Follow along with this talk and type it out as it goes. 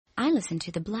I listen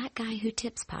to the Black Guy Who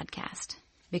Tips podcast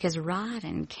because Rod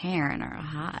and Karen are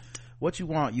hot. What you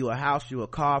want? You a house, you a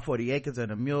car, 40 acres and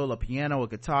a mule, a piano, a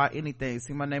guitar, anything.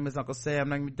 See, my name is Uncle Sam,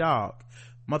 name me dog.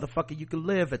 Motherfucker, you can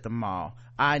live at the mall.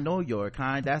 I know you're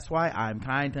kind, that's why I'm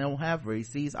kind. Don't have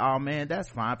receipts. Oh man, that's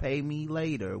fine. Pay me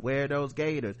later. Wear those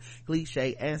gators.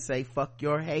 Cliche and say fuck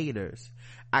your haters.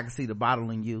 I can see the bottle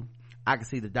in you. I can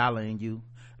see the dollar in you.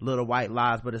 Little white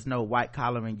lies, but it's no white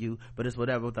collar in you. But it's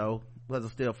whatever though. Because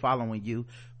I'm still following you,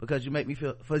 because you make me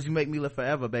live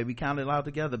forever, baby. Count it all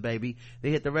together, baby. They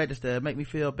hit the register, make me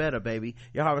feel better, baby.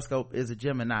 Your horoscope is a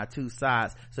Gemini, 2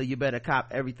 sides, so you better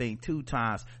cop everything 2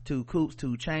 times. 2 coops,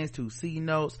 2 chains, 2 C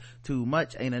notes. Too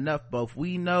much ain't enough, both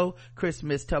we know.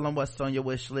 Christmas, tell them what's on your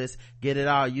wish list. Get it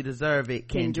all, you deserve it,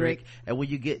 Kendrick. And when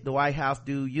you get the White House,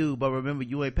 do you. But remember,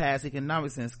 you ain't passed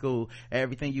economics in school.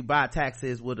 Everything you buy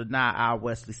taxes will deny. I'll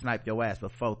Wesley snipe your ass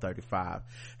before 35.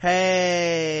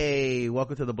 Hey,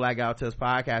 welcome to the Black Guy Who Tips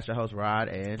podcast. Your host Rod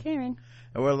and Karen,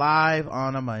 and we're live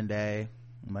on a Monday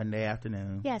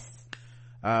afternoon. Yes.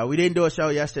 We didn't do a show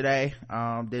yesterday.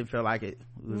 Didn't feel like it.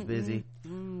 We was busy.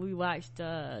 We watched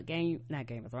not Game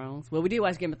of Thrones. Well, we did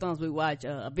watch Game of Thrones. We watched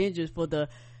Avengers for the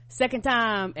second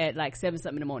time at like 7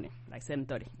 something in the morning, like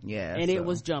 7:30. Yeah, and it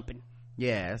was jumping.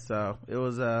 Yeah, so it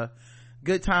was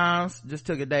good times. Just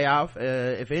took a day off.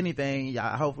 If anything,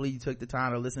 hopefully you took the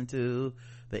time to listen to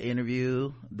the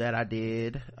interview that I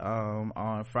did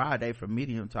on Friday for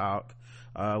Medium Talk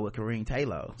with Kareem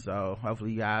Taylor. So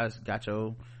hopefully you guys got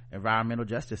your environmental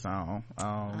justice on.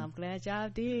 I'm glad y'all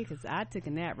did, because I took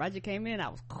a nap. Roger came in, I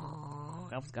was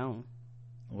gone.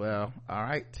 Well, all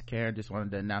right. Karen just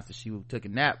wanted to announce that she took a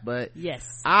nap, but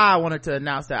yes, I wanted to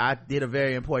announce that I did a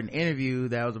very important interview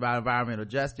that was about environmental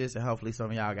justice, and hopefully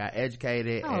some of y'all got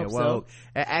educated and woke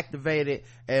and activated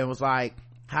and was like,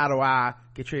 how do I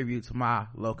contribute to my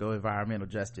local environmental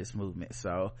justice movement?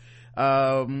 So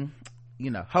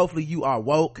hopefully you are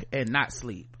woke and not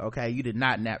sleep. Okay, you did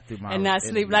not nap through my and not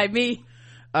interview. sleep like me.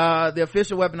 The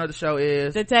official weapon of the show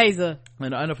is the taser,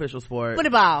 and the unofficial sport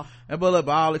bullet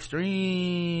ball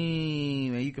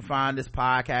extreme. And you can find this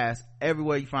podcast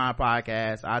everywhere you find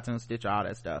podcasts, iTunes, Stitcher, all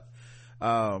that stuff.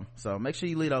 So make sure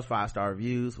you leave those 5-star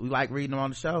reviews. We like reading them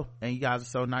on the show, and you guys are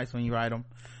so nice when you write them.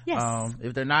 Yes.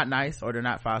 If they're not nice or they're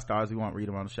not 5 stars, we won't read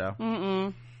them on the show.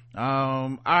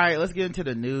 All right, let's get into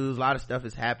the news. A lot of stuff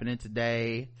is happening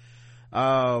today.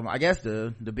 I guess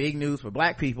the big news for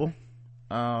black people,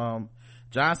 John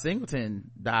Singleton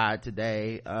died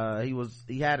today.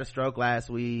 He had a stroke last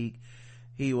week.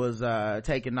 He was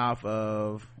taken off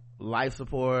of life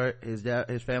support. His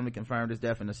family confirmed his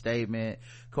death in a statement,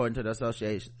 according to the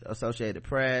Associated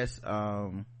Press.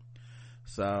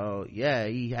 So yeah,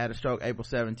 he had a stroke April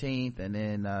 17th, and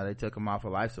then they took him off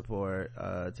of life support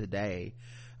today.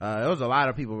 There was a lot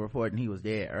of people reporting he was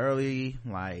dead early.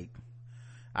 Like,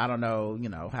 I don't know,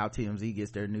 how TMZ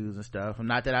gets their news and stuff.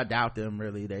 Not that I doubt them,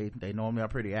 really. They normally are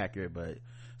pretty accurate, but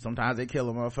sometimes they kill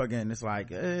a motherfucker and it's like,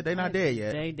 they not dead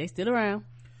yet. They still around.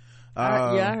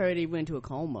 I heard he went into a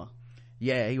coma.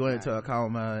 Yeah, he went into a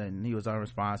coma and he was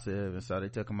unresponsive, and so they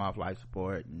took him off life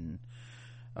support, and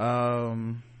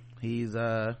he's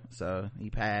so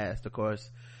he passed. Of course,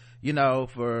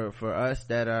 for us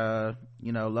that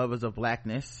lovers of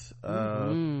blackness,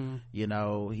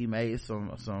 he made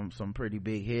some pretty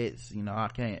big hits. I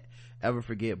can't ever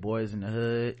forget Boys in the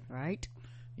Hood, right?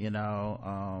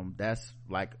 That's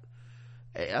like,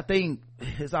 I think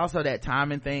it's also that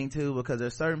timing thing too, because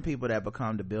there's certain people that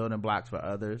become the building blocks for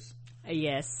others.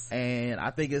 Yes. And I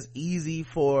think it's easy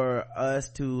for us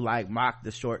to like mock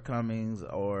the shortcomings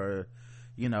or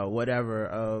whatever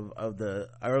of the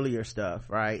earlier stuff,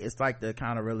 right? It's like the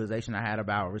kind of realization I had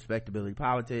about respectability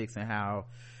politics, and how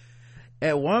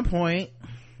at one point,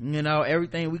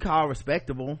 everything we call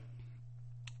respectable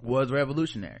was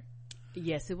revolutionary.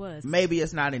 Yes, it was. Maybe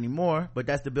it's not anymore, but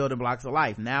that's the building blocks of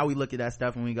life. Now we look at that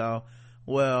stuff and we go,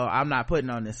 well, I'm not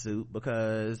putting on this suit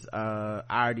because I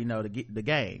already know the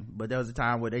game. But there was a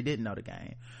time where they didn't know the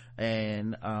game,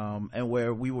 and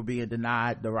where we were being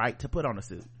denied the right to put on a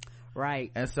suit.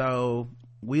 Right. And so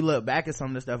we look back at some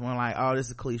of the stuff and we're like, oh, this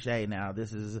is cliche now.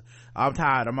 I'm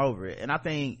tired, I'm over it. And I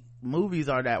think movies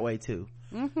are that way too.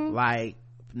 Like,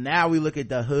 now we look at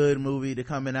the hood movie, the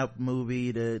coming up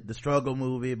movie, the struggle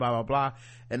movie, blah blah blah,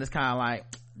 and it's kind of like,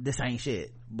 this ain't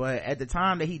shit. But at the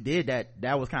time that he did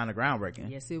that was kind of groundbreaking.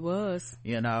 Yes, it was.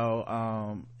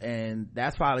 And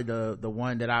that's probably the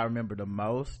one that I remember the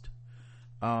most,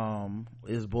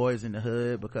 is Boys in the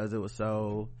Hood, because it was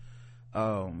so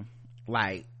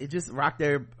like, it just rocked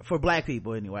there for black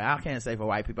people anyway. I can't say for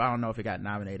white people. I don't know if it got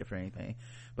nominated for anything,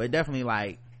 but it definitely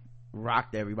like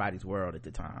rocked everybody's world at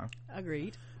the time.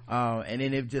 Agreed. And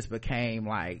then it just became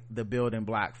like the building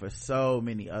block for so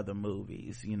many other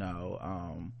movies,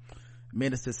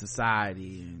 Menace to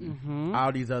Society and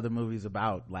all these other movies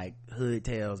about like hood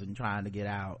tales and trying to get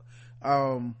out.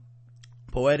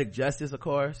 Poetic Justice, of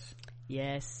course.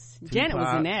 Yes. Tupac. Janet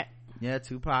was in that. Yeah,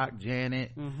 Tupac,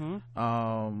 Janet.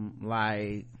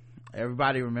 Like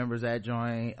everybody remembers that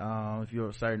joint. If you're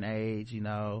a certain age,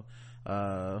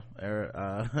 I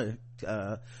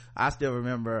still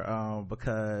remember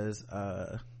because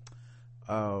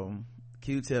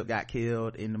Q-Tip got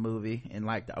killed in the movie in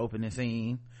like the opening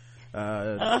scene.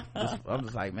 I'm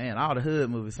just like, man, all the hood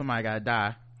movies, somebody gotta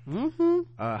die.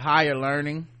 Higher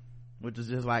Learning, which is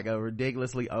just like a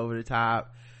ridiculously over the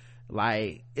top,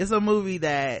 like it's a movie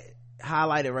that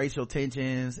highlighted racial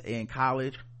tensions in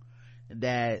college,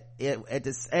 that it at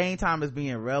the same time as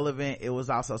being relevant, it was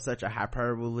also such a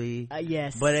hyperbole.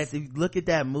 Yes, but if you look at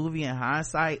that movie in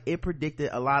hindsight, it predicted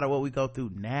a lot of what we go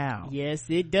through now. Yes,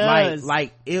 it does.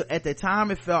 Like it, at the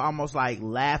time it felt almost like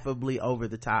laughably over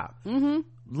the top.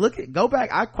 Go back,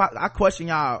 I question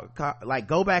y'all, like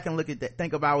go back and look at that,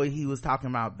 think about what he was talking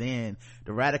about then,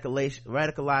 the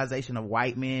radicalization of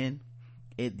white men,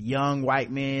 young white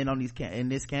men on in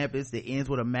this campus that ends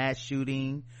with a mass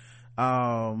shooting,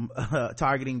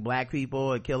 targeting black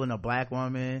people and killing a black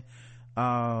woman.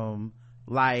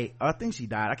 Like I think she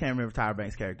died, I can't remember if Tyra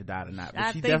Banks' character died or not,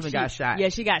 but she definitely got shot. Yeah,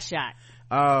 she got shot.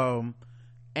 And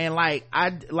like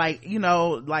like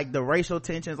the racial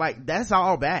tensions, like that's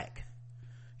all back.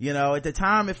 At the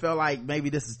time it felt like maybe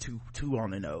this is too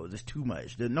on the nose, it's too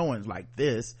much, no one's like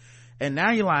this, and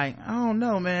now you're like, I don't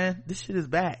know, man, this shit is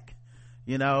back,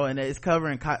 and it's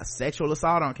covering sexual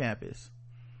assault on campus.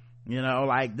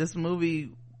 Like this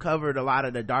movie covered a lot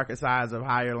of the darker sides of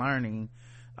higher learning,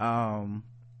 and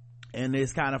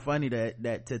it's kind of funny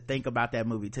that to think about that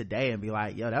movie today and be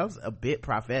like, yo, that was a bit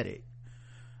prophetic.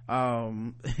 But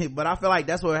I feel like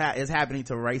that's what is happening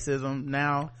to racism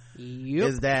now.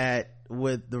 Is that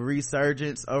with the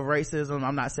resurgence of racism,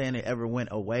 I'm not saying it ever went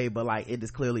away, but like it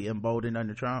is clearly emboldened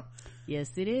under Trump.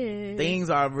 Yes, it is. Things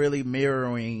are really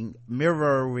mirroring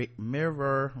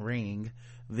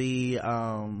the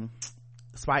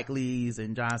Spike Lee's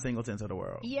and John Singletons of the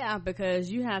world. Yeah, because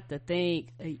you have to think,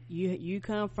 you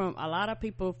come from a lot of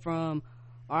people from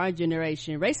our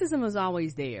generation. Racism was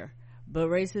always there, but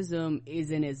racism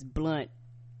isn't as blunt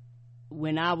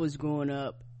when I was growing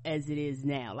up as it is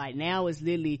now. Like now it's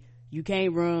literally, you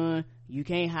can't run, you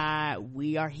can't hide,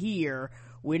 we are here,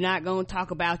 we're not gonna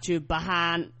talk about you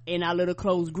behind in our little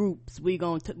closed groups, we're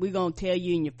gonna tell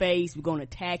you in your face, we're gonna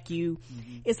attack you.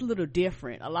 It's a little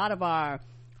different. A lot of our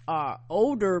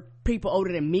older people,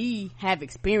 older than me, have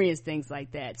experienced things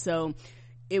like that. So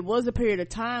it was a period of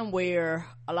time where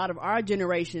a lot of our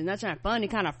generation, not trying to funny,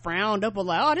 kind of frowned up,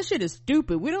 like, oh, this shit is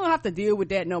stupid, we don't have to deal with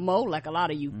that no more, like a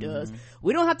lot of youth does.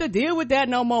 We don't have to deal with that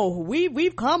no more,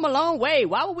 we've come a long way,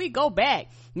 why would we go back?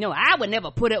 I would never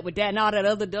put up with that and all that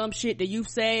other dumb shit the youth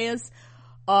says,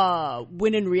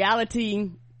 when in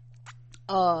reality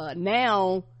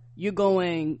now you're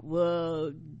going,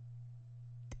 well,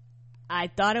 I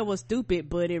thought it was stupid,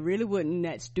 but it really wasn't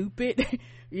that stupid.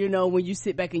 When you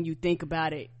sit back and you think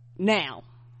about it now.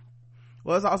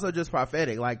 Well, it's also just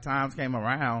prophetic. Like times came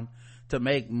around to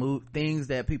make ideas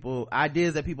that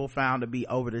people found to be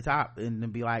over the top, and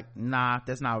then be like, nah,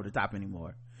 that's not over the top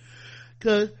anymore.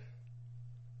 Cause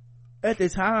at the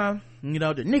time, the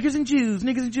niggas and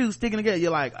Jews sticking together,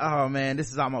 you're like, oh man,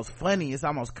 this is almost funny, it's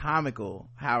almost comical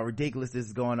how ridiculous this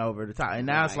is going over the top. And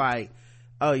now It's like,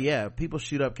 oh yeah, people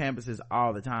shoot up campuses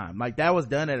all the time. Like that was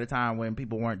done at a time when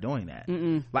people weren't doing that.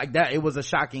 Like that, it was a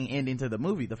shocking ending to the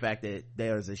movie, the fact that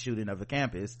there was a shooting of a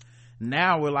campus.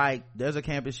 Now we're like, there's a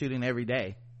campus shooting every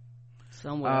day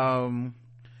somewhere.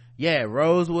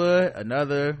 Rosewood,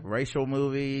 another racial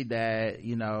movie that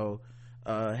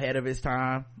ahead of its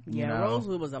time.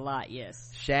 Rosewood was a lot.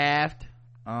 Yes. Shaft,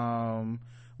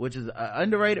 which is an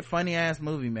underrated funny ass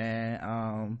movie,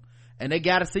 man. And they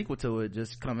got a sequel to it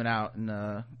just coming out in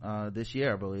this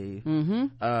year, I believe.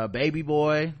 Baby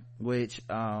Boy, which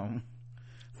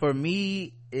for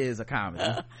me is a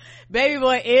comedy. Baby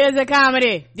Boy is a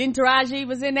comedy. Didn't Taraji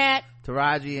was in that?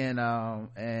 Taraji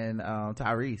and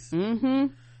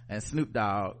Tyrese. And Snoop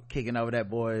Dogg kicking over that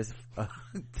boy's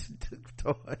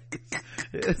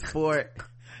toys. Sport.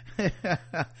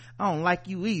 I don't like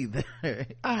you either.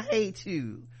 I hate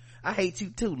you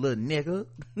too, little nigga.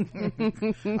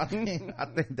 I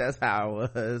think that's how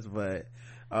it was, but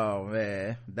oh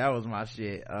man, that was my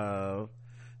shit.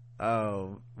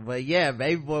 But yeah,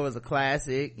 Baby Boy was a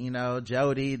classic.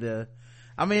 Jody,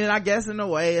 I guess in a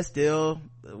way it's still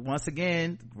once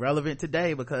again relevant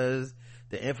today, because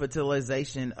the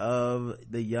infantilization of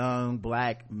the young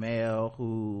black male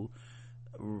who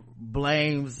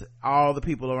blames all the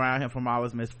people around him from all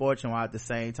his misfortune while at the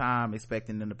same time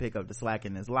expecting them to pick up the slack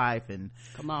in his life, and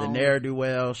the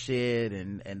ne'er-do-well shit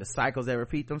and the cycles that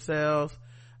repeat themselves.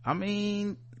 I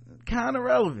mean, kind of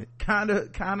relevant, kind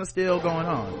of still going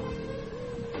on.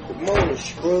 Good morning,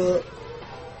 scrub.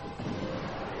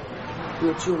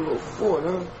 Built you a little fort,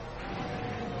 huh?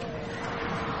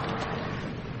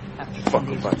 Fuck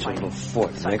about your little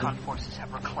fort, nigga.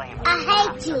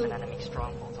 I hate you.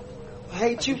 I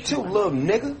hate you too, little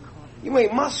nigga. You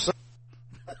ain't my son.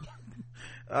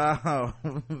 That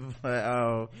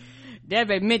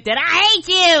meant that I hate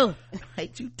you.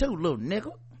 Hate you too, little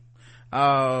nigga.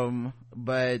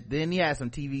 But then he had some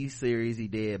TV series he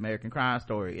did: American Crime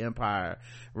Story, Empire,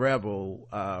 Rebel,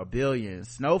 Billions,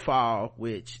 Snowfall,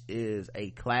 which is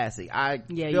a classic.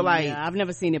 Feel like I've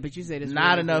never seen it, but you said it's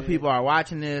not really enough good. people are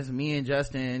watching this. Me and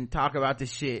Justin talk about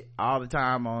this shit all the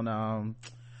time on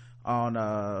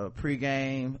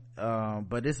pregame,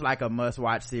 but it's like a must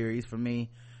watch series for me.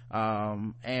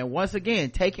 And once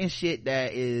again, taking shit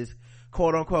that is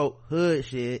quote unquote hood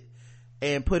shit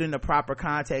and putting the proper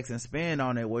context and spin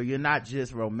on it, where you're not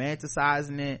just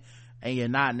romanticizing it and you're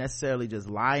not necessarily just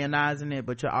lionizing it,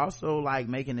 but you're also like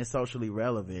making it socially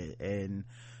relevant. And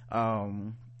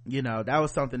that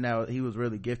was something that he was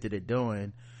really gifted at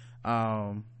doing.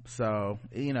 So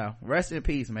rest in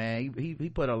peace, man. He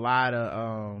put a lot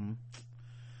of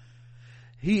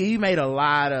he made a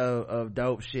lot of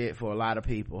dope shit for a lot of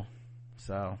people.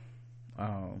 So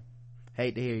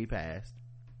hate to hear he passed.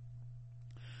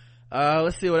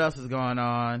 Let's see what else is going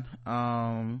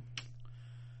on.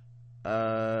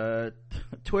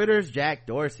 Twitter's Jack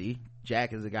Dorsey.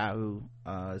 Jack is the guy who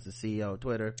is the CEO of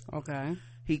Twitter. Okay.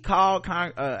 He called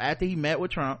after he met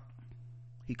with Trump,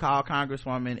 he called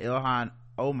Congresswoman Ilhan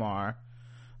Omar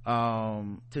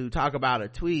to talk about a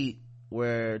tweet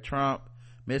where Trump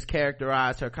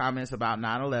mischaracterized her comments about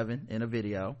 9/11 in a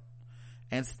video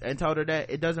and told her that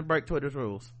it doesn't break Twitter's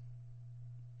rules.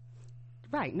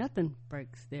 Right, nothing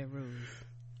breaks their rules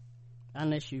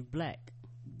unless you're black.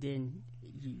 Then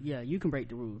you can break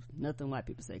the rules. Nothing white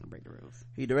people say can break the rules.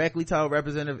 He directly told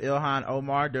Representative Ilhan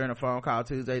Omar during a phone call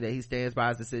Tuesday that he stands by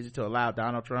his decision to allow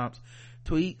Donald Trump's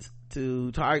tweets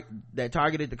that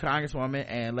targeted the Congresswoman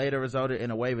and later resulted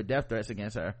in a wave of death threats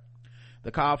against her. The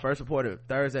call, first reported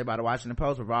Thursday by the Washington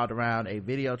Post, revolved around a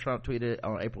video Trump tweeted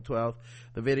on April 12th.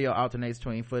 The video alternates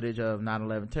between footage of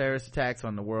 9/11 terrorist attacks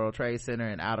on the World Trade Center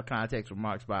and out of context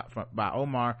remarks by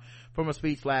Omar from a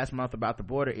speech last month about the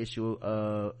broader issue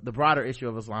of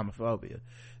Islamophobia.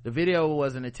 The video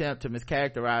was an attempt to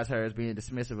mischaracterize her as being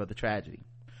dismissive of the tragedy.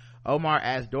 Omar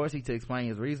asked Dorsey to explain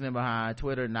his reasoning behind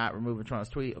Twitter not removing Trump's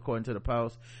tweet. According to the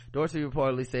Post, Dorsey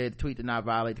reportedly said the tweet did not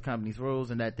violate the company's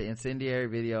rules and that the incendiary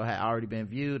video had already been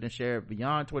viewed and shared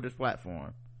beyond Twitter's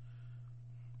platform.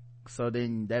 So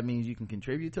then that means you can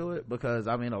contribute to it, because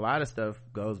I mean a lot of stuff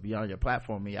goes beyond your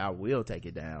platform. I will take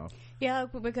it down. Yeah,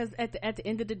 because at the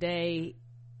end of the day,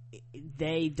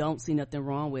 they don't see nothing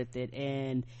wrong with it.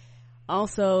 And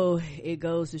also it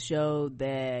goes to show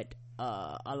that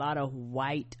a lot of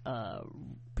white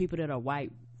people that are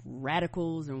white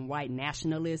radicals and white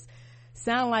nationalists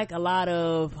sound like a lot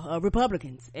of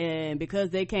Republicans, and because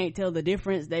they can't tell the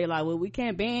difference, they like, well, we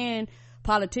can't ban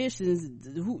politicians.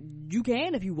 You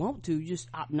can if you want to, just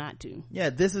opt not to.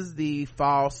 Yeah, this is the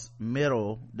false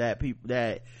middle that people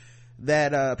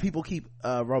people keep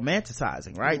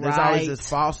romanticizing, right? There's always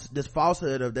this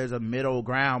falsehood of there's a middle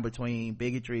ground between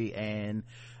bigotry and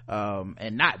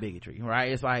not bigotry,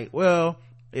 right? It's like, well,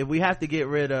 if we have to get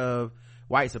rid of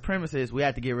white supremacists, we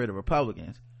have to get rid of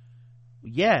Republicans.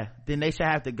 Yeah, then they should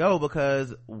have to go,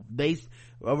 because a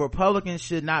Republican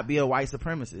should not be a white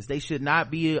supremacist. They should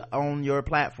not be on your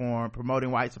platform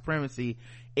promoting white supremacy.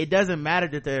 It doesn't matter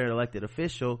that they're an elected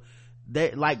official.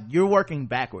 They like, you're working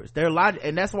backwards. They're a lot,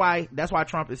 and that's why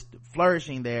Trump is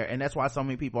flourishing there, and that's why so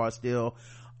many people are still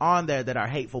on there that are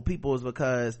hateful people, is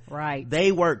because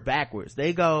they work backwards.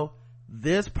 They go,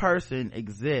 this person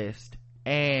exists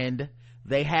and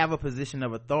they have a position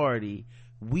of authority,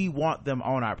 we want them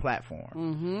on our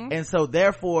platform. And so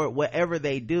therefore whatever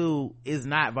they do is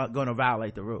not going to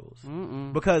violate the rules,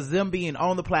 because them being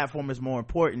on the platform is more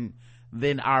important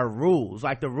than our rules.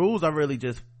 Like, the rules are really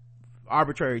just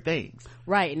arbitrary things,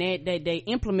 right? And they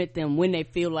implement them when they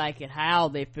feel like it, how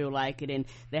they feel like it, and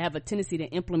they have a tendency to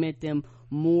implement them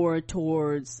more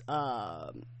towards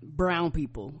brown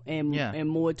people and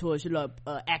more towards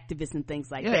activists and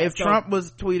things like that. If Trump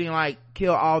was tweeting like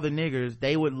kill all the niggers,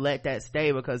 they would let that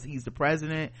stay because he's the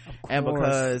president, and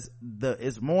because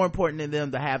it's more important to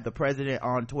them to have the president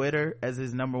on Twitter as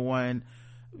his number one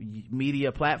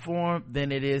media platform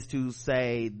than it is to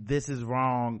say this is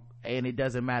wrong and it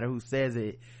doesn't matter who says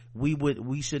it.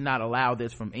 We should not allow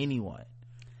this from anyone.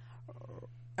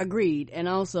 Agreed. And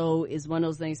also it's one of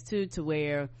those things too, to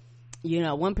where,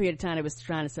 one period of time they was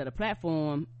trying to set a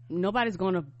platform. Nobody's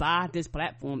going to buy this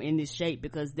platform in this shape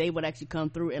because they would actually come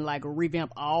through and like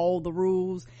revamp all the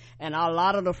rules, and a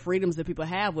lot of the freedoms that people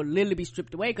have would literally be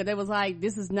stripped away because they was like,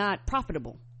 this is not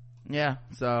profitable. Yeah.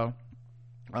 So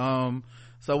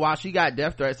while she got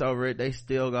death threats over it, they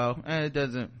still go, it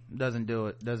doesn't do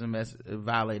it. Doesn't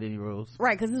violate any rules.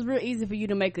 Right. Cause it's real easy for you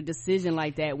to make a decision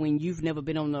like that when you've never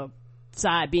been on the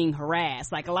side being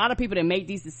harassed. Like a lot of people that make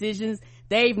these decisions,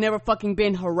 they've never fucking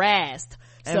been harassed.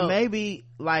 And maybe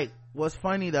like what's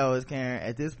funny though is, Karen,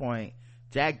 at this point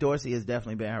Jack Dorsey has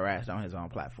definitely been harassed on his own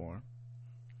platform.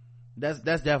 That's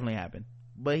definitely happened,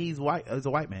 but he's white. He's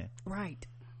a white man, right?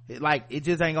 Like it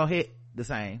just ain't gonna hit the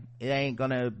same. It ain't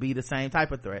gonna be the same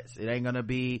type of threats. It ain't gonna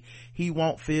be, he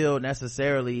won't feel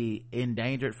necessarily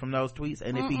endangered from those tweets.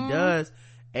 And if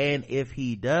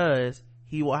he does,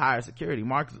 he will hire security.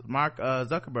 Mark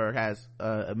Zuckerberg has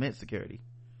immense security.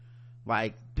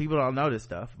 Like people don't know this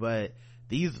stuff, but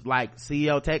these like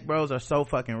CEO tech bros are so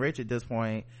fucking rich at this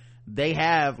point. They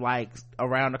have like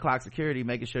around the clock security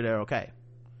making sure they're okay.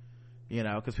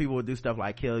 Because people would do stuff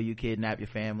like kill you, kidnap your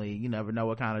family. You never know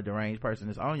what kind of deranged person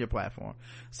is on your platform.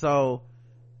 So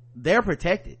they're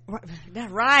protected.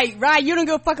 Right. You don't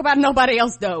give a fuck about nobody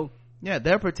else though. Yeah,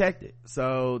 they're protected.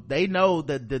 So they know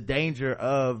the danger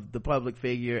of the public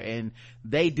figure, and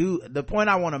they do. The point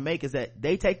I want to make is that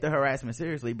they take the harassment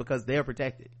seriously because they're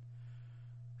protected.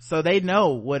 So they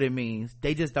know what it means.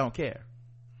 They just don't care.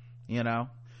 So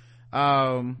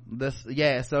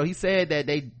he said that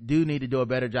they do need to do a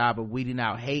better job of weeding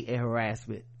out hate and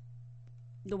harassment.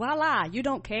 Why lie? You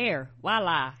don't care. Why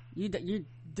lie? You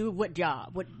do what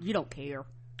job? What, you don't care.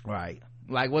 Right.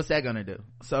 Like what's that gonna do?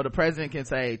 So the president can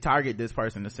say target this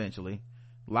person, essentially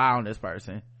lie on this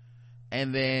person,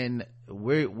 and then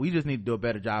we just need to do a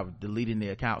better job of deleting the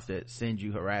accounts that send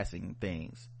you harassing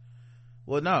things.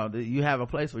 Well, no, you have a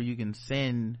place where you can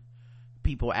send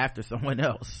people after someone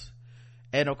else,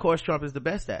 and of course Trump is the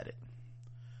best at it.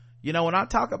 When I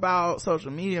talk about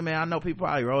social media, man, I know people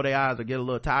probably roll their eyes or get a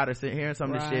little tired of hearing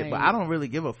some of this shit, but I don't really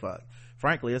give a fuck.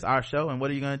 Frankly, it's our show, and what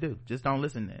are you gonna do? Just don't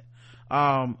listen to it.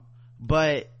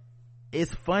 But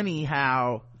it's funny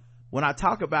how when I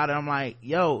talk about it, I'm like,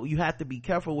 yo, you have to be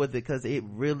careful with it because it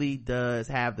really does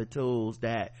have the tools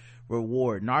that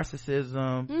reward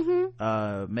narcissism,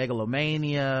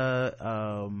 megalomania,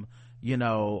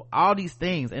 all these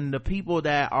things. And the people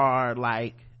that are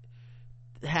like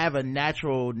have a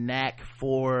natural knack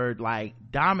for like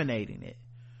dominating it,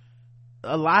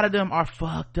 a lot of them are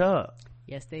fucked up.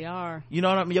 Yes, they are. You know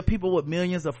what I mean? Your people with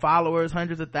millions of followers,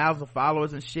 hundreds of thousands of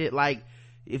followers and shit. Like,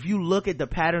 if you look at the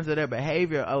patterns of their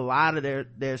behavior, a lot of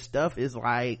their stuff is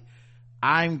like,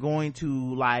 I'm going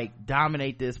to like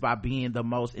dominate this by being the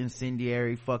most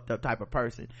incendiary, fucked up type of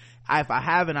person. If I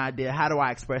have an idea, how do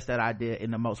I express that idea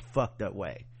in the most fucked up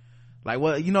way? Like,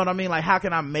 well, you know what I mean? Like, how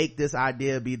can I make this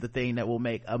idea be the thing that will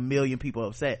make a million people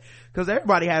upset? Because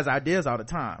everybody has ideas all the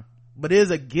time, but it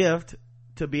is a gift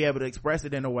to be able to express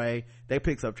it in a way that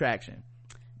picks up traction.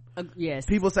 Yes,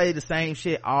 people say the same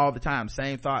shit all the time,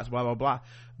 same thoughts, blah blah blah,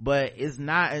 but it's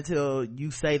not until you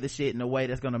say the shit in a way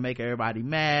that's going to make everybody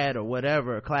mad or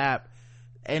whatever, or clap.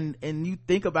 And you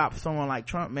think about someone like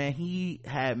Trump, man, he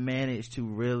had managed to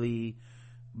really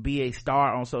be a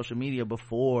star on social media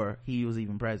before he was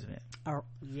even president. Oh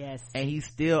yes. And he's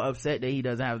still upset that he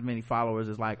doesn't have as many followers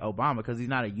as like Obama, because he's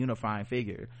not a unifying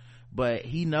figure, but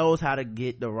he knows how to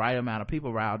get the right amount of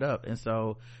people riled up. And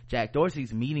so Jack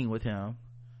Dorsey's meeting with him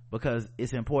because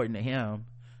it's important to him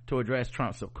to address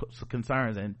Trump's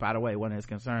concerns. And by the way, one of his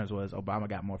concerns was Obama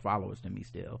got more followers than me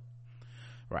still.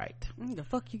 Right. The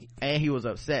fuck you. And he was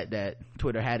upset that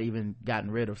Twitter had even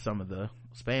gotten rid of some of the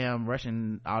spam,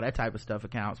 Russian, all that type of stuff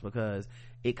accounts, because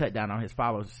it cut down on his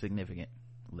followers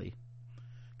significantly,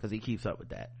 because he keeps up with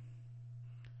that.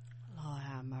 Lord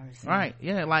have mercy. Right.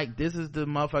 Yeah, like this is the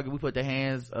motherfucker we put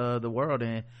the world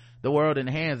in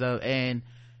the hands of. And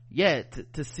yeah,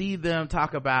 to see them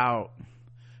talk about,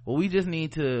 well, we just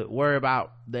need to worry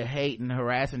about the hate and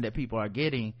harassing that people are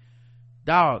getting.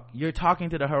 Dog, you're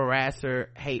talking to the harasser,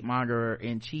 hate mongerer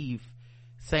in chief,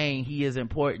 saying he is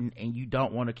important and you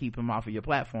don't want to keep him off of your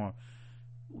platform.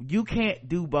 you can't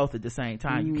do both at the same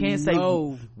time. You can't say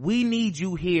we need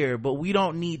you here, but we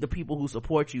don't need the people who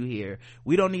support you here.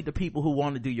 We don't need the people who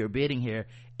want to do your bidding here.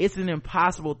 It's an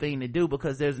impossible thing to do,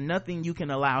 because there's nothing you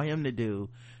can allow him to do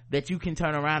that you can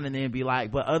turn around and then be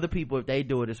like, but other people, if they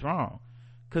do it, it's wrong.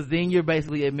 Because then you're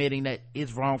basically admitting that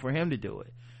it's wrong for him to do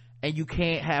it, and you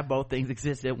can't have both things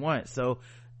exist at once. So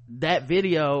that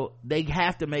video, they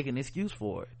have to make an excuse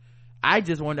for it. I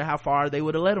just wonder how far they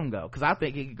would have let him go, because I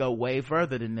think it could go way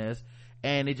further than this,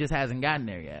 and it just hasn't gotten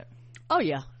there yet. Oh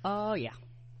yeah.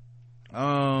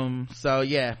 So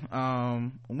yeah,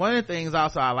 one of the things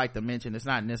also I like to mention, it's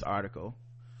not in this article,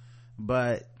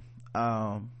 but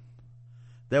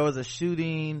there was a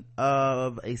shooting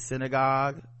of a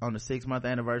synagogue on the 6-month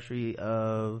anniversary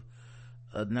of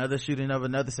another shooting of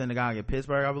another synagogue in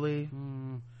Pittsburgh, I believe.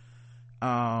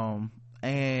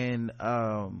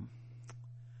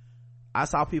 I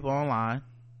saw people online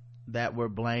that were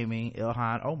blaming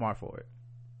Ilhan Omar for it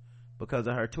because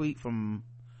of her tweet from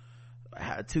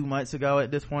 2 months ago at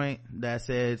this point that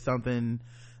said something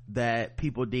that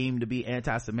people deemed to be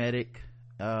anti-Semitic,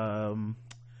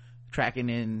 tracking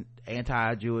in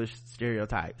anti-Jewish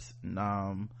stereotypes.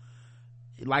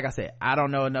 Like I said, I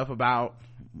don't know enough about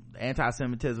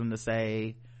anti-Semitism to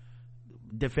say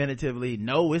definitively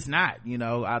no, it's not.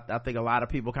 I think a lot of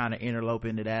people kind of interlope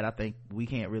into that. I think we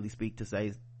can't really speak to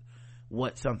say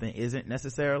what something isn't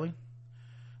necessarily,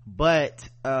 but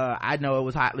I know it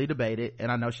was hotly debated,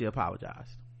 and I know she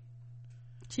apologized.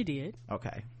 She did.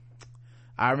 Okay.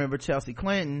 I remember Chelsea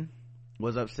Clinton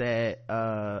was upset,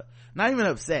 not even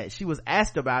upset, she was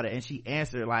asked about it, and she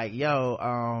answered like,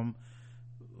 yo,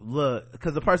 look,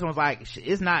 because the person was like,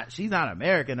 she's not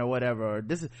American or whatever, or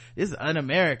this is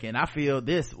un-American, I feel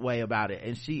this way about it.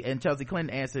 And Chelsea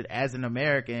Clinton answered, as an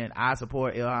American, I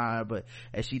support Ilhan, but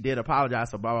as she did apologize,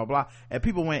 so blah blah blah. And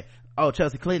people went, oh,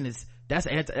 Chelsea Clinton that's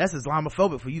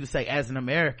Islamophobic for you to say as an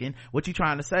American. What you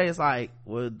trying to say? Is like,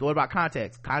 well, what about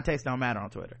context? Context don't matter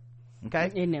on Twitter.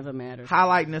 Okay, it never matters.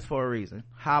 Highlighting this for a reason.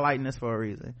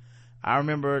 I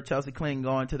remember Chelsea Clinton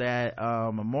going to that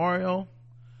memorial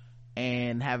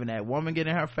and having that woman get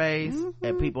in her face,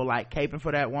 and people like caping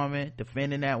for that woman,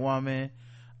 defending that woman,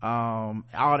 all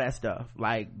that stuff,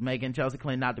 like making Chelsea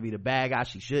Clinton not to be the bad guy.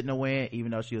 She shouldn't have went,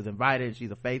 even though she was invited.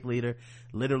 She's a faith leader,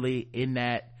 literally in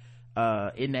that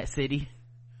city.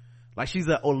 Like, she's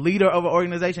a leader of an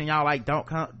organization. Y'all like, don't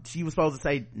come. She was supposed to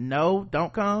say no,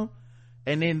 don't come,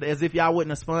 and then as if y'all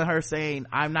wouldn't have spun her saying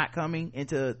I'm not coming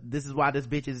into this is why this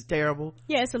bitch is terrible.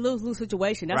 Yeah, it's a lose-lose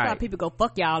situation. That's why people go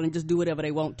fuck y'all and just do whatever they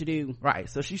want to do. Right.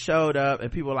 So she showed up,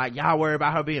 and people were like, y'all worry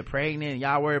about her being pregnant, and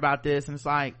y'all worry about this, and it's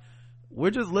like, we're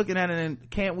just looking at it, and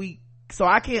so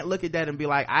I can't look at that and be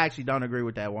like, I actually don't agree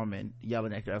with that woman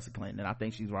yelling at Chelsea Clinton, and I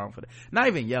think she's wrong for that. Not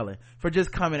even yelling, for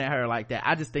just coming at her like that.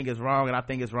 I just think it's wrong, and I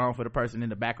think it's wrong for the person in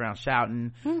the background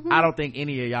shouting. I don't think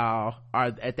any of y'all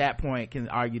are at that point can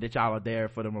argue that y'all are there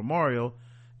for the memorial.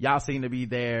 Y'all seem to be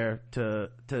there to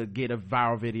get a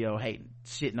viral video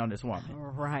shitting on this woman.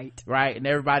 Right. And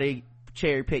everybody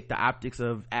cherry picked the optics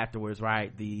of afterwards,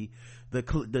 right? The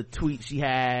tweet she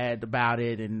had about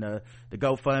it, and the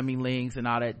GoFundMe links and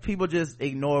all that. People just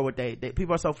ignore what they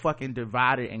people are so fucking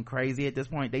divided and crazy at this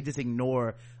point. They just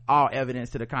ignore all evidence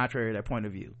to the contrary of their point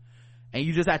of view, and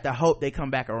you just have to hope they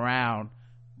come back around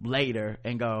later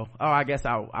and go, oh, I guess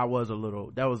I was a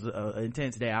little, that was an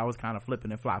intense day, I was kind of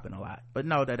flipping and flopping a lot. But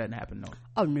no, that doesn't happen. No.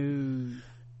 Oh no.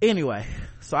 Anyway,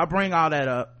 so I bring all that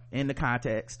up in the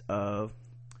context of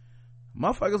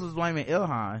motherfuckers was blaming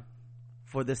Ilhan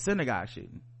for the synagogue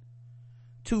shooting.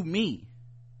 To me,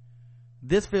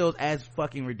 this feels as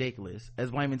fucking ridiculous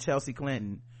as blaming Chelsea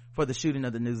Clinton for the shooting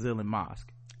of the New Zealand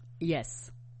mosque.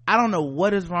 Yes. I don't know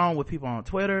what is wrong with people on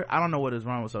Twitter. I don't know what is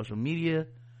wrong with social media,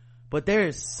 but there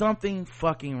is something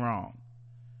fucking wrong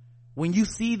when you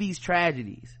see these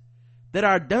tragedies that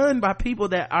are done by people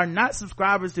that are not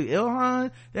subscribers to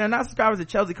Ilhan, they are not subscribers to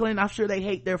Chelsea Clinton. I'm sure they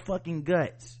hate their fucking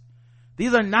guts.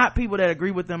 These are not people that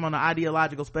agree with them on the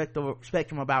ideological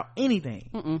spectrum about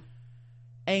anything.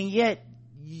 And yet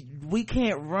we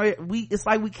can't it's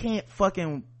like we can't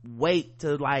fucking wait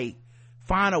to like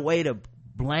find a way to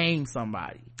blame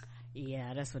somebody.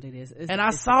 Yeah, that's what it is. And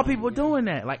I saw people doing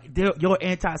that, like, you're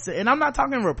and I'm not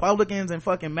talking Republicans and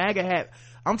fucking MAGA hat,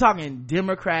 I'm talking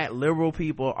Democrat liberal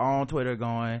people on Twitter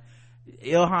going,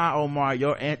 Ilhan Omar,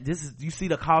 you see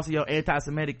the cost of your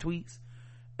anti-Semitic tweets?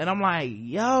 And I'm like,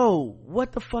 yo,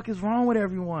 what the fuck is wrong with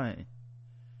everyone?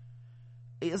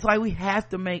 It's like we have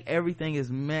to make everything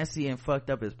as messy and fucked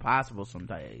up as possible some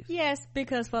days. Yes,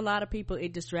 because for a lot of people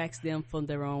it distracts them from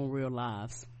their own real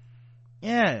lives.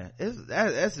 Yeah,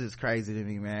 that's just crazy to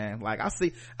me, man. Like,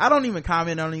 I don't even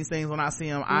comment on these things when I see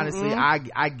them. Honestly,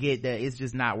 I get that it's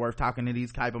just not worth talking to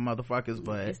these type of motherfuckers,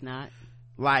 but it's not.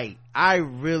 Like, I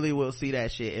really will see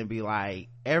that shit and be like,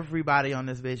 everybody on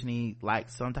this bitch need like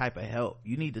some type of help.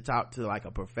 You need to talk to like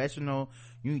a professional.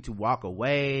 You need to walk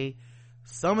away.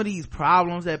 Some of these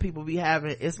problems that people be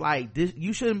having, it's like this,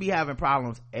 you shouldn't be having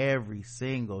problems every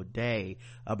single day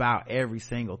about every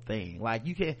single thing. Like,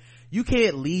 you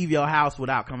can't leave your house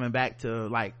without coming back to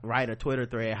like write a Twitter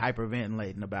thread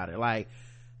hyperventilating about it. Like,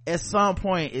 at some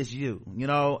point it's you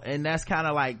know, and that's kind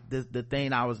of like the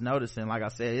thing I was noticing. Like I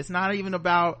said, it's not even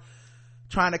about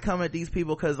trying to come at these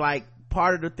people, because like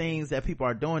part of the things that people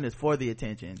are doing is for the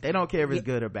attention. They don't care if it's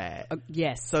good or bad.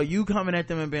 Yes. So you coming at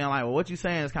them and being like, well, what you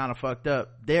saying is kind of fucked up,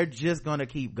 they're just gonna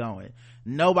keep going.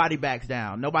 Nobody backs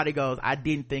down. Nobody goes, I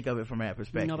didn't think of it from that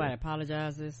perspective. Nobody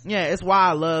apologizes. Yeah, it's why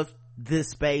I love this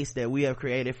space that we have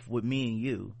created with me and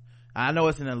you. I know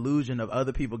it's an illusion of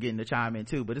other people getting to chime in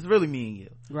too, but it's really me and you,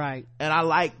 right? And I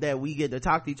like that we get to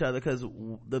talk to each other, because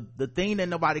the thing that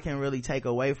nobody can really take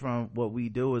away from what we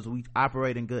do is we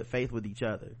operate in good faith with each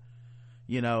other,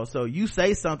 you know. So you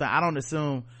say something, I don't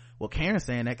assume, well, Karen's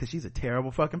saying that because she's a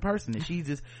terrible fucking person and she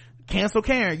just cancel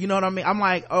Karen, you know what I mean? I'm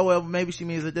like, oh well, maybe she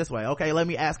means it this way. Okay, let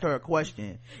me ask her a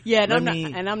question. Yeah,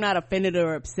 and I'm not offended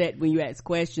or upset when you ask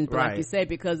questions, but right. Like you said,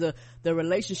 because of the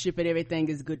relationship and everything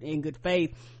is good in good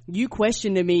faith, you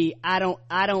question to me, I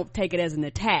don't take it as an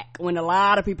attack, when a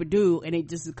lot of people do, and it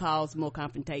just causes more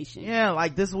confrontation. Yeah,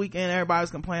 like this weekend everybody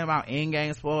was complaining about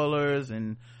in-game spoilers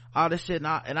and all this shit, and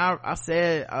I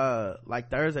said like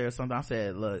Thursday or something, I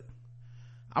said, look,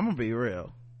 I'm gonna be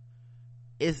real,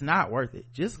 it's not worth it.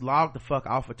 Just log the fuck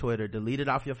off of Twitter, delete it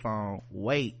off your phone,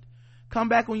 wait, come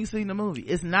back when you see the movie.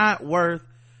 It's not worth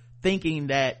thinking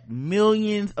that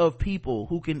millions of people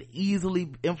who can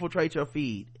easily infiltrate your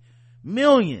feed,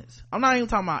 millions, I'm not even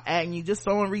talking about adding you, just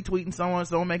someone retweeting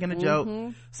someone making a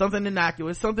joke, something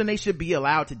innocuous, something they should be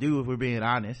allowed to do if we're being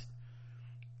honest,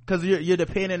 because you're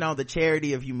depending on the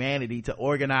charity of humanity to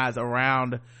organize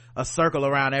around a circle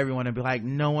around everyone and be like,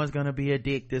 no one's gonna be a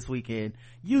dick this weekend.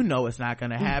 You know it's not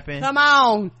gonna happen. Come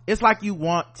on. It's like you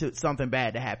want something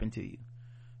bad to happen to you,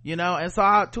 you know. And so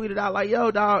I tweeted out like, yo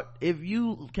dog, if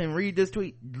you can read this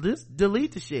tweet, just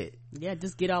delete the shit. Yeah,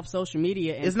 just get off social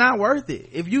media. It's not worth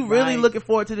it. If you really looking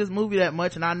forward to this movie that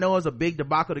much, and I know it's a big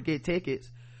debacle to get tickets,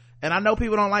 and I know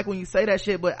people don't like when you say that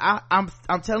shit, but I'm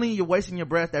telling you, you're wasting your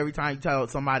breath every time you tell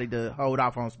somebody to hold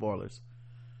off on spoilers.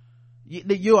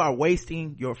 You are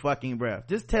wasting your fucking breath.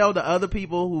 Just tell the other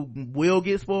people who will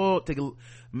get spoiled to,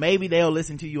 maybe they'll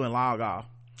listen to you and log off.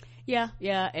 Yeah,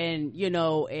 and you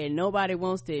know, and nobody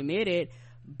wants to admit it,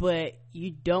 but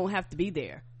you don't have to be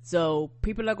there. So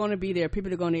people are going to be there,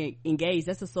 people are going to engage.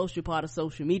 That's a social part of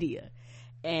social media.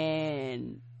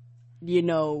 And you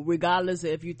know, regardless of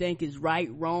if you think it's right,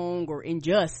 wrong, or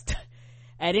unjust,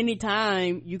 at any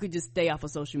time you could just stay off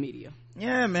of social media.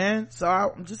 Yeah, man.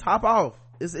 So just hop off.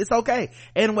 It's okay.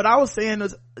 And what I was saying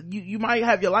is, you might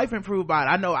have your life improved by it.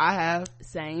 I know I have.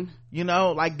 Same. You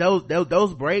know, like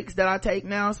those breaks that I take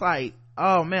now, it's like,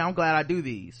 oh man, I'm glad I do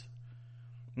these.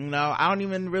 You know, I don't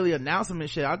even really announce them and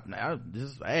shit. I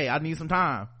just, hey, I need some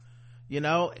time. You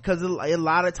know, because a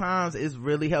lot of times it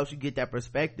really helps you get that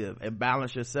perspective and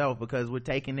balance yourself, because we're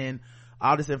taking in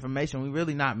all this information. We're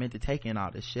really not meant to take in all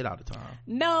this shit all the time.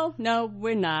 No,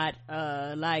 we're not.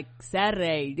 Like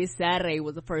this Saturday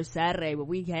was the first Saturday, but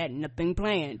we had nothing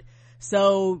planned.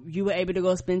 So you were able to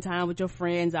go spend time with your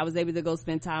friends. I was able to go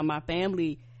spend time with my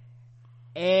family.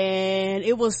 And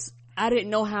I didn't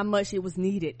know how much it was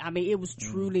needed. I mean, it was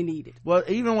truly needed. Well,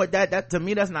 even with that to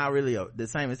me, that's not really the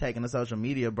same as taking a social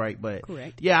media break, but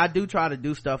correct. Yeah, I do try to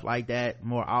do stuff like that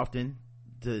more often,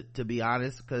 to be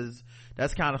honest, because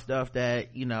that's kind of stuff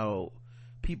that, you know,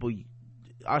 people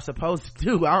are supposed to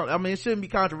do. I mean, it shouldn't be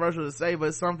controversial to say, but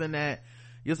it's something that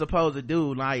you're supposed to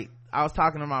do. Like, I was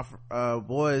talking to my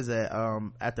boys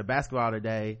at the basketball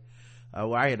today,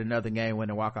 where I had another game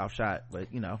winning walk-off shot,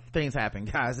 but you know, things happen,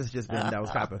 guys. It's just been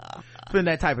it's been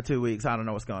that type of 2 weeks. I don't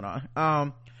know what's going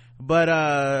on. But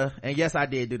and yes, I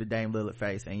did do the Dame Lillard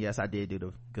face, and yes, I did do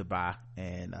the goodbye,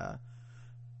 and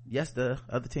yes, the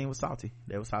other team was salty.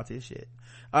 They were salty as shit.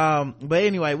 But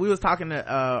anyway, we was talking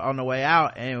on the way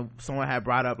out, and someone had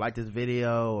brought up like this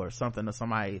video or something, or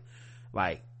somebody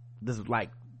like this like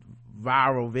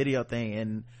viral video thing,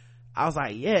 and I was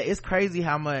like, yeah, it's crazy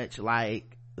how much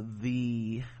like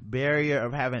the barrier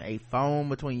of having a phone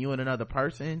between you and another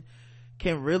person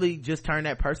can really just turn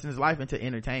that person's life into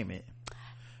entertainment.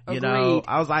 Agreed. You know,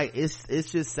 I was like,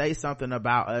 it's just say something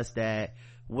about us that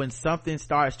when something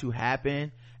starts to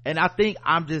happen And I think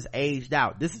I'm just aged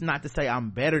out. This is not to say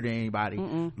I'm better than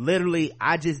anybody. Literally,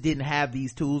 I just didn't have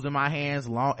these tools in my hands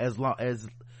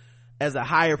as a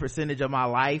higher percentage of my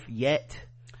life yet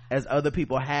as other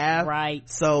people have. Right.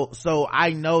 So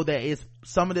I know that it's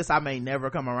some of this I may never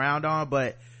come around on,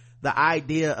 but the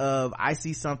idea of I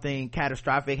see something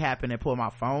catastrophic happen and pull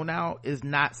my phone out is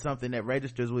not something that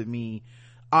registers with me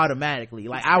automatically.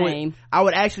 Like Same. I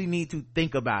would actually need to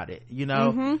think about it, you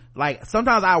know. Like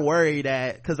sometimes I worry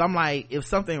that, because I'm like, if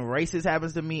something racist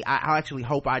happens to me, I actually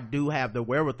hope I do have the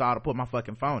wherewithal to put my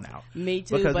fucking phone out. Me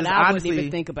too, because but I wouldn't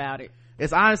even think about it.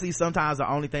 It's honestly sometimes the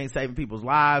only thing saving people's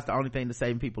lives, the only thing that's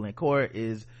saving people in court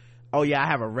is, oh yeah, I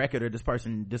have a record of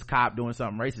this cop doing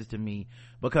something racist to me,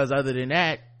 because other than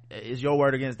that, it's your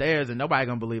word against theirs and nobody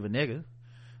gonna believe a nigga.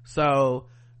 So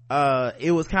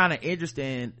it was kind of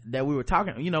interesting that we were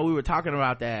talking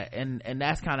about that, and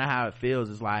that's kind of how it feels.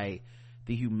 It's like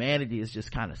the humanity is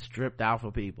just kind of stripped out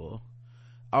for people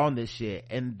on this shit,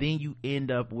 and then you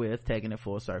end up with, taking it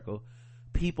full circle,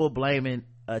 people blaming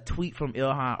a tweet from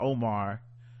Ilhan Omar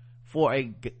for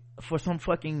some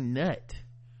fucking nut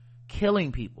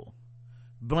killing people,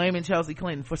 blaming Chelsea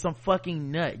Clinton for some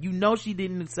fucking nut. You know she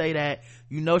didn't say that,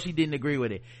 you know she didn't agree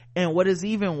with it. And what is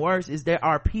even worse is there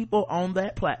are people on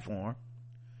that platform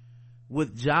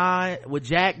with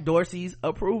Jack Dorsey's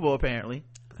approval, apparently,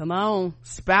 come on,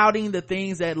 spouting the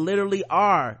things that literally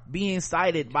are being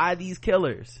cited by these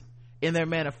killers in their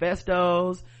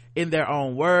manifestos, in their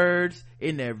own words,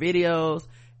 in their videos.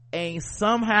 And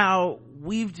somehow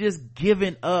we've just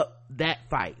given up that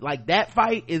fight. Like, that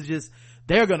fight is just,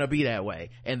 they're gonna be that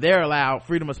way, and they're allowed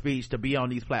freedom of speech to be on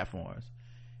these platforms,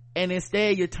 and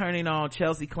instead you're turning on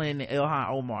Chelsea Clinton and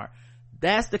Ilhan Omar.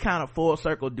 That's the kind of full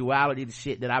circle duality to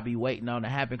shit that I be waiting on to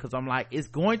happen, because I'm like, it's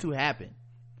going to happen.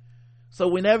 So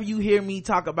whenever you hear me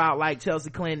talk about like Chelsea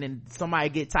Clinton and somebody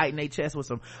get tight in their chest with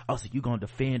some, oh, so you gonna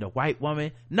defend a white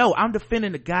woman? No, I'm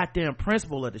defending the goddamn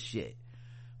principle of the shit,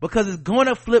 because it's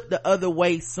gonna flip the other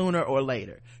way sooner or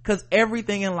later, because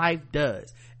everything in life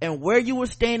does. And where you were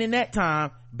standing that time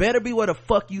better be where the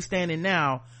fuck you standing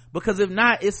now, because if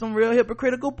not, it's some real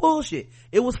hypocritical bullshit.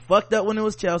 It was fucked up when it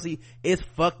was Chelsea, it's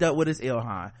fucked up with this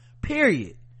Ilhan,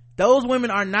 period. Those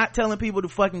women are not telling people to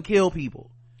fucking kill people.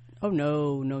 Oh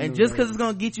no. And just because it's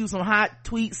gonna get you some hot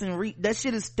tweets and that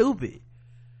shit is stupid.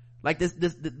 Like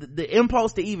the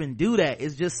impulse to even do that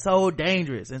is just so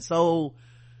dangerous and so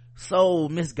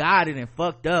misguided and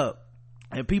fucked up,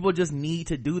 and people just need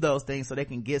to do those things so they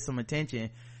can get some attention.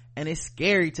 And it's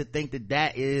scary to think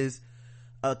that is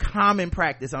a common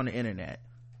practice on the internet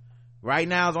right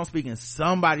now. As I'm speaking,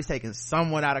 somebody's taking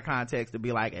someone out of context to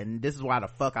be like, and this is why the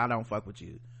fuck I don't fuck with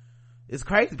you. It's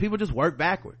crazy. People just work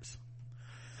backwards.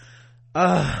 All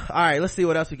right, let's see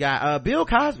what else we got. Bill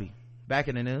Cosby back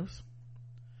in the news.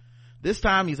 This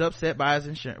time he's upset by his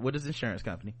insurance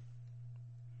company.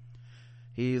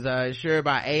 He's insured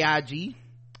by AIG.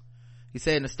 He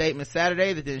said in a statement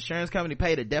Saturday that the insurance company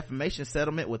paid a defamation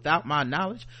settlement without my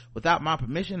knowledge, without my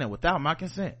permission, and without my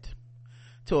consent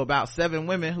to about 7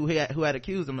 women who had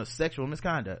accused him of sexual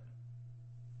misconduct.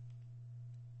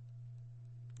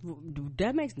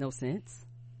 That makes no sense.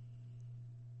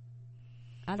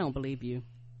 I don't believe you.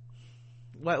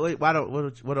 What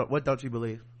don't you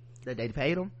believe? That they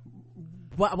paid him?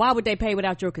 Why would they pay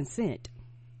without your consent?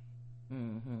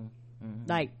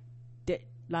 Like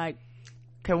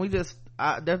can we just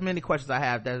there's many questions I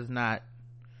have. That's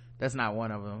not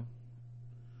one of them.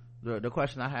 The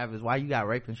question I have is, why you got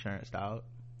rape insurance, dog?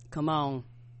 Come on,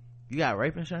 you got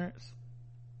rape insurance?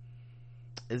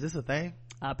 Is this a thing?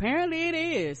 Apparently it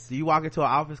is. Do you walk into an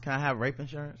office, can I have rape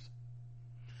insurance?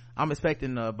 I'm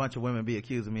expecting a bunch of women be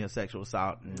accusing me of sexual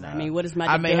assault, and I mean, what is my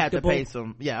I may have to pay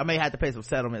some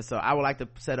settlements. So I would like to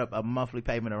set up a monthly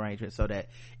payment arrangement so that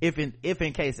if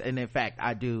in case, and in fact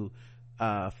I do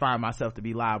find myself to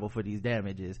be liable for these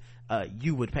damages,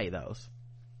 you would pay those.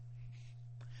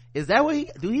 Is that what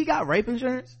he got rape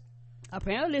insurance?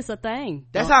 Apparently it's a thing.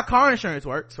 That's how car insurance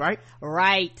works, right?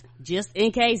 Right. Just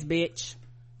in case, bitch.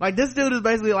 Like, this dude is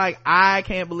basically like, I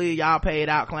can't believe y'all paid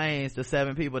out claims to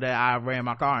 7 people that I ran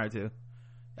my car into.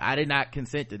 I did not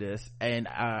consent to this, and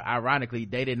ironically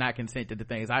they did not consent to the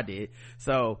things I did.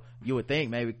 So you would think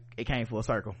maybe it came full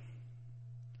circle.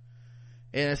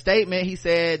 In a statement, he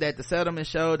said that the settlement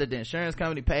showed that the insurance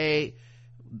company paid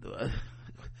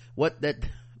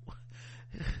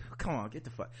come on, get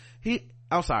the fuck.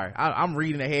 I'm sorry, I'm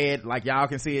reading ahead like y'all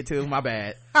can see it too, my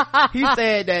bad. He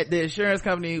said that the insurance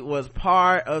company was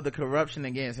part of the corruption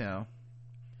against him.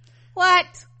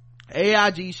 What?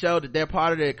 AIG showed that they're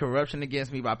part of the corruption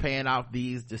against me by paying off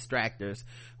these distractors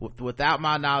without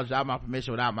my knowledge, without my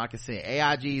permission, without my consent.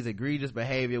 AIG's egregious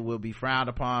behavior will be frowned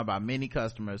upon by many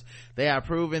customers. They have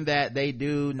proven that they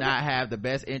do not have the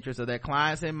best interests of their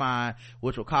clients in mind,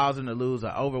 which will cause them to lose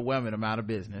an overwhelming amount of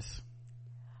business.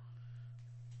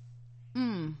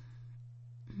 Because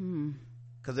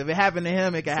if it happened to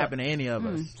him, it could happen to any of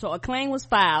us. So a claim was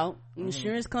filed.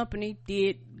 Insurance company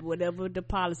did whatever the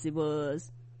policy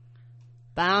was.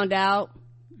 Found out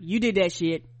you did that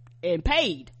shit and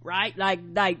paid, right? Like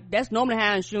that's normally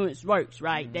how insurance works,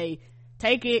 right? They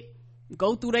take it,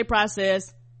 go through their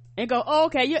process, and go, oh,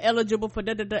 okay, you're eligible for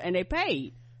da-da-da, and they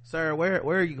paid. Sir, where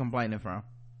are you complaining from?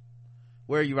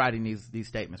 Where are you writing these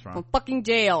statements from? From fucking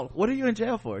jail. What are you in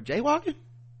jail for? Jaywalking?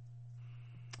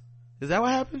 Is that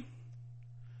what happened?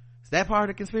 Is that part of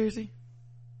the conspiracy?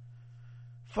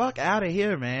 Fuck out of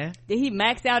here, man. Did he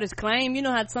max out his claim? You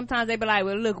know how sometimes they be like,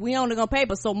 well, look, we only gonna pay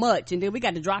for so much, and then we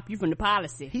got to drop you from the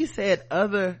policy. He said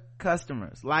other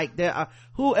customers. Like, there are,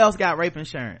 who else got rape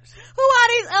insurance? Who are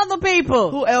these other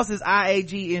people? Who else is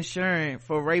IAG insuring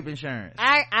for rape insurance?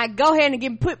 I go ahead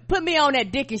and put me on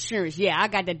that dick insurance. Yeah, I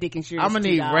got that dick insurance. I'm gonna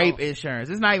need rape insurance.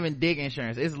 It's not even dick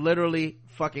insurance. It's literally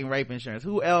fucking rape insurance.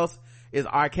 Who else is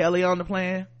R. Kelly on the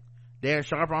plan? Darren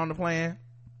Sharper on the plan?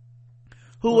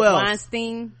 Who else?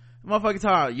 Weinstein. Motherfucking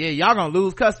talk. Yeah, y'all gonna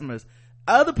lose customers.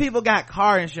 Other people got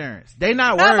car insurance. They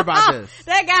not worried about this.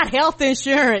 They got health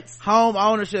insurance. Home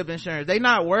ownership insurance. They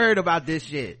not worried about this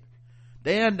shit.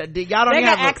 Y'all don't they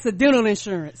got accidental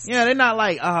insurance. Yeah, they're not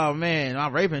like, oh man, my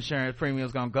rape insurance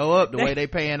premium's gonna go up the way they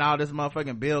paying all this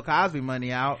motherfucking Bill Cosby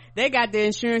money out. They got the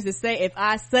insurance to say if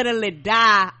I suddenly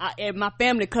die, and my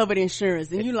family covered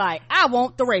insurance, and you like, I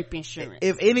want the rape insurance.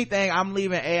 If anything, I'm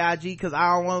leaving AIG because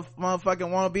I don't want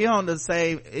to be on the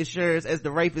same insurance as the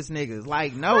rapist niggas.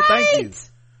 Like, no, right. Thank you.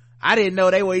 I didn't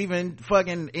know they were even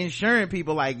fucking insuring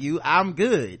people like you. I'm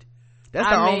good. That's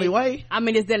the only way. I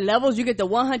mean, is there levels? You get the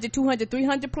 100, 200,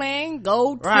 300 plan,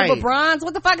 gold, silver, bronze.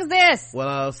 What the fuck is this?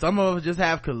 Well, some of us just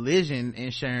have collision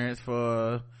insurance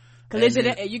for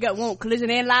collision. You want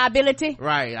collision and liability,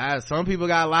 right? Some people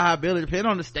got liability, depending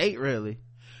on the state, really.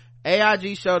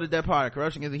 AIG showed that they're part of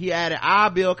corruption. He added, I,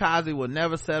 Bill Cosby, will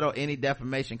never settle any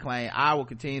defamation claim. I will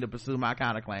continue to pursue my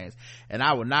counterclaims, and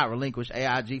I will not relinquish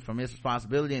AIG from its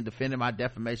responsibility in defending my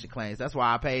defamation claims. That's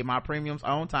why I paid my premiums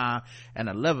on time and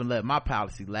I never let my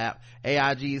policy lap.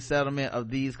 AIG's settlement of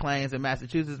these claims in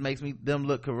Massachusetts makes them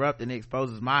look corrupt and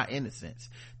exposes my innocence.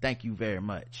 Thank you very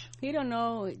much. He don't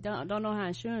know how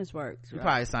insurance works. He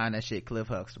probably signed that shit Cliff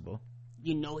Huxtable.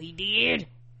 You know he did.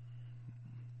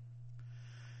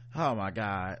 Oh my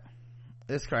god,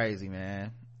 it's crazy,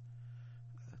 man.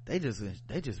 They just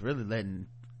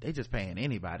paying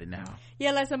anybody now.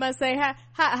 Yeah, let somebody say,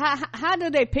 how do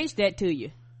they pitch that to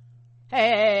you?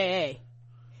 Hey,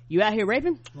 you out here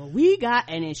raping? Well, we got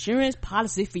an insurance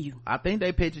policy for you. I think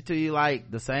they pitch it to you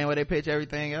like the same way they pitch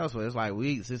everything else, where it's like,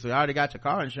 since we already got your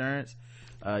car insurance,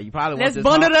 you probably want let's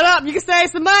bundle it up. You can save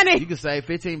some money. You can save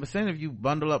 15% if you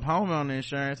bundle up homeowner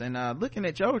insurance. And looking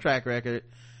at your track record,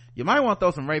 you might want to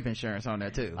throw some rape insurance on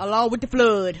there too, along with the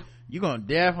flood. You're gonna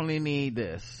definitely need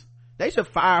this. They should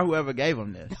fire whoever gave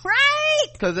them this, right?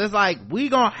 Because it's like, we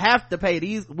gonna have to pay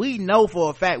these. We know for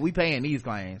a fact we paying these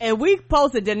claims, and we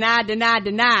supposed to deny.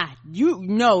 You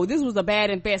know this was a bad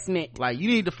investment. Like, you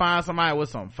need to find somebody with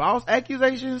some false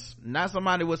accusations, not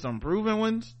somebody with some proven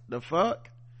ones. The fuck.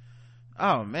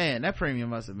 Oh man, that premium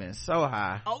must have been so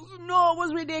high. Oh no, it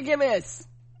was ridiculous.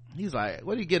 He's like,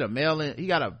 what do you get, a mail in? He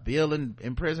got a bill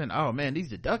in prison. Oh man,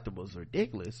 these deductibles are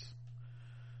ridiculous.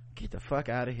 Get the fuck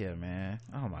out of here, man.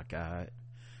 Oh my god.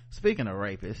 Speaking of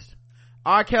rapists,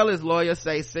 R. Kelly's lawyers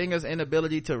say singer's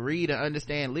inability to read and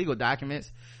understand legal documents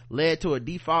led to a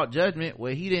default judgment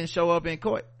where he didn't show up in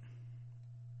court.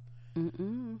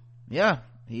 Yeah,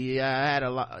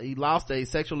 he lost a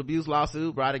sexual abuse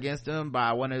lawsuit brought against him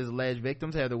by one of his alleged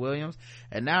victims, Heather Williams,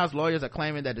 and now his lawyers are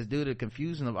claiming that it's due to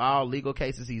confusion of all legal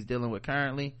cases he's dealing with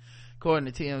currently.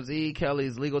 According to TMZ,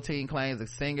 Kelly's legal team claims the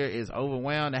singer is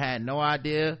overwhelmed and had no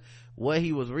idea what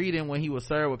he was reading when he was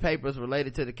served with papers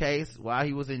related to the case while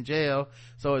he was in jail,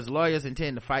 so his lawyers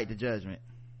intend to fight the judgment.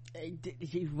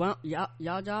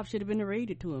 Y'all job should have been to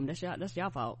read it to him. That's y'all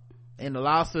fault. In the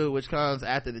lawsuit, which comes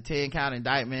after the 10-count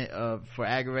indictment for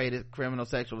aggravated criminal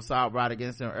sexual assault brought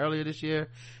against him earlier this year,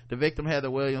 the victim, Heather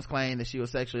Williams, claimed that she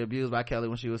was sexually abused by Kelly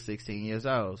when she was 16 years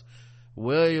old.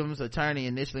 Williams' attorney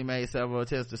initially made several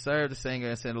attempts to serve the singer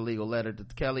and send a legal letter to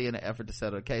Kelly in an effort to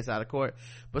settle the case out of court,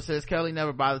 but since Kelly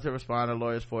never bothered to respond, her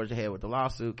lawyers forged ahead with the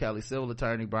lawsuit. Kelly's civil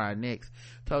attorney, Brian Nix,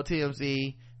 told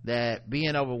TMZ that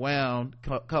being overwhelmed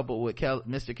coupled with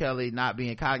Mr. Kelly not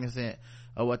being cognizant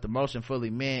of what the motion fully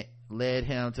meant led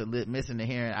him to missing the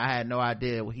hearing. I had no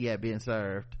idea what he had been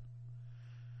served.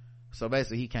 So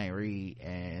basically he can't read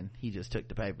and he just took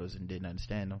the papers and didn't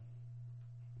understand them.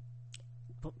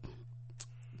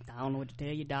 I don't know what to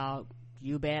tell you, dog.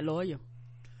 You a bad lawyer.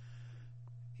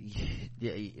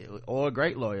 Yeah, or a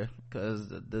great lawyer,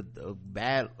 because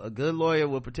a good lawyer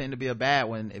will pretend to be a bad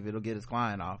one if it'll get his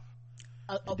client off.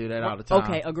 Do that all the time.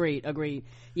 Okay, agreed.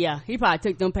 Yeah, he probably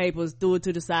took them papers, threw it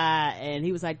to the side, and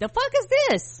he was like, the fuck is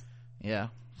this? Yeah,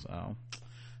 so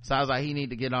sounds like he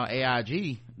need to get on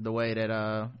AIG the way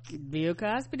that Bill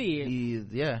Cosby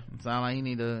did. Sound like he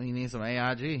needs some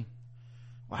AIG.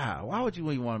 Wow, why would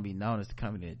you even want to be known as the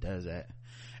company that does that?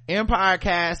 Empire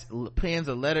cast pens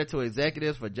a letter to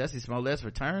executives for Jussie Smollett's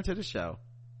return to the show.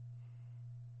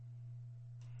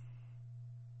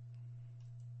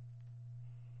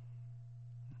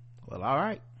 Well, all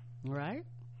right.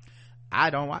 I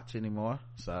don't watch anymore,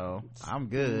 so I'm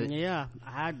good. Yeah,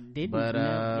 I didn't. But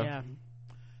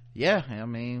yeah, I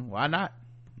mean, why not?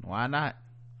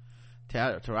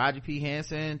 Taraji P.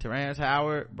 Henson, Terrence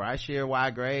Howard, Bryce Shear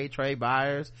Y. Gray, Trey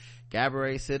Byers,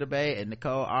 Gabourey Sidibe, and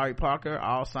Nicole Ari Parker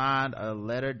all signed a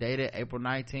letter dated April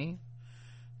 19th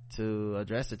to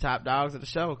address the top dogs of the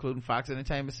show, including Fox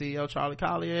Entertainment CEO Charlie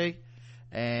Collier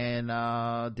and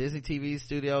Disney TV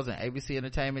Studios and ABC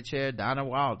Entertainment chair Dana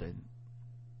Walden.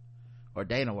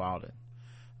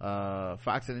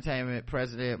 Fox Entertainment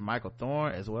president Michael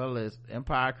Thorne, as well as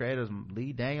Empire creators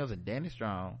Lee Daniels and Danny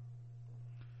Strong.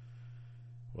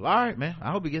 Well, all right, man,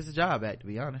 I hope he gets the job back, to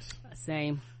be honest.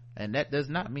 Same. And that does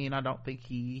not mean I don't think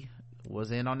he was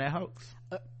in on that hoax.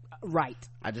 Right.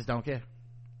 I just don't care.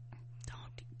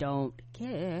 Don't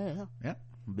care. Yeah,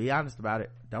 be honest about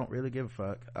it. Don't really give a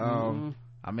fuck.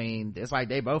 I mean, it's like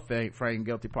they both framed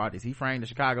guilty parties. He framed the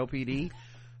Chicago PD,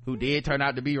 who did turn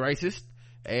out to be racist,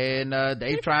 and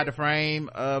they tried to frame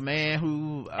a man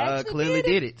who clearly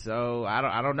did it. So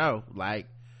I don't know, like,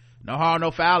 no harm, no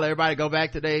foul. Everybody go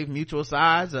back to their mutual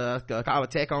sides, call a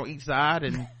tech on each side,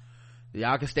 and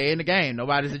y'all can stay in the game.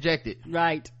 Nobody's ejected.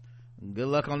 Right. Good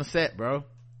luck on the set, bro.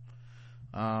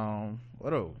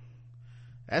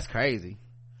 That's crazy.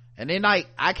 And then, like,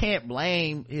 I can't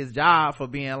blame his job for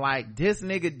being like, this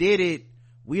nigga did it,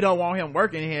 we don't want him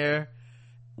working here,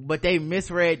 but they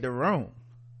misread the room.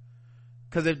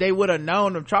 Because if they would have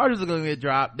known the charges were going to get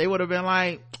dropped, they would have been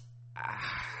like,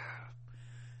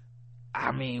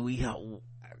 I mean, we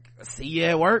see you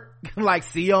at work, like,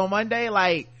 see you on Monday.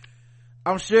 Like,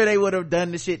 I'm sure they would have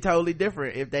done the shit totally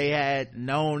different if they had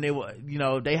known it was,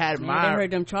 they had they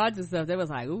heard them charges stuff. They was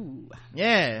like, ooh.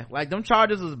 Yeah, like, them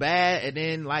charges was bad, and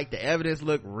then, like, the evidence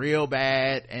looked real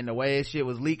bad, and the way shit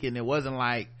was leaking, it wasn't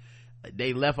like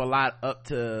they left a lot up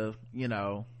to,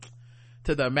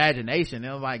 to the imagination.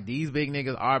 It was like, these big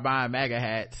niggas are buying MAGA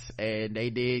hats, and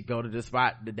they did go to the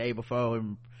spot the day before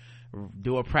and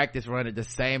do a practice run at the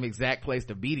same exact place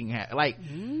the beating hat, like,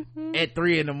 at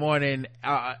 3 a.m,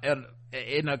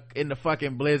 in the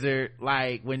fucking blizzard,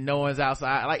 like, when no one's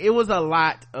outside. Like, it was a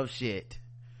lot of shit.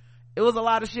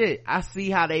 I see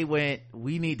how they went,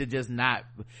 we need to just not,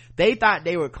 they thought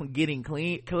they were getting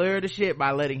clear of the shit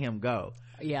by letting him go.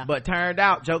 Yeah. But turned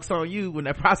out, joke's on you, when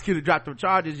the prosecutor dropped them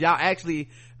charges, y'all actually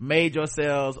made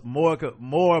yourselves more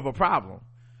of a problem.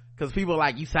 Cause people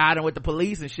like, you siding with the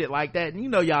police and shit like that, and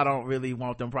y'all don't really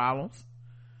want them problems.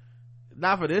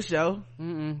 Not for this show.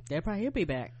 He'll be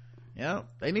back. Yeah,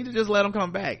 they need to just let him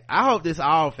come back. I hope this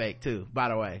all fake too, by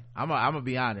the way. I'm gonna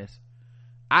be honest.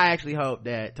 I actually hope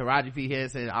that Taraji P.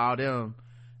 Henson, all them,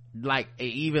 like,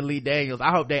 even Lee Daniels, I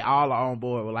hope they all are on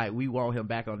board with, like, we want him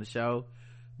back on the show.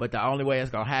 But the only way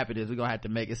it's gonna happen is we're gonna have to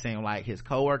make it seem like his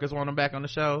coworkers want him back on the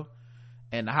show,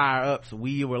 and the higher ups,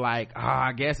 we were like,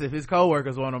 I guess if his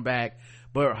coworkers want him back.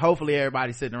 But hopefully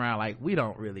everybody's sitting around like, we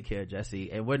don't really care,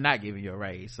 Jussie, and we're not giving you a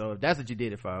raise. So if that's what you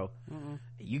did it for,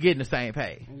 you getting the same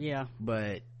pay. Yeah.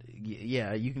 But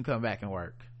yeah, you can come back and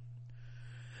work.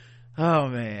 Oh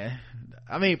man.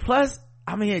 I mean, plus,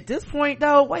 at this point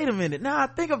though, wait a minute. Now I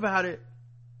think about it,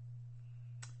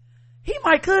 he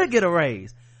could get a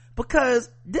raise, because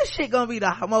this shit gonna be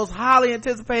the most highly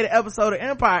anticipated episode of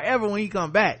Empire ever when he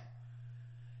come back.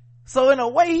 So in a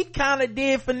way, he kind of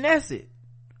did finesse it.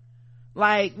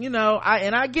 Like,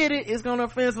 I get it, it's gonna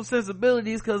offend some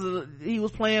sensibilities because he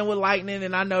was playing with lightning,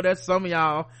 and I know that some of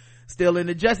y'all still in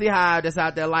the Jussie hive that's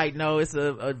out there like, no, it's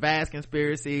a vast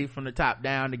conspiracy from the top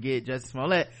down to get Jussie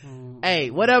Smollett.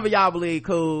 Hey, whatever y'all believe,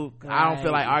 cool. Right. I don't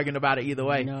feel like arguing about it either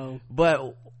way. No.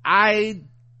 But I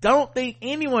don't think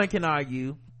anyone can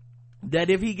argue that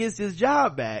if he gets his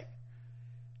job back,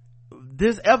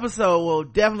 this episode will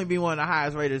definitely be one of the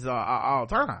highest rated all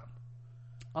time.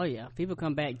 Oh yeah, people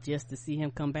come back just to see him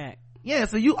come back. Yeah,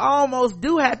 so you almost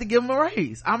do have to give him a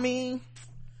raise. I mean,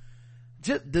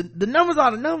 just the numbers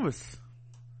are the numbers.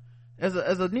 As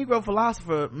a Negro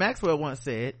philosopher Maxwell once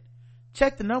said,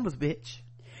 check the numbers, bitch.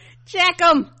 Check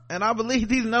them. And I believe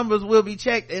these numbers will be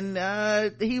checked,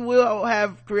 and he will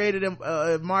have created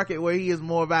a market where he is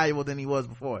more valuable than he was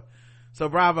before. So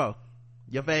bravo.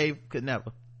 Your fave could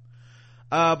never.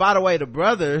 By the way, the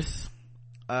brothers,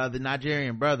 the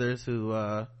Nigerian brothers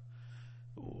who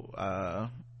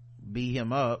beat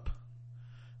him up,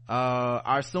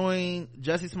 are suing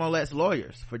Jussie Smollett's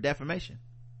lawyers for defamation.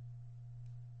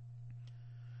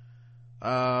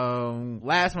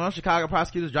 Last month, Chicago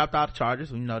prosecutors dropped out the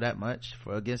charges, we know that much,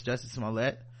 against Jussie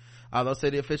Smollett. Although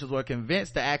city officials were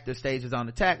convinced the actor staged his own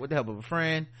attack with the help of a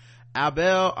friend,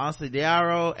 Abel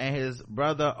Ansidiaro, and his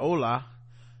brother Ola.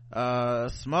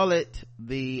 Smollett,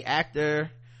 the actor,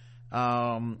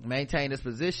 maintained his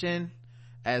position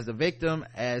as the victim,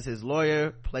 as his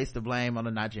lawyer placed the blame on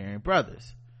the Nigerian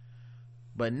brothers.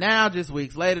 But now, just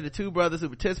weeks later, the two brothers who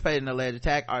participated in the alleged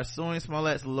attack are suing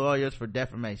Smollett's lawyers for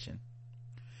defamation.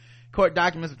 Court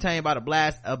documents obtained by the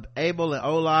blast of Abel and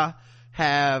Ola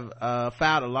have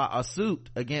filed a suit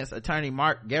against attorney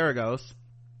Mark Garagos,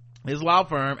 his law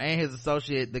firm, and his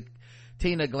associate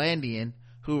Tina Glandian,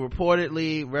 who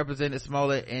reportedly represented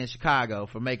Smollett in Chicago,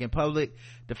 for making public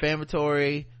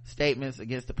defamatory statements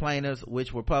against the plaintiffs,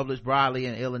 which were published broadly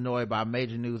in Illinois by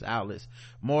major news outlets.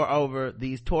 Moreover,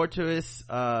 these torturous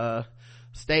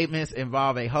statements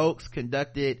involve a hoax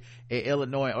conducted in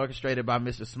Illinois, orchestrated by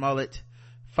Mr. Smollett.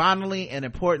 Finally, and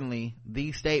importantly,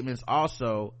 these statements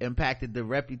also impacted the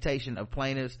reputation of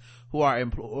plaintiffs who are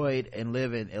employed and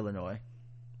live in Illinois.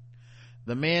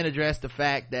 The men addressed the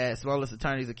fact that Smollett's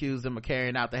attorneys accused them of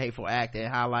carrying out the hateful act,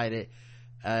 and highlighted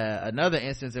another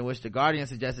instance in which the Guardian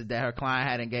suggested that her client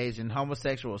had engaged in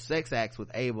homosexual sex acts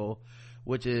with Abel,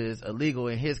 which is illegal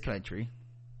in his country.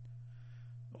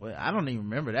 Well, I don't even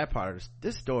remember that part of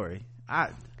this story.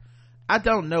 I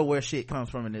don't know where shit comes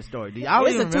from in this story. Do y'all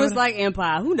even remember? It's a twist like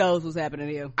Empire. Who knows what's happening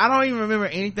here? I don't even remember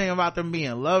anything about them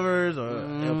being lovers or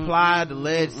implied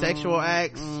alleged sexual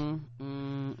acts.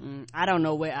 I don't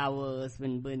know where I was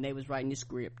when they was writing the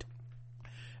script.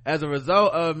 As a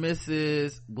result of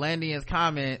Mrs. Glandian's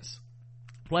comments,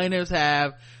 plaintiffs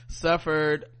have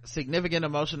suffered significant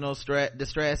emotional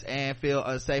distress and feel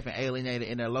unsafe and alienated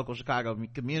in their local Chicago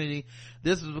community.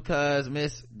 This is because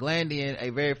Miss Glandian,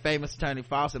 a very famous attorney,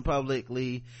 false and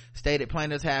publicly stated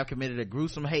plaintiffs have committed a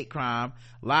gruesome hate crime,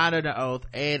 lied under oath,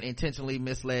 and intentionally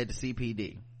misled the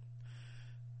CPD.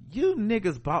 You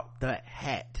niggas bought the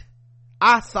hat.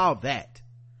 I saw that.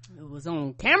 It was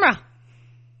on camera.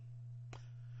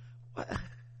 What?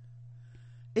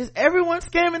 Is everyone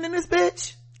scamming in this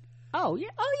bitch? Oh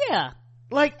yeah.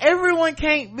 Like, everyone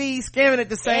can't be scamming at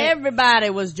the same. Everybody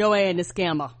was Joanne the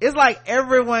scammer. It's like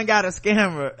everyone got a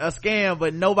scam,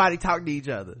 but nobody talked to each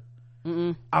other.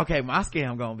 Okay, my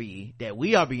scam gonna be that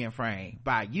we are being framed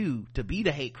by you to be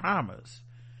the hate crimers,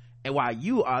 and while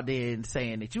you are then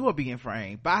saying that you are being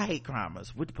framed by hate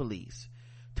crimers with the police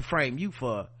to frame you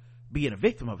for being a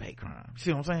victim of a hate crime.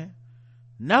 See what I'm saying?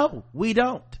 No, we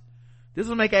don't. This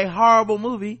will make a horrible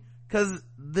movie because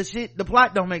the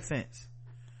plot don't make sense.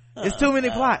 It's too many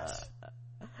plots.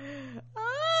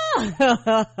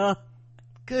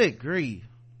 Good grief.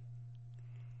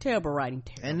 Terrible writing.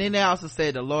 And then they also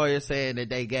said the lawyer saying that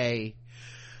they gay.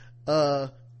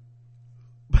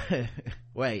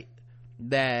 Wait,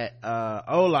 that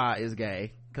Ola is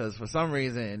gay, because for some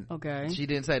reason she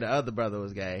didn't say the other brother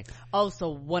was gay. Oh, so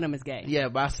one of them is gay. Yeah,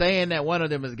 by saying that one of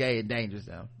them is gay, it endangers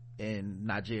them in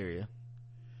Nigeria.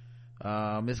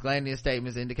 Ms. Glandian's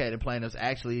statements indicated plaintiffs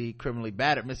actually criminally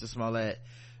battered Mr. Smollett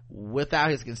without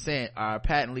his consent are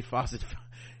patently false.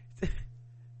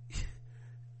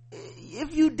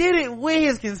 If you did it with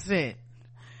his consent,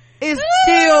 it's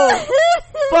still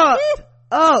fucked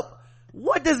up.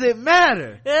 What does it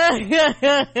matter?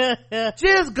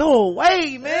 Just go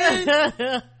away,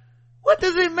 man. What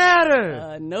does it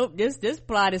matter? Nope, this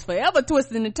plot is forever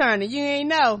twisting and turning. You ain't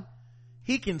know.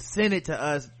 He consented to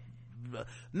us.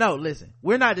 No, listen,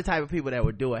 we're not the type of people that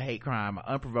would do a hate crime, an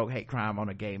unprovoked hate crime on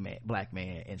a gay man, black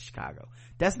man in Chicago.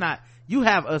 That's not, you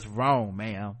have us wrong,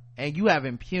 ma'am, and you have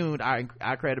impugned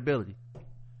our credibility.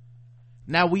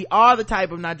 Now, we are the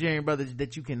type of Nigerian brothers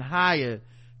that you can hire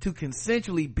to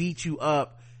consensually beat you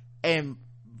up and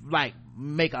like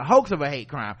make a hoax of a hate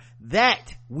crime.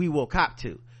 That we will cop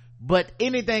to. But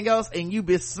anything else, and you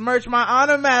besmirch my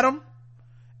honor, madam,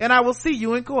 and I will see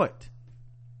you in court.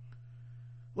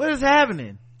 What is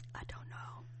happening? I don't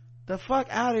know. The fuck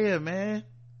out of here, man.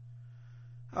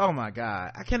 Oh my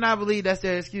god, I cannot believe that's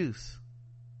their excuse.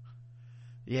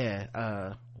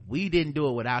 Yeah, we didn't do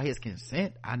it without his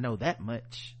consent. I know that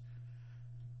much.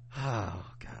 Oh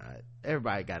god,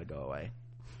 everybody gotta go away.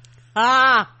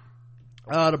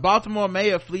 The Baltimore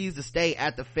mayor flees the state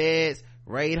after feds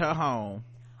raid her home.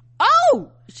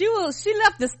 Oh, she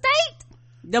left the state.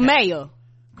 The mayor.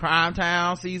 Crime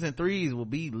Town season 3 will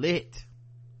be lit.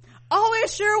 Oh, it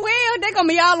sure will. They're gonna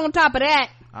be all on top of that.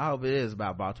 I hope it is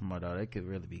about Baltimore though. It could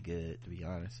really be good, to be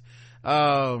honest.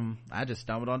 I just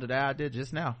stumbled onto that idea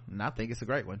just now, and I think it's a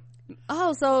great one.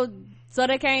 Oh, so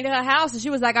they came to her house and she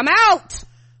was like, I'm out.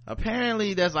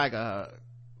 Apparently there's like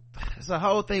it's a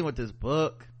whole thing with this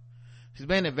book. She's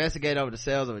been investigated over the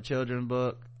sales of a children's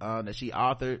book that she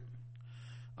authored,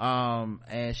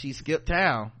 and she skipped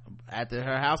town after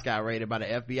her house got raided by the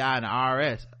FBI and the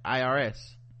IRS.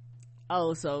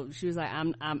 Oh, so she was like,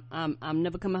 I'm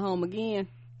never coming home again.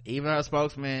 Even her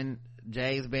spokesman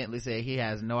James Bentley said he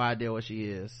has no idea what she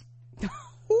is.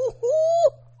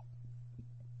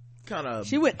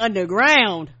 She went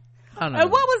underground. And what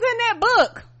was in that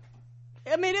book?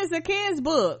 I mean, it's a kid's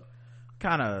book.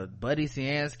 Kind of Buddy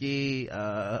Cianski.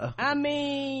 I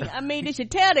mean, they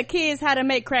should tell the kids how to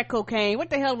make crack cocaine. What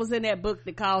the hell was in that book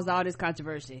that caused all this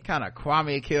controversy? Kind of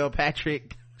Kwame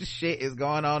Kilpatrick shit is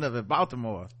going on up in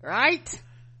Baltimore, right?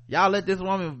 Y'all let this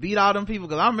woman beat all them people,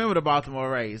 because I remember the Baltimore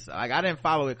race. Like, I didn't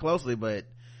follow it closely, but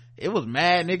it was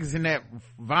mad niggas in that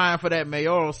vying for that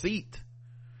mayoral seat,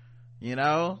 you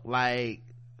know, like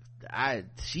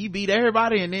she beat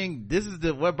everybody, and then this is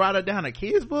what brought her down, a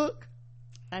kid's book.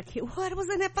 What was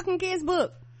in that fucking kid's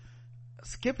book?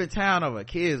 Skipping town over a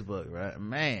kid's book, right?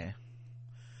 Man.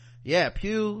 Yeah,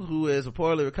 Pugh, who is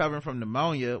reportedly recovering from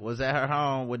pneumonia, was at her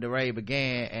home when the raid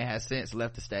began and has since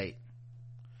left the state.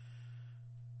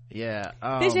 Yeah.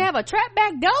 Did she have a trap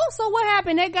back door? So what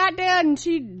happened? They got there and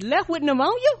she left with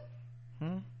pneumonia?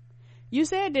 You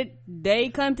said that they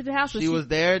come to the house. She was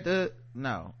there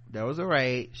no, there was a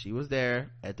raid. She was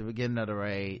there at the beginning of the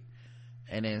raid,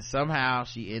 and then somehow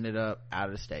she ended up out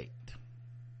of the state.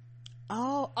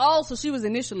 So she was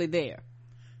initially there.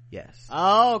 Yes.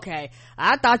 Oh, okay.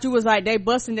 I thought you was like, they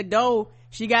busting the door,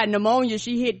 she got pneumonia,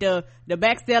 she hit the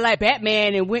back stair like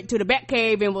Batman and went to the bat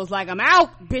cave and was like, I'm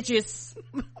out, bitches.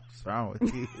 What's wrong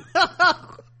with you?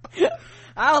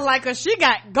 I was like, she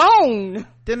got gone.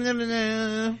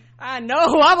 I know.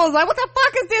 I was like, what the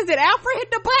fuck is this? Did Alfred hit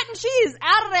the button? She is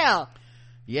out of there.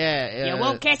 Yeah. You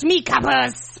won't catch me,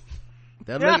 coppers.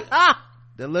 They're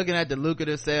looking at the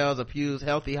lucrative sales of Pugh's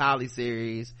Healthy Holly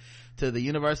series to the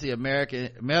University of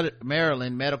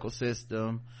Maryland medical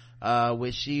system,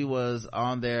 which she was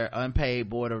on their unpaid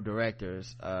board of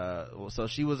directors. So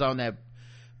she was on that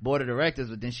board of directors,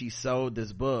 but then she sold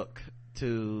this book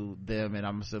to them, and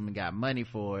I'm assuming got money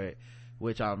for it,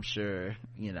 which I'm sure,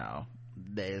 you know,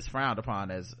 that is frowned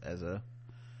upon as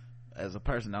a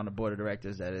person on the board of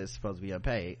directors that is supposed to be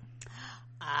unpaid.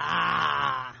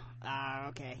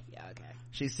 Okay. Yeah, okay.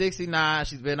 She's 69.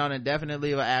 She's been on indefinite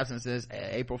leave of absence since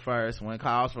April 1st, when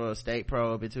calls for a state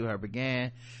probe into her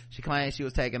began. She claims she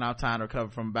was taking off time to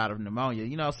recover from a bout of pneumonia.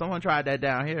 You know, someone tried that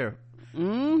down here.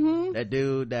 That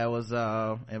dude that was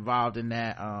involved in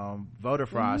that voter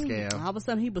fraud scam. All of a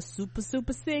sudden he was super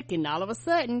sick, and all of a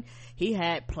sudden he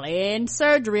had planned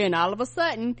surgery, and all of a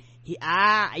sudden he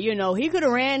could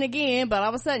have ran again, but all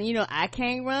of a sudden, you know, I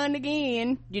can't run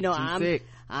again. You know,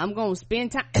 I'm gonna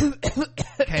spend time.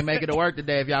 Can't make it to work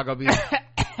today if y'all gonna be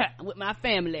with my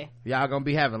family. Y'all gonna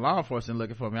be having law enforcement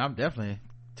looking for me. I'm definitely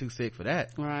too sick for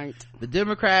that. Right. The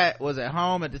Democrat was at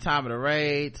home at the time of the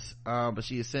raids, but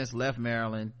she has since left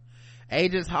Maryland.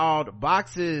 Agents hauled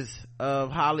boxes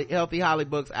of Healthy Holly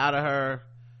books out of her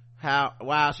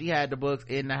while she had the books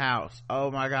in the house. Oh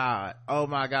my god.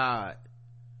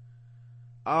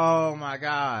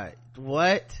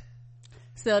 What?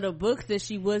 So the books that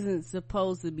she wasn't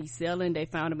supposed to be selling, they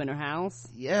found them in her house?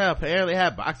 Yeah, apparently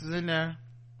had boxes in there.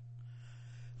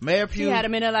 Mayor Pugh, she had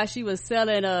them in there like she was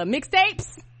selling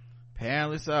mixtapes?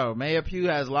 Apparently so. Mayor Pugh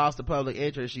has lost the public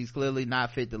interest. She's clearly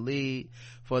not fit to lead.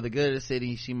 For the good of the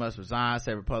city, she must resign,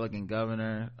 said Republican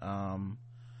governor. I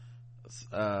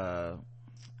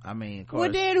mean, of course.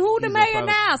 Well, then who the mayor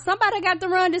now? Somebody got to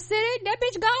run the city. That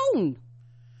bitch gone.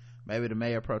 Maybe the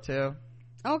mayor pro tem.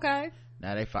 Okay.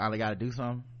 Now they finally got to do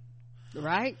something.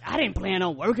 Right? I didn't plan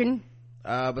on working.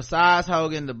 Besides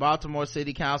Hogan, the Baltimore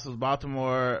City Council's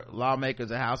Baltimore lawmakers,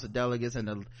 the House of Delegates, and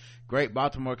the Great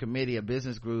Baltimore Committee, a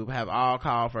business group, have all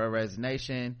called for a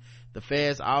resignation. The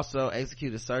feds also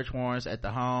executed search warrants at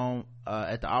the home,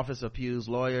 at the office of Pugh's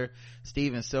lawyer,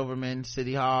 Stephen Silverman,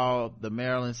 City Hall, the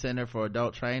Maryland Center for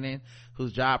Adult Training,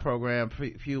 whose job program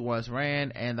Pugh once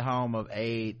ran, and the home of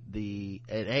Aid, the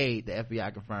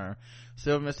FBI confirmed.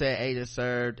 Silverman said agents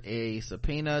served a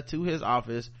subpoena to his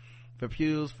office for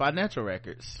Pugh's financial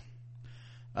records.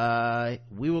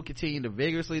 We will continue to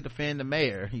vigorously defend the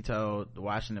mayor, he told the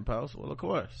Washington Post. Well, of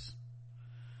course.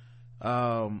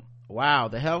 Wow,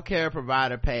 the healthcare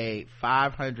provider paid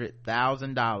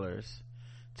 $500,000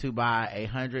 to buy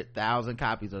 100,000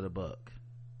 copies of the book.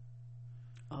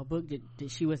 A book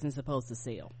that she wasn't supposed to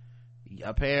sell.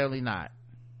 Apparently not.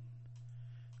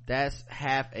 That's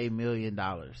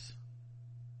 $500,000.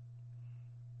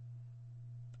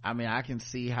 I mean, I can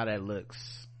see how that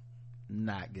looks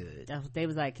not good. They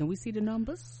was like, can we see the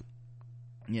numbers?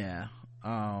 Yeah.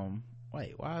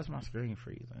 Wait, why is my screen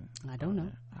freezing? I don't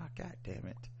know. Oh, god damn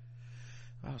it.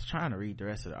 I was trying to read the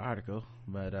rest of the article,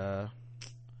 but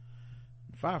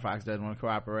Firefox doesn't want to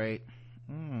cooperate.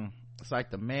 It's like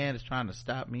the man is trying to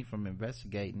stop me from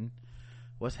investigating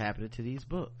what's happening to these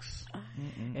books.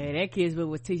 Hey, that kid's book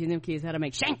was teaching them kids how to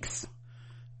make shanks.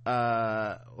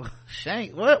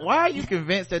 Shank, what? Why are you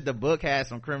convinced that the book has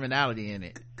some criminality in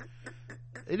it?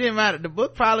 It didn't matter. The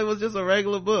book probably was just a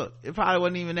regular book. It probably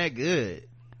wasn't even that good.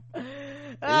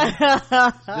 It's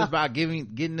just about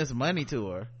getting this money to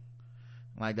her.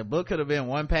 Like, the book could have been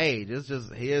one page. It's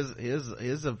just here's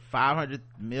a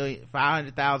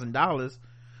 $500,000.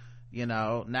 You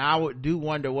know, now I do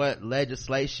wonder what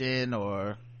legislation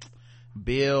or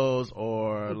bills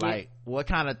or like what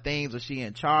kind of things was she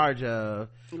in charge of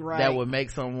that would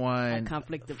make someone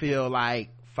feel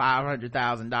like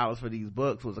 $500,000 for these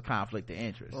books was a conflict of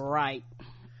interest. Right.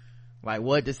 Like,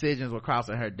 what decisions were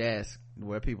crossing her desk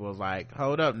where people was like,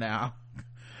 hold up now,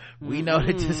 we know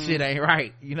that this shit ain't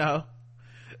right, you know.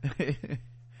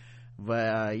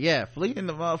 But yeah, fleeing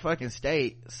the motherfucking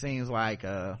state seems like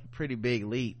a pretty big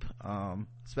leap,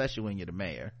 especially when you're the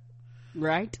mayor,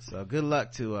 right? So good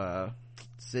luck to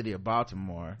city of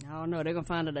Baltimore. I don't know, they're gonna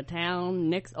find her the town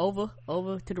next over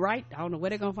to the right. I don't know where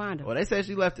they're gonna find her. Well, they said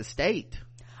she left the state.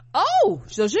 Oh,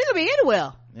 so she could be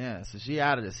anywhere. Yeah, so she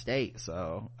out of the state,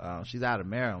 so she's out of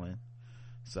Maryland,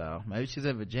 so maybe she's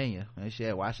in Virginia, maybe she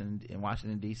at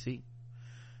Washington DC,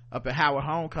 up at Howard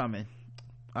Homecoming.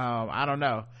 I don't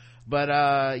know, but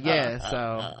yeah,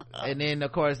 so and then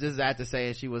of course this is after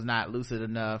saying she was not lucid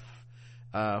enough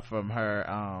from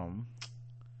her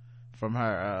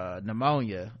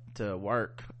pneumonia to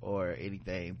work or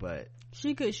anything, but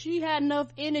she had enough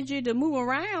energy to move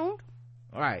around,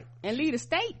 right, and lead a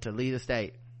state.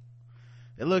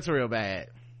 It looks real bad.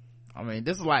 I mean,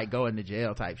 this is like going to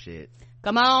jail type shit.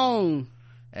 Come on.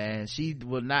 And she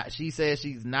says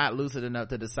she's not lucid enough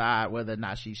to decide whether or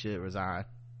not she should resign.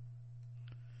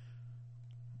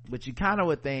 But you kind of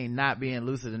would think not being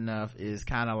lucid enough is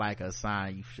kind of like a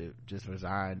sign you should just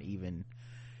resign, even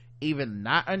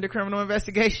not under criminal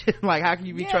investigation. Like, how can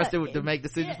you be trusted to make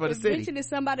decisions for the city? Eventually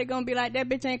somebody gonna be like, that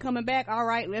bitch ain't coming back. All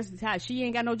right, she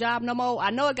ain't got no job no more.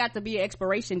 I know it got to be an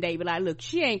expiration date, but like, look,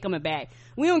 she ain't coming back.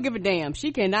 We don't give a damn.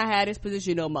 She cannot have this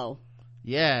position no more.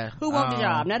 Yeah. Who wants the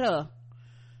job? Not her.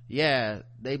 Yeah,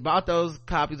 they bought those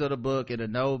copies of the book in a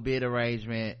no bid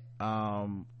arrangement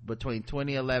between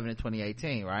 2011 and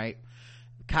 2018, right?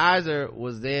 Kaiser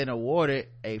was then awarded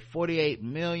a $48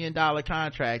 million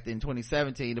contract in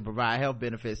 2017 to provide health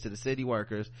benefits to the city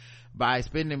workers by a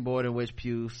spending board in which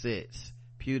Pugh sits.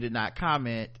 Pugh did not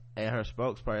comment, and her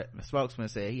spokesman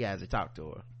said he hasn't talked to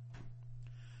her.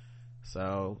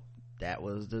 So that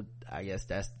was I guess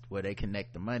that's where they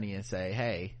connect the money and say,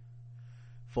 hey,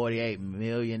 $48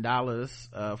 million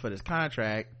for this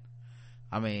contract.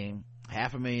 I mean,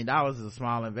 $500,000 is a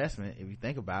small investment if you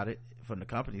think about it from the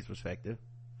company's perspective.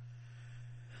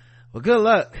 Well, good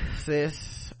luck,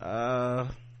 sis.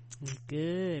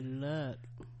 Good luck.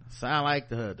 Sound like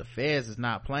the feds is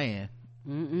not playing.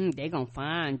 They gonna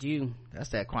find you. That's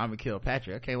that Kwame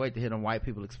Kilpatrick. I can't wait to hear them white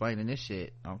people explaining this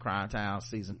shit on Crime Town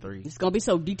season 3. It's gonna be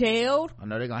so detailed. I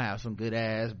know they're gonna have some good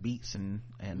ass beats and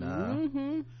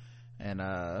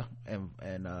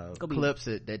clips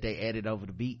that they edit over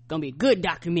the beat. Gonna be a good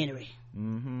documentary.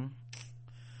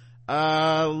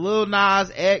 Lil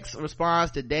Nas X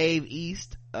responds to Dave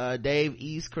East. Dave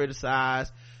East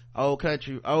criticized Old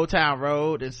Town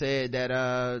Road and said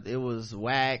that it was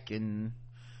whack and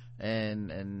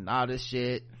all this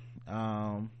shit.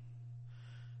 And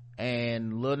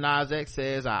And Lil Nas X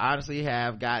says, I honestly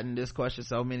have gotten this question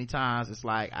so many times. It's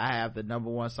like, I have the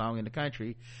number one song in the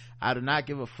country. I do not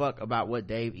give a fuck about what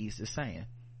Dave East is saying.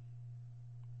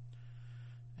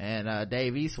 And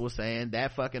Dave East was saying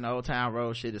that fucking Old Town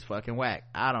Road shit is fucking whack.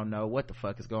 I don't know what the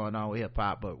fuck is going on with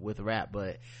hip-hop, but with rap,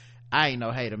 but I ain't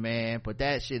no hater, man, but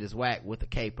that shit is whack with a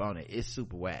cape on it. It's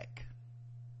super whack.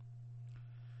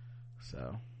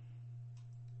 So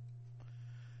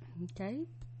okay,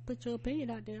 put your opinion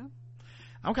out there.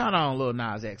 I'm kind of on Lil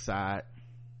Nas X side.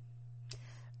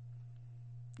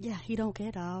 Yeah, he don't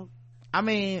care, dog. I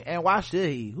mean, and why should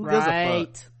he? Who gives a Right.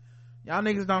 fuck? Y'all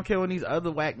niggas don't care when these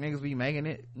other whack niggas be making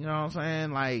it. You know what I'm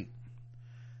saying? Like,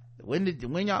 when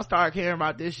y'all start caring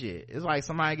about this shit? It's like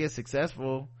somebody gets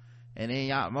successful and then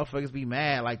y'all motherfuckers be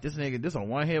mad like this nigga, this a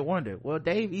one-hit wonder. Well,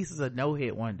 Dave East is a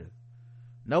no-hit wonder.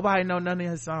 Nobody know none of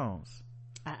his songs.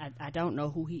 I don't know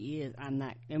who he is. I don't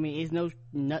know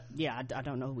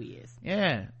who he is.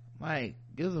 Yeah, like,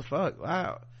 gives a fuck.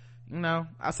 Wow. You know,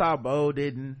 I saw Bo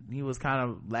didn't. He was kind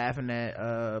of laughing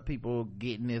at people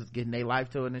getting their life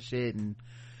to it and shit. And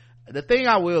the thing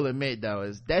I will admit though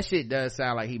is that shit does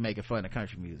sound like he making fun of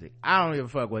country music. I don't give a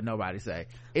fuck what nobody say.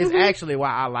 It's actually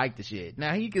why I like the shit.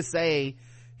 Now he could say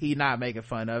he not making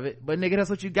fun of it, but nigga, that's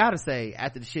what you gotta say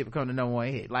after the shit become the number one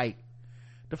hit. Like,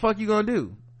 the fuck you gonna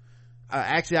do?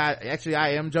 I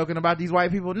am joking about these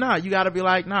white people. Nah, you gotta be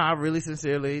like, nah, I really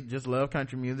sincerely just love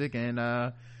country music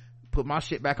and put my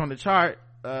shit back on the chart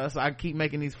so I can keep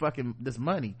making this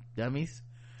money, dummies.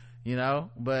 You know,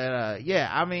 but yeah,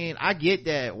 I mean, I get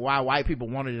that why white people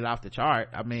wanted it off the chart.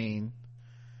 I mean,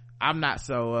 I'm not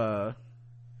so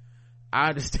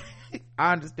I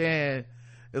understand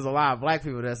there's a lot of black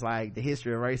people that's like the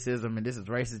history of racism and this is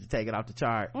racist to take it off the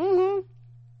chart.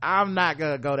 I'm not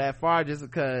gonna go that far just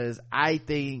because I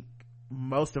think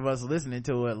most of us listening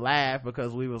to it laugh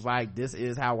because we was like, this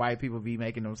is how white people be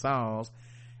making them songs,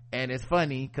 and it's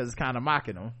funny because it's kind of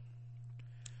mocking them,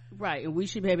 right? And we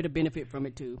should be able to benefit from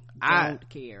it too. Don't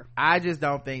care. I just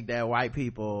don't think that white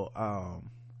people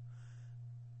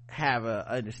have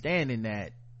a understanding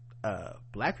that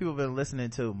black people been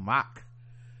listening to mock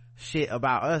shit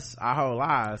about us our whole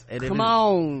lives, and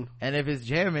and if it's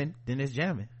jamming, then it's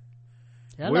jamming.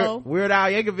 Hello. Weird Al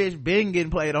Yankovic been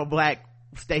getting played on black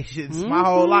stations my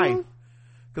whole life,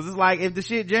 because it's like, if the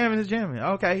shit jamming, is jamming.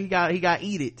 Okay, he got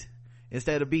eat it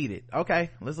instead of beat it.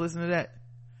 Okay, let's listen to that.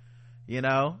 You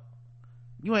know,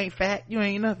 you ain't fat, you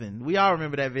ain't nothing. We all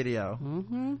remember that video.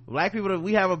 Black people,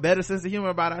 we have a better sense of humor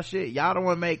about our shit. Y'all don't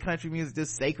want to make country music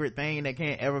this sacred thing that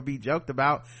can't ever be joked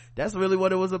about. That's really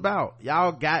what it was about.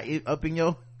 Y'all got it up in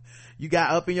your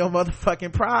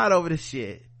motherfucking pride over this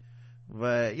shit.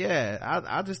 But yeah,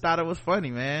 I just thought it was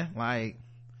funny, man. Like,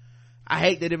 I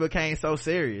hate that it became so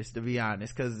serious, to be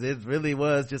honest, because it really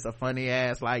was just a funny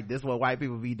ass, like, this what white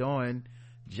people be doing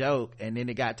joke, and then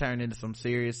it got turned into some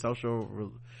serious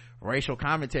social racial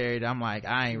commentary that I'm like,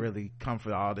 I ain't really come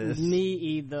for all this. Me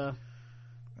either.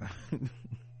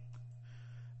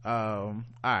 All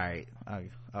right.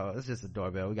 Oh, it's just a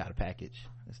doorbell. We got a package.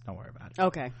 Don't worry about it.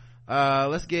 Okay.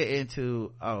 Let's get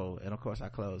into, and of course I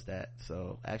closed that,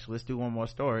 so actually let's do one more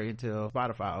story until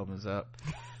Spotify opens up.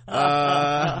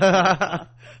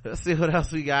 Let's see what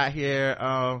else we got here.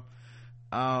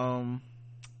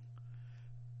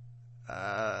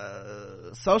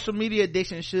 Social media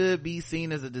addiction should be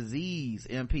seen as a disease,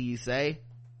 MPs say.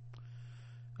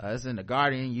 It's in the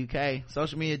Guardian, UK.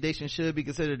 Social media addiction should be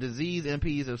considered a disease,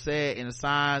 MPs have said, in the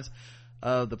signs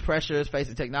of the pressures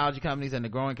facing technology companies and the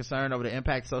growing concern over the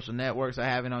impact social networks are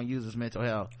having on users' mental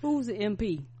health. Who's the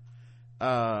MP?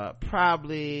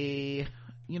 Probably,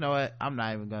 you know what, I'm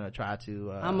not even gonna try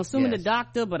to I'm assuming guess. the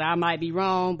doctor, but I might be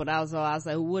wrong. But I'll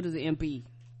say, what is the MP?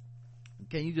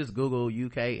 Can you just Google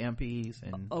UK MPs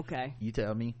and okay, you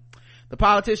tell me? The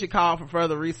politician called for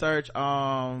further research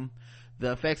on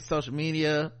the effects of social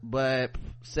media, but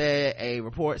said a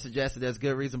report suggested there's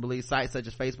good reason to believe sites such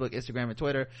as Facebook, Instagram, and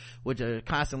Twitter, which are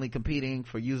constantly competing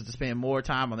for users to spend more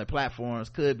time on their platforms,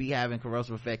 could be having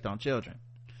corrosive effect on children.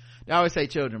 They always say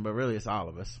children, but really it's all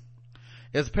of us.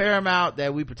 It's paramount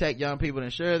that we protect young people and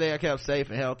ensure they are kept safe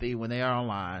and healthy when they are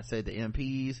online, said the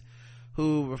MPs,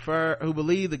 who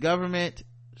believe the government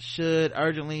should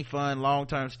urgently fund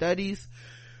long-term studies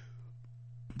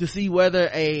to see whether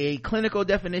a clinical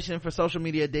definition for social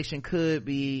media addiction could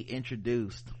be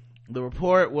introduced. The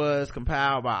report was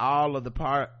compiled by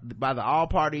the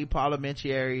all-party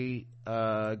parliamentary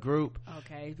group.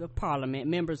 Okay,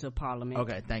 members of parliament.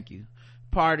 Okay, thank you.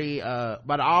 By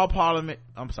the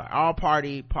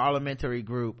all-party parliamentary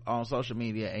group on social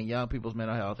media and young people's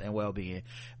mental health and well-being,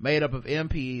 made up of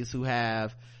MPs who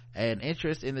have and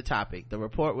interest in the topic. The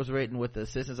report was written with the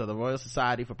assistance of the Royal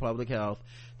Society for Public Health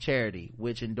charity,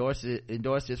 which endorsed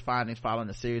its findings following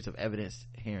a series of evidence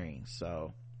hearings.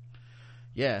 So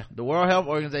yeah, the World Health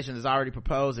Organization has already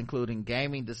proposed including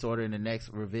gaming disorder in the next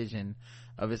revision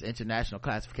of its International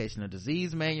Classification of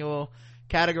Disease Manual,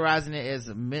 categorizing it as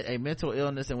a mental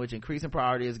illness in which increasing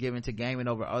priority is given to gaming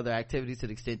over other activities to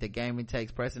the extent that gaming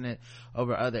takes precedent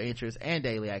over other interests and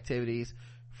daily activities.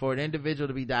 For an individual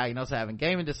to be diagnosed having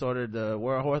gaming disorder, the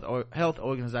World Health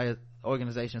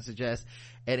Organization suggests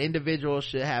an individual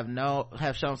should have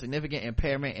shown significant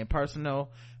impairment in personal,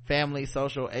 family,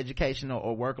 social, educational,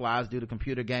 or work lives due to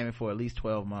computer gaming for at least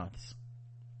 12 months.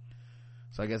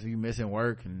 So I guess if you're missing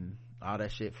work and all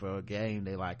that shit for a game,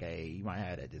 they like, hey, you might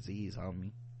have that disease,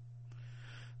 homie.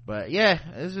 But yeah,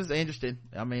 it's just interesting.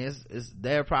 I mean,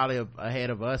 they're probably ahead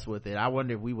of us with it. I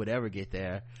wonder if we would ever get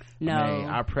there. No, I mean,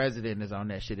 our president is on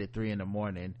that shit at 3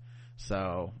 a.m.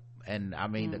 So, and I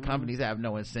mean, the companies have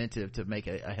no incentive to make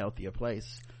it a healthier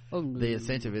place. Oh, no. The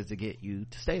incentive is to get you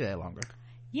to stay there longer.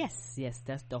 Yes,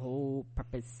 that's the whole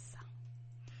purpose.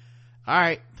 All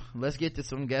right, let's get to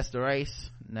some guest the race.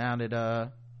 Now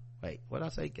that wait, what did I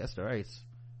say? Guest the race.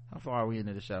 How far are we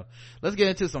into the show? Let's get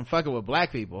into some fucking with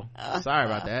black people. Sorry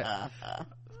about that.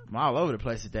 I'm all over the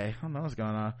place today. I don't know what's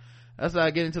going on. Let's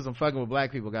get into some fucking with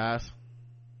black people, guys.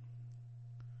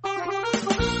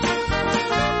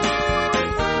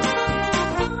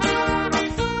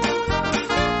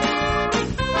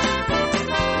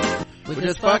 We're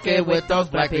just fucking with those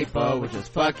black people. We're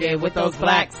just fucking with those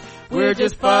blacks. We're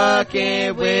just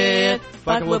fucking with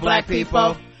black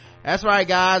people. That's right,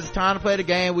 guys. It's time to play the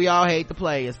game we all hate to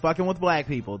play. It's fucking with black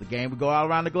people. The game we go all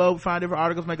around the globe, find different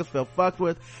articles, make us feel fucked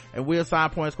with, and we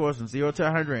assign point scores from 0 to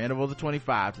 100 in intervals of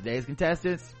 25. Today's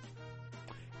contestants,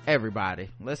 everybody.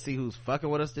 Let's see who's fucking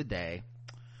with us today.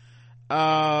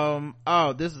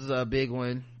 This is a big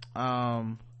one.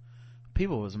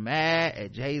 People was mad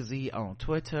at Jay-Z on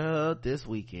Twitter this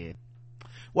weekend.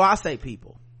 Well, I say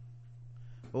people,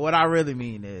 but what I really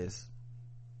mean is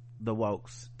the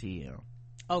wokes, TM.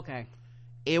 Okay.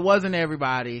 It wasn't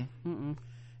everybody.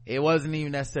 It wasn't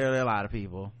even necessarily a lot of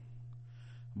people,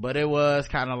 but it was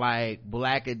kind of like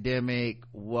black academic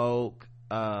woke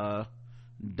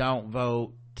don't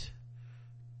vote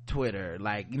Twitter,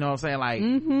 like, you know what I'm saying, like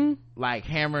like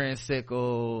hammer and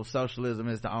sickle socialism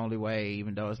is the only way,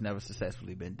 even though it's never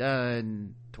successfully been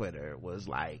done. Twitter was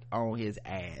like on his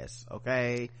ass,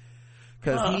 okay,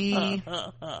 because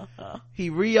he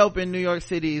reopened New York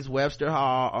City's Webster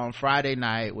Hall on Friday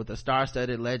night with a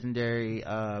star-studded legendary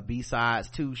B-Sides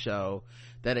 2 show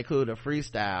that included a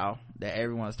freestyle that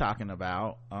everyone's talking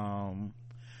about. And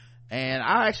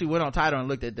I actually went on Tidal and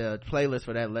looked at the playlist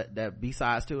for that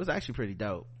B-Sides 2. It's actually pretty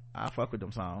dope. I fuck with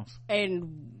them songs.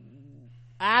 And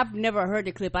I've never heard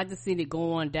the clip. I just seen it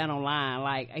going down online.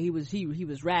 Like he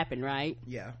was rapping, right?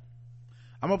 Yeah.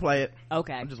 I'm gonna play it.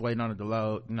 Okay. I'm just waiting on it to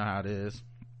load. You know how it is.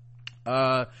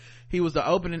 He was the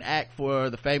opening act for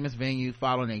the famous venue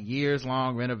following a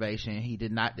years-long renovation. He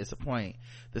did not disappoint.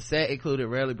 The set included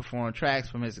rarely performed tracks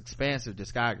from his expansive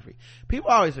discography. People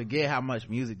always forget how much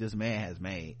music this man has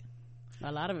made.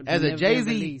 A lot of it as a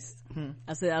Jay-Z.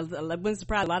 I said I've been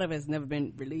surprised. A lot of it's never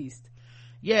been released.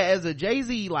 Yeah, as a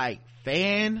Jay-Z like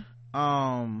fan,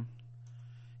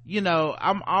 you know,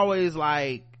 I'm always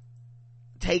like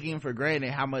taking for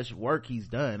granted how much work he's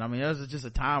done. I mean, there's just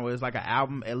a time where it's like an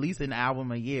album, at least an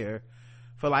album a year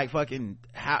for like fucking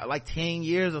like 10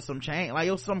 years or some change. Like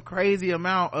it was some crazy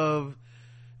amount of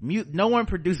no one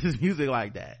produces music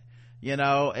like that, you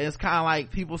know. And it's kind of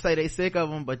like people say they sick of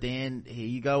him, but then here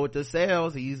you go with the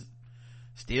sales. He's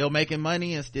still making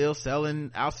money and still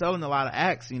outselling a lot of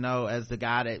acts, you know, as the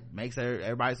guy that makes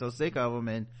everybody so sick of him.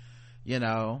 And you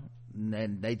know,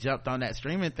 and they jumped on that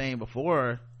streaming thing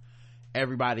before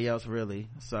everybody else, really.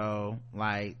 So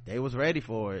like they was ready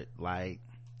for it. Like,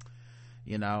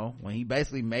 you know, when he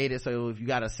basically made it so if you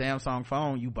got a Samsung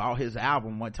phone, you bought his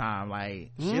album one time.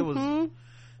 Like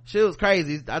shit was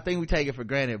crazy. I think we take it for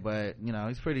granted, but you know,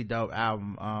 it's pretty dope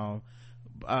album. Oh,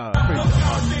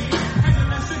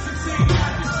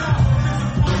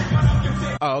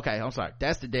 okay, I'm sorry,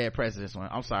 that's the Dead Presidents one.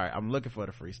 I'm sorry, I'm looking for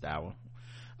the freestyle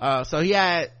one. So he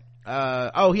had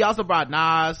he also brought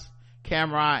Nas,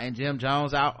 Cameron, and Jim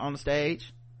Jones out on the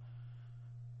stage,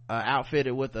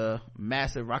 outfitted with a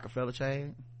massive Rockefeller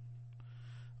chain,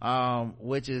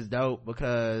 which is dope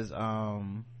because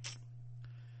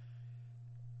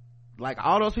like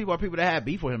all those people are people that had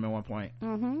beef with him at one point.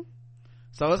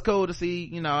 So it's cool to see,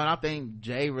 you know, and I think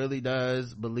Jay really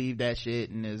does believe that shit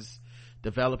and is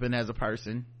developing as a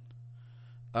person.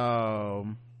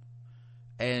 And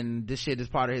this shit is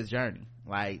part of his journey.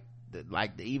 like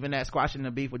even that squashing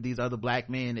the beef with these other black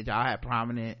men that y'all had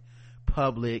prominent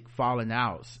public falling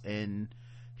outs, and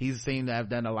he seemed to have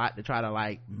done a lot to try to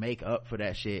like make up for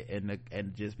that shit and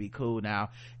just be cool.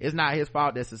 Now it's not his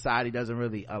fault that society doesn't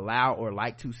really allow or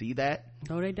like to see that.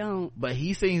 No, they don't. But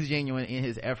he seems genuine in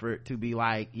his effort to be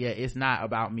like, yeah, it's not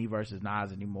about me versus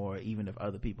Nas anymore, even if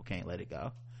other people can't let it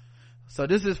go. So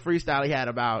this is freestyle he had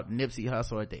about Nipsey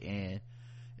Hussle at the end.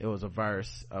 It was a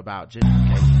verse about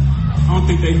gentrification. I don't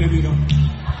think they hear me though.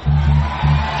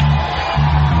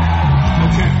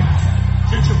 Okay.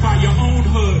 Gentrify your own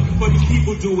hood before these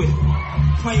people do it.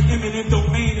 Claim eminent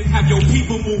domain and have your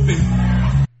people moving.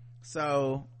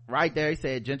 So right there he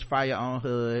said, gentrify your own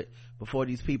hood before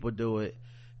these people do it.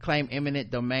 Claim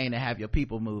eminent domain and have your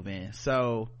people move in.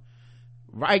 So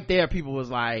right there people was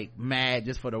like mad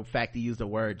just for the fact he used the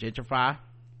word gentrify,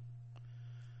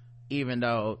 even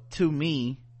though to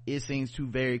me it seems to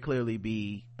very clearly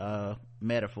be a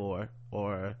metaphor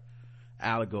or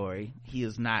allegory. He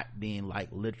is not being like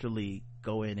literally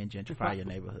go in and gentrify your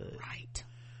neighborhood, right?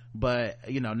 But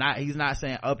he's not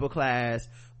saying upper class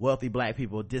wealthy black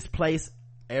people displace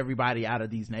everybody out of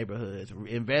these neighborhoods,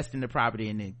 invest in the property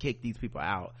and then kick these people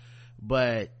out.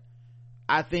 But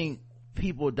I think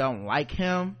people don't like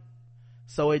him,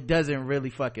 so it doesn't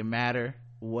really fucking matter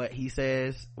what he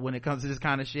says when it comes to this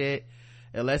kind of shit,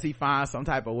 unless he finds some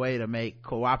type of way to make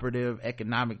cooperative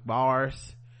economic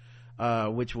bars,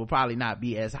 which will probably not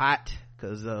be as hot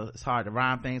because it's hard to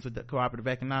rhyme things with the cooperative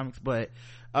economics. But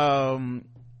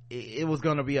it was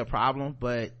gonna be a problem.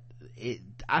 But what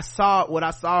I saw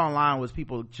online was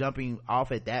people jumping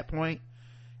off at that point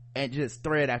and just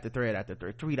thread after thread after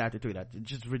thread, tweet after tweet after,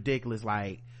 just ridiculous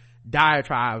like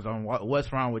diatribes on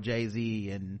what's wrong with Jay-Z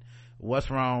and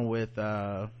what's wrong with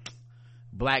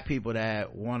black people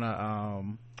that want to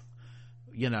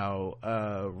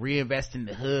reinvest in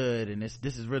the hood, and this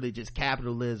is really just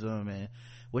capitalism, and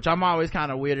which I'm always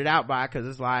kind of weirded out by, because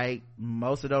it's like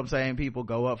most of them same people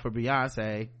go up for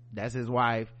Beyonce, that's his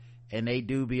wife, and they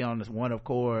do be on this one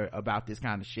accord about this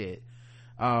kind of shit,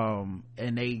 and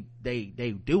they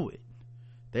do it.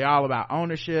 They're all about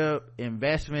ownership,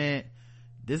 investment.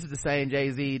 This is the same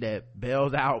Jay-Z that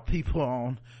bails out people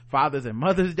on Father's and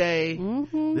Mother's Day.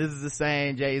 Mm-hmm. This is the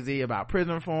same Jay-Z about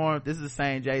prison reform. This is the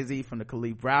same Jay-Z from the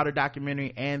Khalif Browder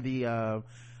documentary and the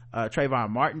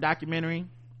Trayvon Martin documentary.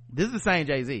 This is the same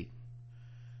Jay-Z.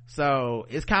 So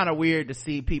it's kind of weird to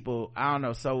see people, I don't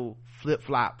know, so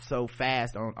flip-flop so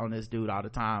fast on this dude all the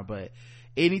time. But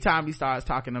anytime he starts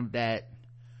talking of that,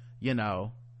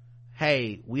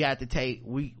 hey, we have to take,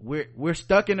 we're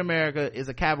stuck in America. It's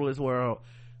a capitalist world.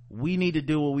 We need to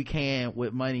do what we can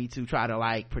with money to try to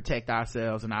like protect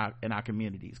ourselves and our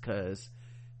communities, because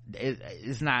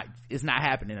it's not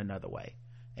happening another way.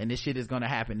 And this shit is going to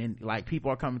happen, and like people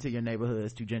are coming to your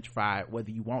neighborhoods to gentrify whether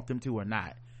you want them to or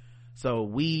not. So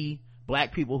we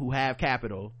black people who have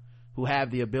capital, who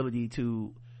have the ability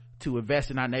to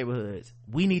invest in our neighborhoods,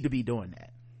 we need to be doing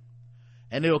that.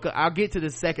 And I'll get to the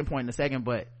second point in a second,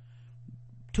 but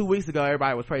 2 weeks ago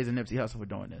everybody was praising Nipsey Hussle for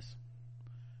doing this,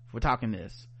 for talking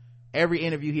this. Every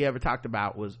interview he ever talked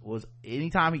about was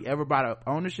anytime he ever brought up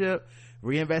ownership,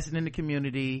 reinvesting in the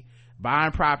community,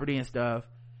 buying property and stuff,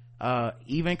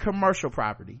 even commercial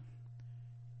property.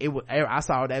 I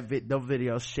saw those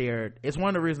videos shared. It's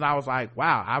one of the reasons I was like,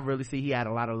 wow, I really see he had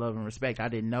a lot of love and respect. I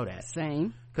didn't know that.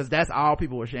 Same. Because that's all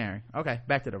people were sharing. Okay,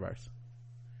 back to the verse.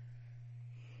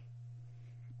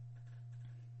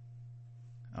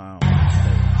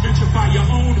 Gentrify your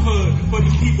own hood before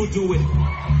these people do it.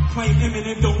 Claim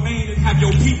eminent domain and have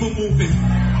your people moving.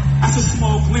 That's a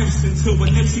small glimpse into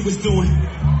what Nipsey was doing.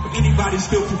 If anybody's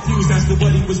still confused as to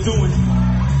what he was doing,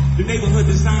 the neighborhood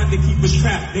designed to keep us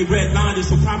trapped. They redlined it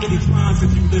so property climbs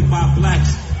if you live by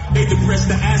blacks. They depress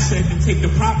the asset and take the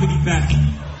property back.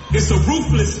 It's a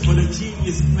ruthless but a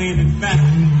genius plan in fact.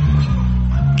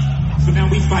 So now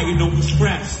we fighting over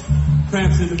scraps.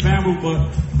 Crabs in the barrel,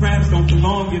 but crabs don't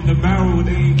belong in the barrel.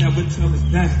 They ain't never tell us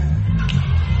that.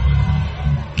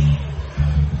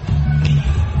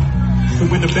 So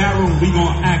in the barrel, we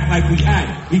gon' act like we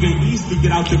act. We can easily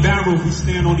get out the barrel if we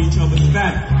stand on each other's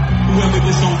back. Whoever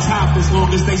gets on top, as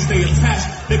long as they stay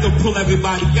attached, they can pull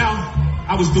everybody out.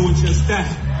 I was doing just that.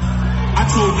 I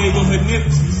told neighborhood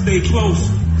nips to stay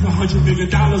close. $100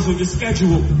 million on your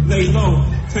schedule, lay low.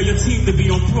 Tell your team to be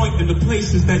on point in the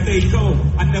places that they go.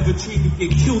 I never dreamed to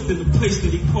get killed in the place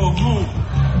that he called home.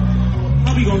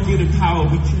 How we gonna get in power?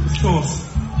 We keep the source.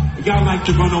 Y'all like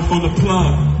to run off on the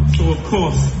plug, so of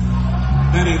course,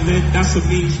 that ain't lit, that's a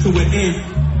means to an end.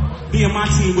 Me and my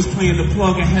team was playing the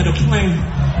plug and had a plan.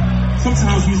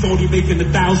 Sometimes we was only making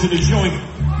 1,000 a joint.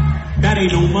 That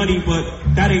ain't no money, but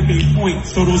that ain't their point.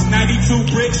 So those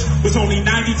 92 bricks was only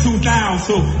 92,000.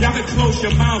 So y'all can close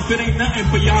your mouth. It ain't nothing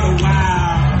for y'all to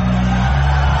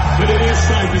wow. But it is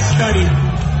something to study.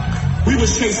 We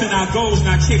was chasing our goals,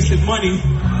 not chasing money.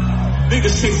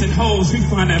 Niggas chasing hoes, we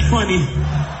find that funny.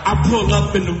 I pull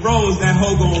up in the rose, that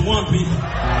hoe gon' want me.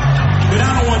 But I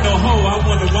don't want no hoe, I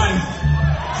want a wife.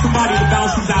 Somebody to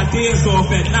bounce these ideas off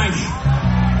at night.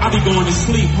 I be going to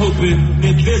sleep hoping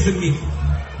they visit me.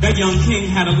 That young king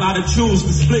had a lot of jewels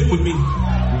to split with me.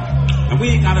 And we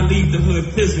ain't gotta leave the hood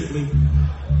physically,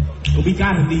 but we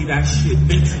gotta leave that shit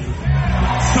mentally.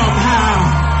 Somehow,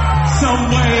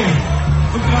 some way,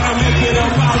 we're gonna make it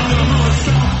up out the hood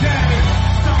someday.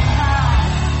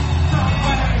 Somehow, some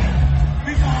way,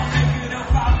 we gonna make it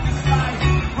up out this life,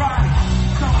 right?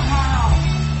 Somehow,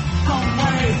 some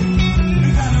way, we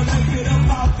gotta make it up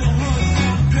out the hood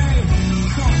someday.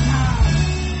 Somehow,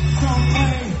 some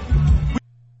way.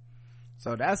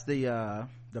 So that's the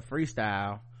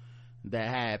freestyle that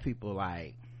had people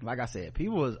like I said,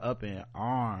 people was up in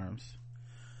arms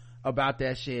about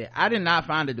that shit. I did not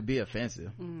find it to be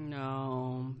offensive.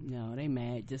 No, they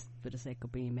mad just for the sake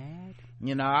of being mad.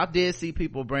 You know, I did see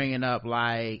people bringing up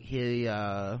like he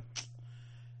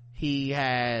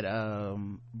had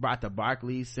brought the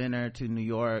Barclays Center to New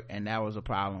York, and that was a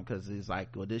problem because it's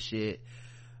like, well, this shit,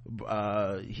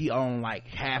 he owned like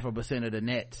 0.5% of the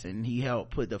Nets, and he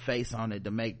helped put the face on it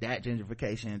to make that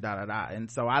gentrification, and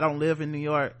so I don't live in New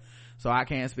York, so I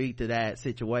can't speak to that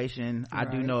situation. Right.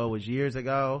 I do know it was years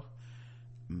ago.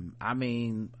 I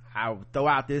mean, I throw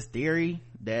out this theory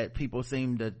that people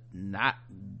seem to not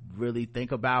really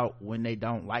think about when they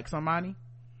don't like somebody.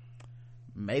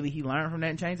 Maybe he learned from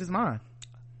that and changed his mind.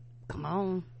 Come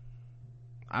on.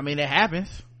 I mean, it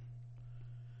happens.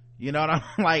 You know what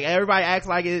I'm like? Everybody acts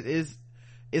like it's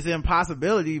an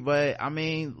impossibility, but I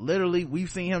mean, literally,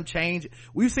 we've seen him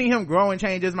grow and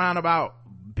change his mind about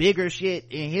bigger shit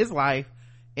in his life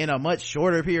in a much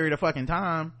shorter period of fucking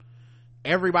time.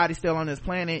 Everybody still on this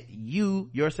planet. You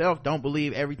yourself don't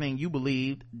believe everything you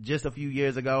believed just a few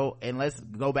years ago, and let's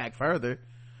go back further.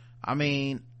 I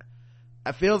mean,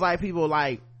 it feels like people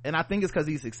like, and I think it's because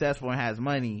he's successful and has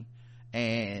money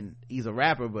and he's a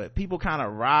rapper, but people kind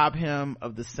of rob him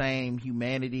of the same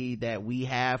humanity that we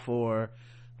have for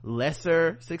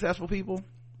lesser successful people.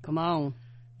 Come on.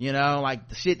 You know, like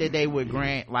the shit that they would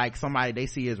grant like somebody they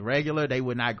see as regular, they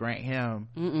would not grant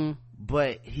him.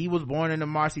 But he was born in the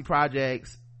Marcy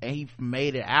Projects and he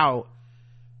made it out,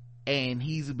 and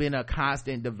he's been a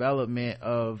constant development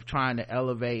of trying to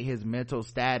elevate his mental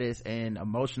status and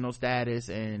emotional status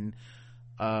and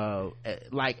and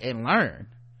learn.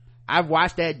 I've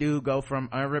watched that dude go from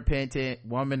unrepentant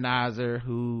womanizer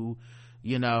who,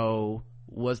 you know,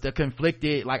 was the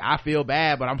conflicted, like, I feel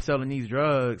bad but I'm selling these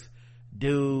drugs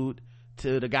dude,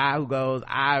 to the guy who goes,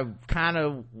 I kind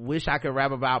of wish I could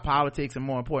rap about politics and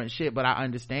more important shit, but I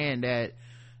understand that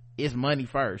it's money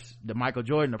first, the Michael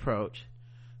Jordan approach,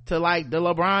 to like the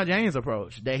LeBron James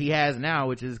approach that he has now,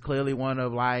 which is clearly one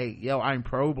of like, yo, I'm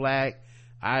pro-black,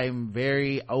 I'm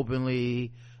very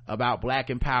openly about black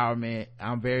empowerment,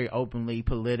 I'm very openly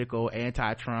political,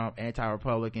 anti-Trump,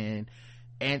 anti-Republican.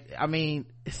 And I mean,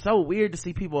 it's so weird to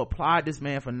see people applaud this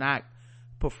man for not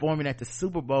performing at the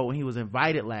Super Bowl when he was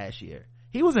invited last year.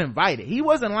 He was invited. He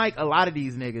wasn't like a lot of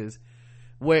these niggas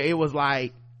where it was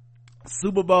like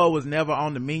Super Bowl was never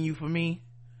on the menu for me,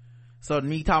 so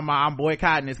me talking about I'm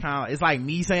boycotting is kind of, it's like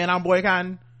me saying I'm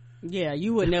boycotting. Yeah,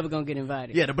 you were never gonna get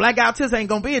invited. Yeah, the Black Autists ain't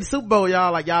gonna be at the Super Bowl,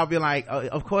 y'all. Like, y'all be like,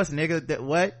 of course, nigga,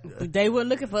 what? They were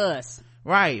looking for us.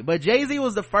 Right. But Jay-Z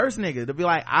was the first nigga to be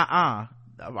like,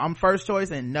 I'm first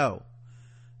choice and no.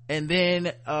 And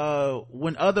then,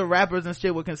 when other rappers and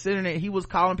shit were considering it, he was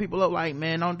calling people up like,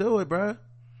 man, don't do it, bruh.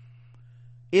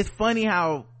 It's funny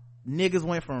how niggas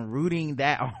went from rooting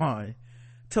that on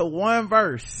to one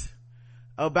verse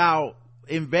about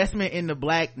investment in the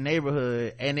black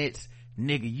neighborhood, and it's,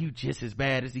 nigga, you just as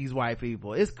bad as these white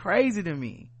people. It's crazy to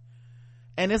me.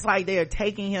 And it's like they're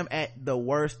taking him at the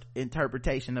worst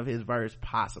interpretation of his verse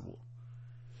possible.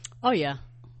 Oh yeah.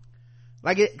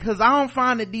 Like, it, cause I don't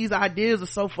find that these ideas are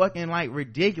so fucking like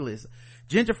ridiculous.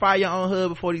 Gentrify your own hood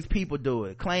before these people do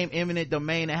it. Claim eminent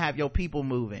domain and have your people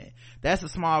move in. That's a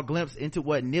small glimpse into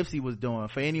what Nipsey was doing,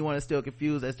 for anyone that's still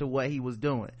confused as to what he was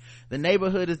doing. The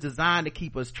neighborhood is designed to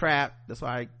keep us trapped. That's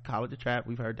why I call it the trap.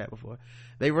 We've heard that before.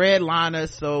 They redline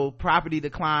us so property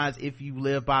declines if you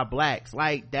live by blacks.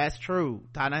 Like, that's true.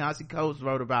 Ta-Nehisi Coates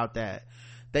wrote about that.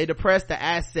 They depress the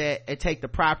asset and take the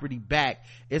property back.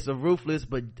 It's a ruthless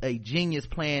but a genius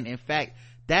plan. In fact,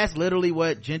 that's literally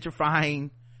what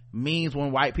gentrifying means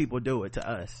when white people do it to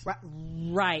us.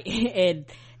 Right.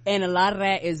 And a lot of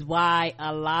that is why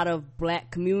a lot of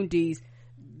black communities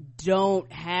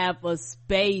don't have a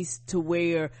space to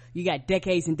where you got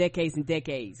decades and decades and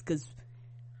decades, because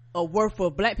a worth for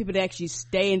black people to actually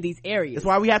stay in these areas. That's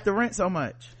why we have to rent so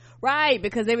much. Right,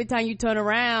 because every time you turn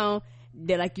around,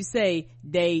 they, like you say,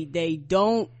 they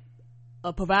don't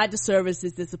provide the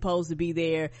services that's supposed to be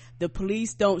there. The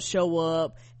police don't show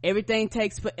up. Everything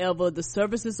takes forever. The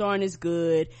services aren't as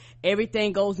good.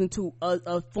 Everything goes into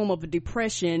a form of a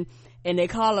depression. And they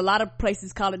call, a lot of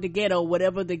places call it the ghetto,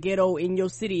 whatever the ghetto in your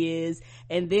city is.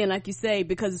 And then, like you say,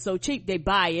 because it's so cheap, they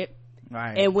buy it.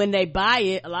 Right. And when they buy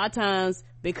it, a lot of times,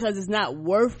 because it's not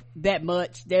worth that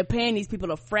much, they're paying these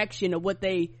people a fraction of what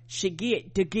they should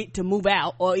get to move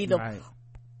out, or either right.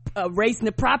 Raising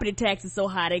the property taxes so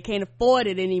high they can't afford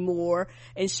it anymore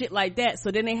and shit like that. So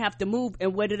then they have to move,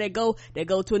 and where do they go? They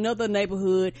go to another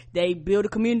neighborhood, they build a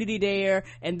community there,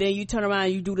 and then you turn around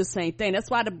and you do the same thing. That's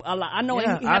why I know it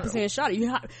happens in Charlotte.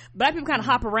 Black people kind of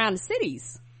hop around the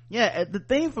cities. Yeah, the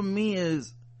thing for me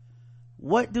is,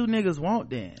 what do niggas want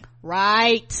then?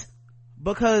 Right.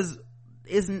 Because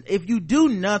if you do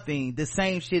nothing, the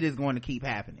same shit is going to keep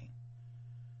happening.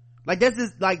 Like, that's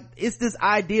just like, it's this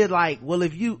idea like, well,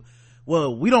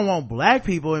 we don't want black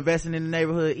people investing in the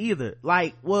neighborhood either.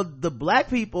 Like, well, the black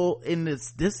people in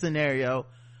this scenario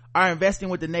are investing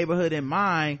with the neighborhood in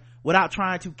mind without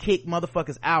trying to kick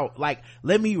motherfuckers out. Like,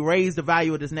 let me raise the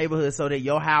value of this neighborhood so that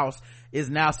your house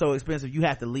is now so expensive you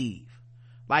have to leave.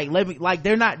 Like,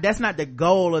 that's not the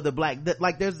goal of the black,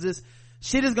 like, there's this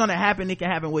shit is gonna happen. It can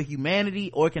happen with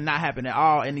humanity, or it can not happen at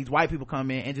all, and these white people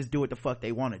come in and just do what the fuck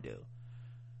they want to do.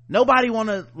 Nobody want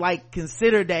to like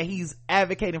consider that he's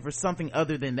advocating for something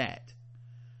other than that.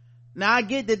 Now, I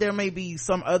get that there may be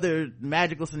some other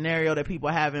magical scenario that people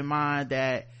have in mind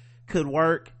that could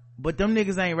work, but them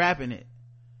niggas ain't rapping it.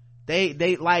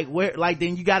 They like, where, like,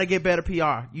 then you got to get better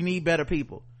PR. You need better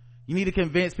people. You need to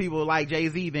convince people like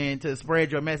Jay-Z then to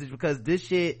spread your message, because this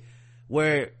shit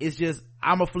where it's just,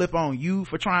 I'ma flip on you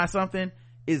for trying something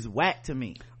is whack to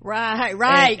me.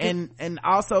 Right. And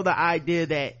also the idea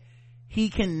that he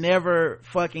can never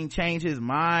fucking change his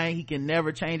mind, he can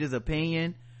never change his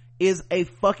opinion, is a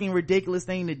fucking ridiculous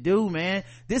thing to do, man.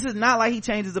 This is not like he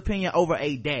changed his opinion over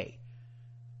a day.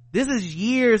 This is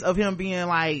years of him being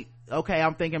like, okay,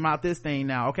 I'm thinking about this thing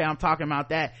now, okay, I'm talking about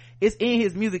that. It's in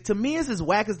his music. To me, it's as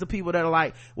whack as the people that are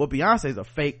like, well, Beyonce's a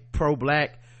fake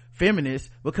pro-black feminist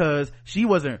because she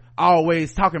wasn't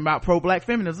always talking about pro-black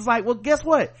feminists. It's like, well, guess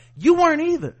what, you weren't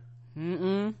either.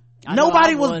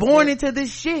 Nobody was born into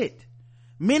this shit.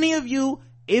 Many of you,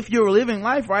 if you're living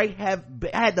life right, have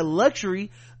had the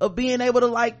luxury of being able to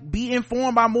like be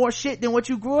informed by more shit than what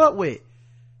you grew up with.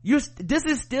 This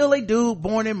is still a dude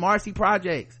born in Marcy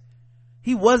Projects.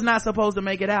 He was not supposed to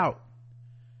make it out.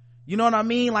 You know what I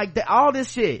mean? Like, all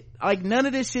this shit, like, none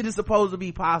of this shit is supposed to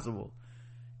be possible.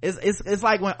 It's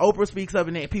like when Oprah speaks up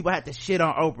and then people have to shit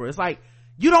on Oprah. It's like,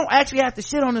 you don't actually have to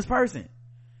shit on this person.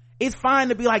 It's fine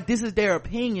to be like, this is their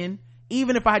opinion,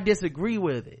 even if I disagree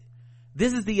with it.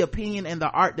 This is the opinion and the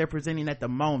art they're presenting at the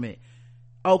moment.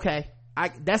 Okay,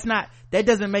 that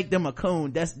doesn't make them a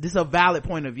coon. This is a valid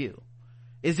point of view.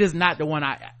 It's just not the one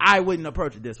I wouldn't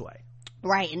approach it this way.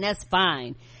 Right, and that's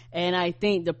fine. And I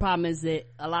think the problem is that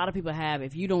a lot of people have,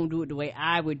 if you don't do it the way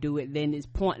I would do it, then it's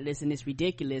pointless and it's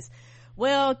ridiculous.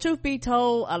 Well, truth be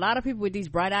told, a lot of people with these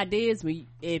bright ideas,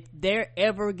 if they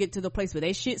ever get to the place where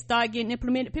they shit start getting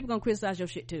implemented, people gonna criticize your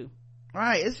shit too.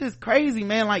 Right, it's just crazy,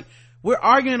 man. Like, we're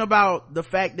arguing about the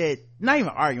fact that, not even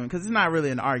arguing, because it's not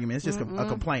really an argument, it's just a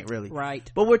complaint, really.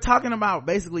 Right. But we're talking about,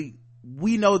 basically,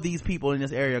 we know these people in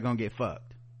this area are gonna get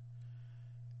fucked.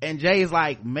 And Jay's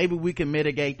like, maybe we can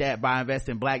mitigate that by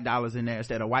investing black dollars in there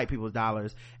instead of white people's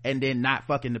dollars, and then not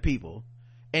fucking the people.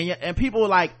 And people were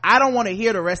like, I don't want to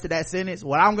hear the rest of that sentence.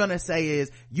 What I'm gonna say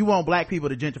is, you want black people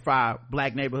to gentrify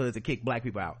black neighborhoods and kick black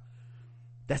people out.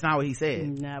 That's not what he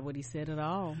said. Not what he said at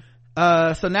all.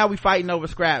 So now we fighting over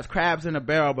scraps. Crabs in a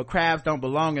barrel, but crabs don't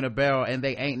belong in a barrel, and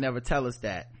they ain't never tell us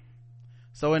that.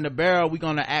 So in the barrel, we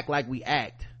gonna act like we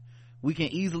act. We can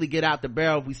easily get out the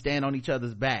barrel if we stand on each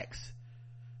other's backs.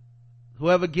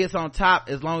 Whoever gets on top,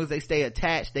 as long as they stay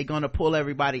attached, they gonna pull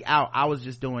everybody out. I was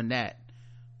just doing that.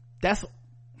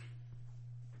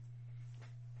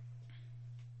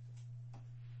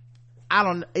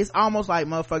 It's almost like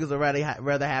motherfuckers would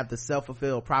rather have the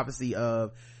self-fulfilled prophecy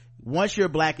of, once you're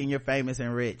black and you're famous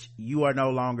and rich, you are no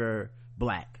longer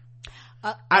black.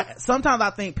 Sometimes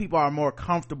I think people are more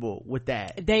comfortable with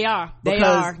that. They are.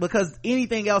 Because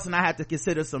anything else, and I have to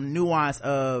consider some nuance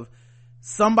of,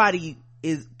 somebody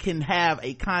can have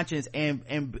a conscience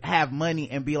and have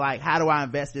money and be like, how do I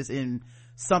invest this in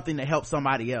something to help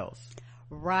somebody else?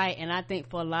 Right. And I think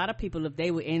for a lot of people, if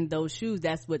they were in those shoes,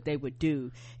 that's what they would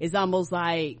do. It's almost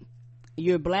like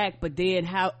you're black, but then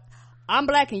how I'm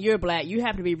black and you're black, you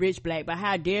have to be rich black, but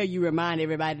how dare you remind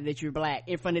everybody that you're black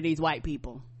in front of these white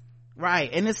people? Right.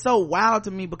 And it's so wild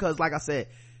to me because, like I said,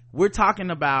 we're talking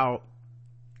about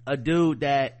a dude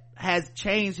that has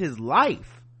changed his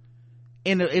life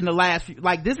in the last few,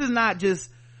 like, this is not just,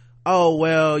 oh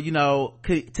well, you know,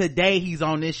 today he's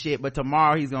on this shit, but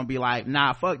tomorrow he's gonna be like,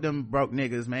 nah, fuck them broke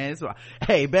niggas, man. So,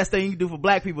 hey, best thing you can do for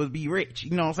black people is be rich,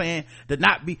 you know what I'm saying? To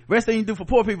not be, best thing you can do for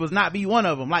poor people is not be one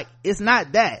of them. Like, it's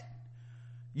not that,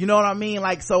 you know what I mean?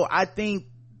 Like, so I think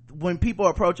when people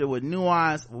approach it with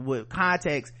nuance, with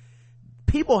context,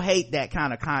 people hate that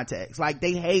kind of context. Like,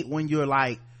 they hate when you're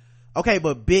like, okay,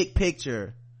 but big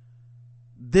picture,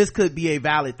 this could be a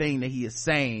valid thing that he is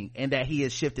saying and that he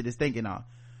has shifted his thinking on.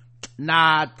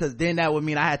 Nah, because then that would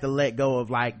mean I had to let go of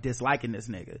like disliking this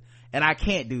nigga, and I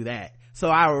can't do that. So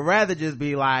I would rather just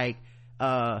be like,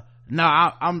 I'm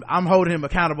holding him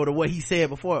accountable to what he said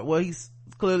before. Well, he's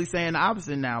clearly saying the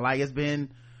opposite now. Like, it's been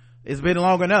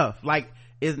long enough. Like,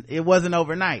 it wasn't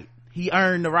overnight. He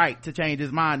earned the right to change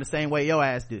his mind the same way your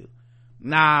ass do.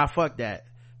 Nah, fuck that.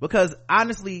 Because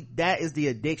honestly, that is the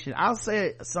addiction. I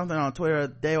said something on Twitter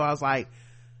the day where I was like,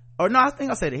 or no, I think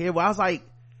I said it here, where I was like,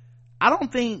 I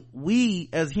don't think we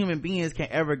as human beings can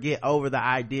ever get over the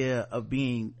idea of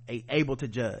being able to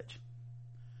judge.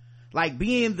 Like,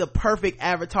 being the perfect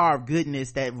avatar of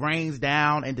goodness that rains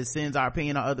down and descends our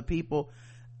opinion on other people.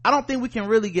 I don't think we can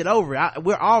really get over it.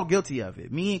 We're all guilty of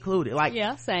it, me included. Like,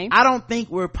 yeah, same. I don't think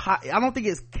we're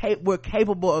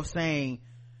capable of saying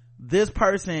this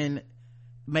person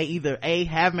may either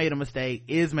have made a mistake,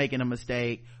 is making a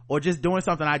mistake, or just doing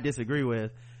something I disagree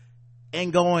with,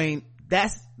 and going,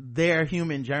 that's their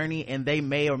human journey, and they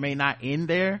may or may not end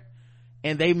there,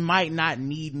 and they might not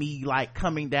need me like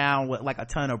coming down with like a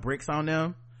ton of bricks on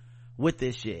them with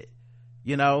this shit,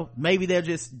 you know? Maybe they're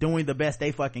just doing the best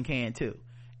they fucking can too.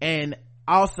 And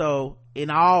also, in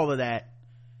all of that,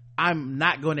 I'm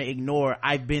not going to ignore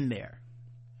I've been there,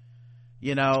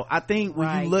 you know? I think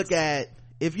when you look at,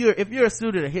 if you're a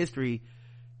student of history,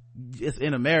 just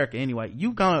in America anyway,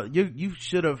 you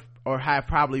should have or have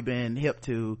probably been hip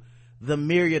to the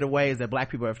myriad of ways that black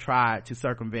people have tried to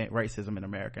circumvent racism in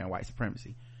America and white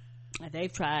supremacy.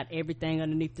 They've tried everything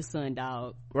underneath the sun,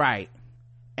 dog. Right.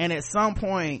 And at some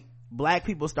point, black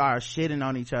people start shitting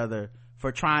on each other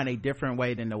for trying a different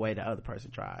way than the way the other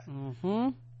person tried. Mm-hmm.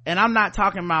 And I'm not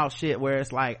talking about shit where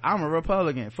it's like, I'm a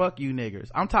Republican, fuck you niggers.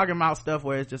 I'm talking about stuff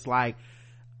where it's just like,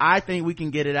 I think we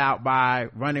can get it out by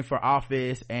running for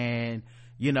office and,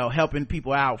 you know, helping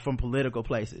people out from political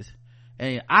places.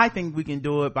 And I think we can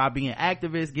do it by being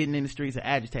activists, getting in the streets and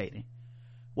agitating.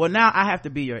 Well, now I have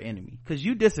to be your enemy because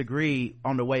you disagree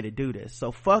on the way to do this.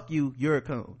 So fuck you, you're a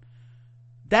coon.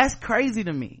 That's crazy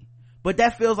to me. But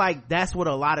that feels like that's what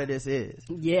a lot of this is.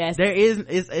 Yes. There is,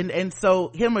 and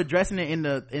so him addressing it in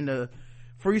the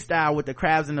freestyle with the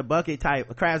crabs in the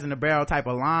barrel type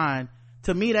of line,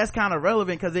 to me that's kind of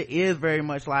relevant because it is very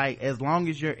much like, as long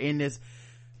as you're in this,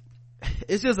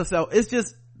 it's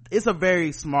a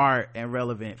very smart and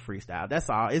relevant freestyle. That's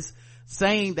all. It's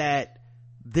saying that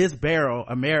this barrel,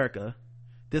 America,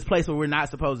 this place where we're not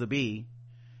supposed to be,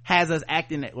 has us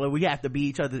acting where we have to be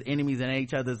each other's enemies and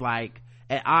each other's like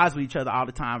at odds with each other all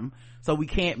the time. So we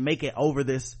can't make it over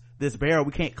this barrel.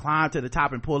 We can't climb to the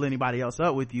top and pull anybody else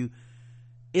up with you.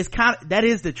 It's that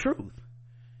is the truth.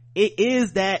 It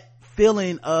is that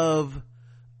feeling of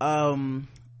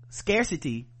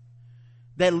scarcity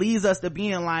that leads us to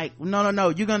being like, no,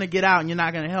 you're gonna get out and you're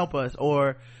not gonna help us,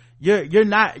 or you're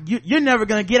never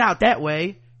gonna get out that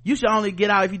way. You should only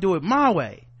get out if you do it my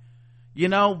way, you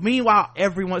know? Meanwhile,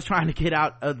 everyone's trying to get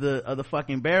out of the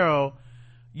fucking barrel,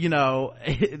 you know.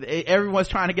 Everyone's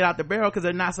trying to get out the barrel because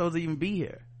they're not supposed to even be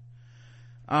here.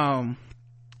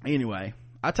 Anyway,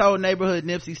 I told neighborhood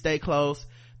Nipsey, stay close.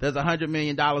 There's $100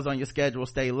 million on your schedule,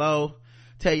 stay low.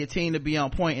 Tell your team to be on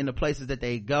point in the places that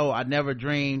they go. I never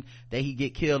dreamed that he'd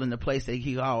get killed in the place that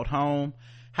he called home.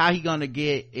 How we gonna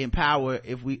get in power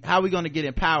if we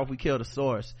kill the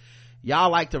source? Y'all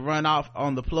like to run off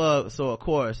on the plug, so of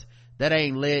course that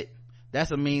ain't lit. That's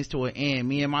a means to an end.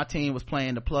 Me and my team was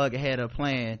playing the plug ahead of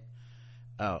plan.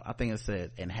 Oh, I think it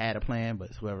said and had a plan, but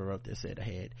whoever wrote this said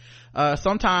ahead.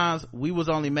 Sometimes we was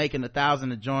only making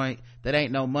 1,000 a joint. That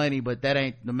ain't no money, but that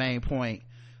ain't the main point.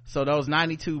 So those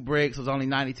 92 bricks was only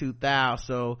 92,000.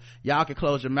 So y'all can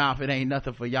close your mouth. It ain't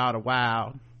nothing for y'all to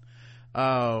wow.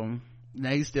 Now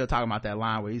he's still talking about that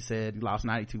line where he said he lost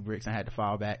 92 bricks and had to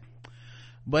fall back.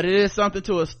 but it is something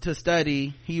to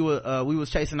study. We was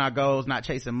chasing our goals, not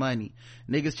chasing money.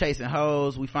 Niggas chasing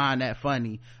hoes, we find that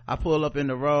funny. I pull up in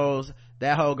the rows,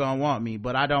 that hoe gonna want me,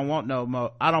 but I don't want no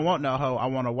hoe. I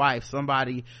want a wife,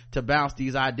 somebody to bounce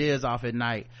these ideas off at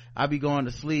night. I be going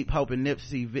to sleep hoping Nip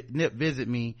visit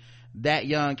me. That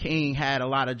young king had a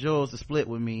lot of jewels to split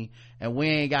with me, and we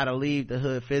ain't gotta leave the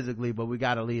hood physically, but we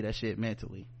gotta leave that shit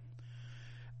mentally.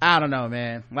 I don't know,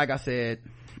 man. Like I said,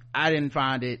 I didn't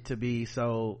find it to be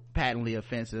so patently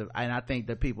offensive, and I think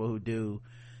the people who do,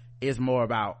 is more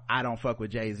about, I don't fuck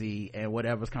with Jay-Z, and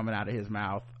whatever's coming out of his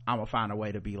mouth, I'm gonna find a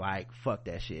way to be like, fuck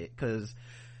that shit.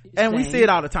 And we see it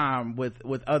all the time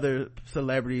with other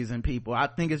celebrities and people. I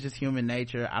think it's just human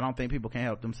nature. I don't think people can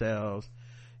help themselves.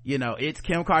 You know, it's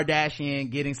Kim Kardashian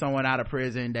getting someone out of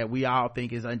prison that we all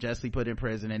think is unjustly put in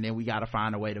prison, and then we gotta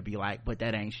find a way to be like, but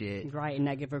that ain't shit. Right, and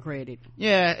not give her credit.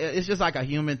 Yeah, it's just like a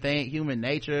human thing, human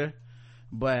nature.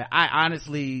 But I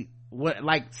honestly,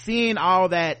 seeing all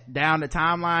that down the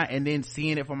timeline and then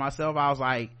seeing it for myself, I was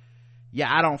like,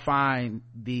 yeah, I don't find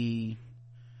the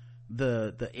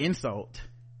insult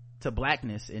to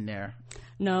blackness in there.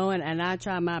 No, and I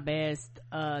try my best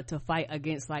to fight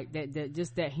against like that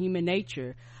just that human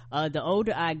nature. The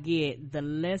older I get, the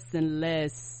less and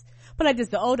less, but like this,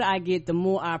 the older I get, the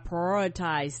more I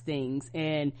prioritize things,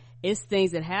 and it's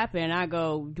things that happen, and I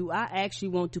go, do I actually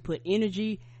want to put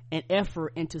energy and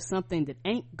effort into something that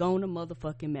ain't gonna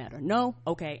motherfucking matter? No?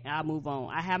 Okay, I'll move on.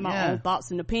 I have my own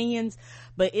thoughts and opinions,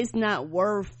 but it's not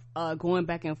worth going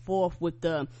back and forth with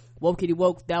the wokey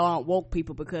woke, thou aren't woke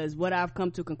people, because what I've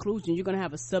come to a conclusion, you're gonna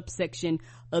have a subsection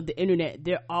of the internet,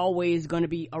 they're always gonna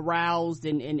be aroused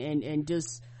and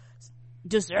just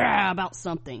about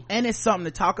something, and it's something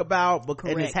to talk about,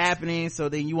 and it's happening, so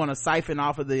then you want to siphon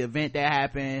off of the event that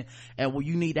happened, and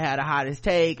you need to have the hottest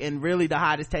take, and really the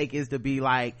hottest take is to be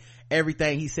like,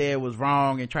 everything he said was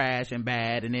wrong and trash and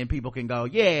bad, and then people can go,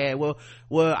 yeah, well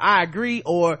I agree,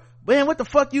 or man, what the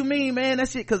fuck you mean, man, that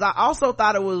shit. Because I also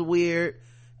thought it was weird,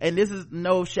 and this is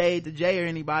no shade to Jay or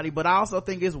anybody, but I also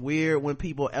think it's weird when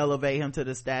people elevate him to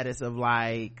the status of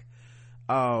like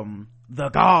the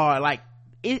god, like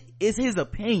it's his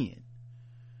opinion,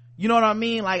 you know what I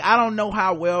mean? Like, I don't know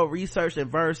how well researched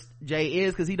and versed Jay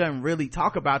is, because he doesn't really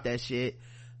talk about that shit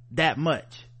that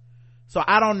much, so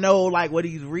I don't know like what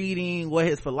he's reading, what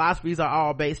his philosophies are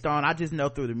all based on. I just know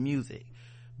through the music.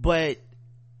 But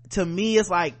to me, it's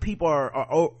like people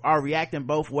are reacting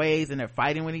both ways, and they're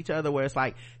fighting with each other, where it's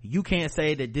like, you can't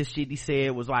say that this shit he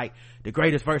said was like the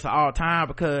greatest verse of all time,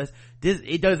 because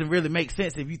it doesn't really make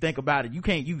sense if you think about it. You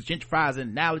can't use gentrify as an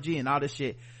analogy and all this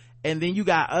shit. And then you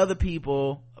got other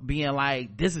people being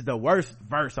like, this is the worst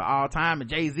verse of all time, and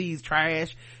Jay-Z's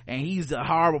trash, and he's a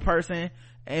horrible person.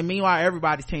 And meanwhile,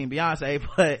 everybody's team Beyonce.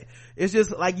 But it's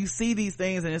just like, you see these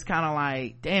things, and it's kind of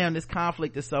like, damn, this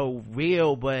conflict is so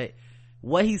real, but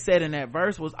what he said in that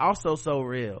verse was also so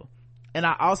real. And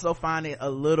I also find it a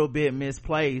little bit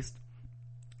misplaced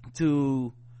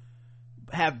to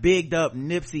have bigged up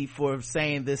Nipsey for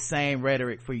saying this same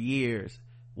rhetoric for years.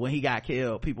 When he got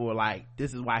killed, people were like,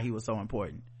 this is why he was so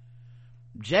important.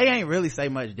 Jay ain't really say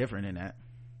much different than that.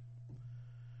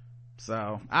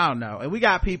 So I don't know. And we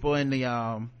got people in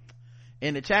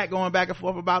the chat going back and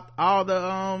forth about all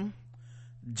the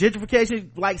gentrification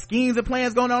like schemes and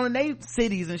plans going on in their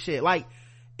cities and shit. Like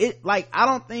it, like I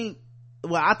don't think,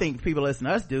 well, I think people listen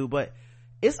to us do, but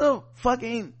it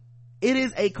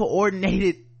is a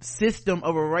coordinated system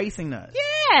of erasing us.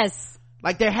 Yes,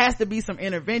 like there has to be some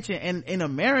intervention, and in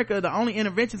America the only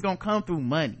intervention is gonna come through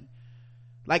money.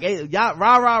 Like, y'all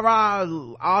rah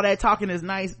all that talking is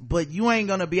nice, but you ain't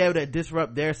gonna be able to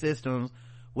disrupt their systems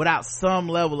without some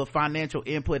level of financial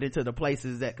input into the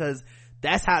places that, because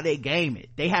that's how they game it.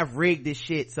 They have rigged this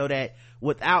shit so that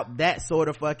without that sort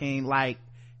of fucking like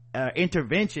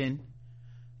intervention,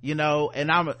 you know. And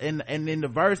and in the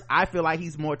verse, I feel like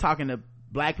he's more talking to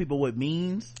black people with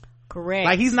means. Correct.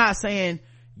 Like, he's not saying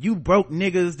you broke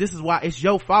niggas, this is why it's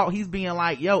your fault. He's being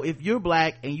like, yo, if you're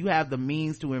black and you have the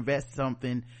means to invest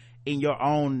something in your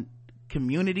own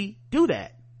community, do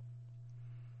that.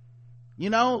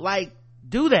 You know, like,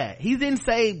 do that. He didn't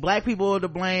say black people are to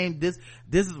blame. This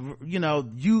is, you know,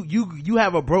 you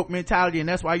have a broke mentality and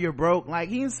that's why you're broke. Like,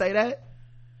 he didn't say that.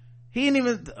 He didn't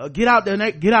even get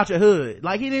out your hood.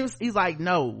 Like, he's like,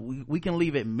 no, we can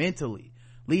leave it mentally.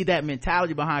 Leave that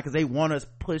mentality behind, because they want us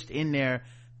pushed in there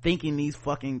thinking these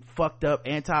fucking fucked up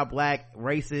anti-black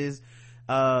racist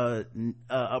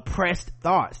oppressed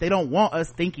thoughts. They don't want us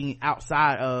thinking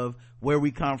outside of where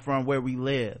we come from, where we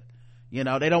live. You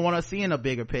know, they don't want us seeing a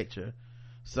bigger picture.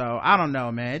 So I don't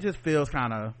know, man, it just feels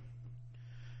kind of,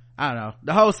 I don't know,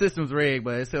 the whole system's rigged,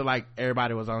 but it's still like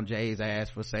everybody was on Jay's ass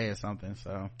for saying something.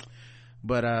 So,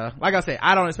 but like I said,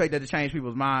 I don't expect that to change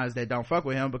people's minds that don't fuck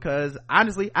with him, because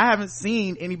honestly I haven't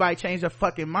seen anybody change their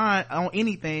fucking mind on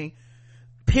anything,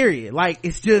 period. Like,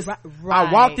 it's just right.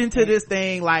 I walked into this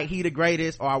thing like he the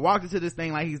greatest, or I walked into this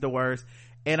thing like he's the worst,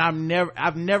 and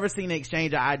I've never seen an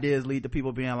exchange of ideas lead to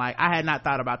people being like, I had not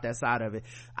thought about that side of it.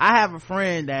 I have a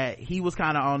friend that he was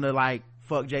kind of on the like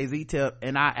fuck Jay-Z tip,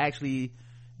 and I actually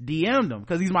DM'd him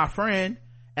because he's my friend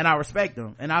and I respect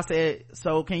him, and I said,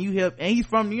 so can you help, and he's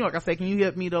from New York, I said, can you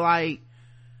help me to like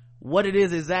what it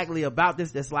is exactly about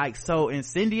this that's like so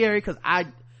incendiary, because I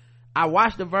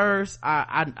watched the verse,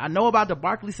 I know about the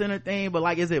Barclays Center thing, but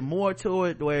like, is it more to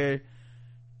it where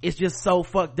it's just so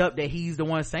fucked up that he's the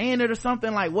one saying it or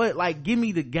something? Like, what, like, give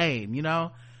me the game, you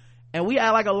know? And we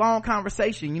had like a long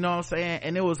conversation, you know what I'm saying?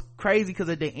 And it was crazy because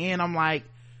at the end I'm like,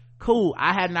 cool,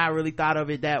 I had not really thought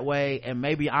of it that way, and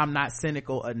maybe I'm not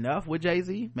cynical enough with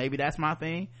Jay-Z, maybe that's my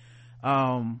thing.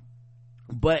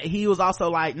 But he was also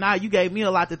like, nah, you gave me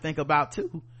a lot to think about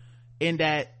too, in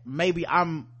that maybe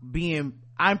I'm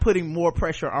putting more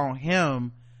pressure on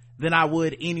him than I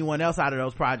would anyone else out of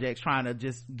those projects, trying to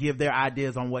just give their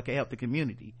ideas on what can help the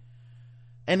community.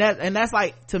 And that's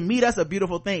like, to me, that's a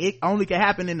beautiful thing. It only can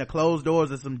happen in the closed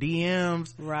doors of some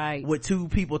DMs, right, with two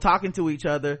people talking to each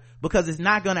other, because it's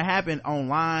not gonna happen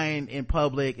online in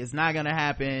public. It's not gonna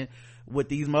happen with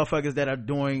these motherfuckers that are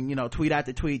doing, you know, tweet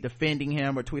after tweet defending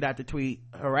him, or tweet after tweet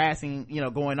harassing, you know,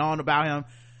 going on about him.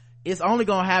 It's only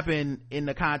gonna happen in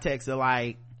the context of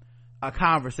like a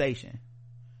conversation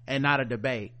and not a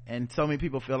debate. And so many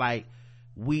people feel like,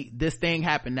 this thing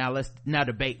happened, now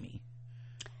debate me.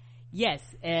 Yes,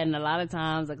 and a lot of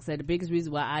times, like I said, the biggest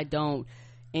reason why I don't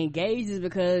engage is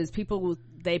because people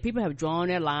have drawn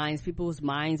their lines, people's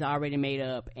minds are already made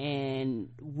up, and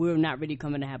we're not really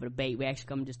coming to have a debate. We're actually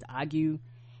coming just to argue,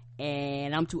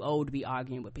 and I'm too old to be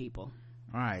arguing with people.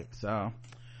 All right, so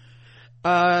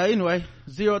anyway,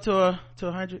 0 to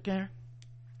 100, Karen.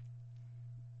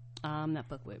 Not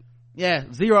fuck with. Yeah,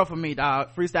 0 for me,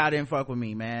 dog. Freestyle didn't fuck with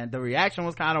me, man. The reaction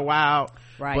was kind of wild,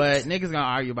 right? But niggas gonna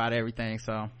argue about everything,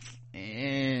 so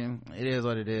it is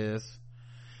what it is.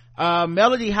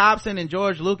 Melody Hobson and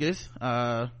George Lucas.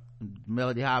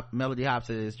 Melody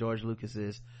Hobson is George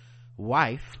Lucas's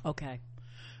wife. Okay.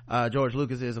 George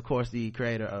Lucas is, of course, the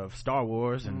creator of Star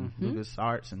Wars and Lucas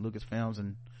Arts and Lucas Films,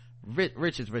 and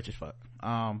rich as fuck.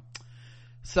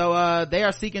 So they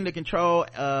are seeking to control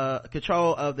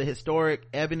of the historic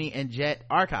Ebony and Jet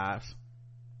archives.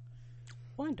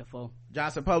 Wonderful.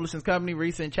 Johnson Publishing Company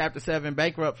recent Chapter 7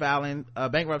 bankruptcy filing,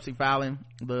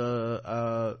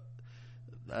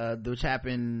 which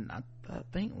happened I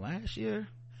think last year.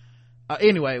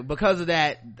 Anyway, because of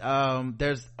that,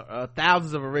 there's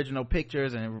thousands of original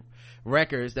pictures and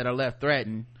records that are left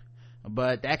threatened,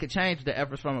 but that could change the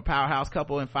efforts from a powerhouse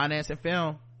couple in finance and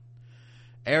film.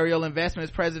 Ariel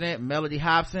Investments president Melody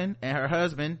Hobson and her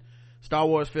husband, Star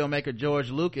Wars filmmaker George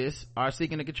Lucas, are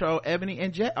seeking to control Ebony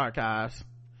and Jet archives.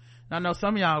 Now, I know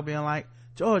some of y'all being like,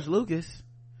 George Lucas,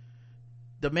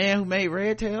 the man who made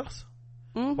Red Tails,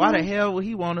 why the hell would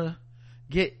he want to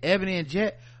get Ebony and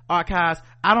Jet archives?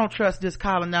 I don't trust this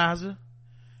colonizer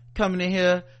coming in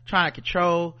here trying to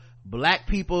control black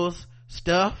people's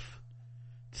stuff.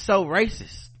 So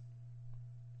racist.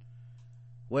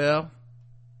 Well,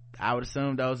 I would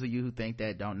assume those of you who think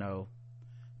that don't know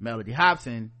Melody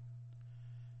Hobson,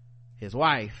 his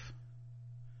wife,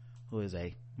 who is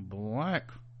a black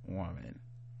woman.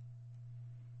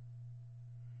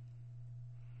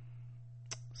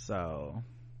 So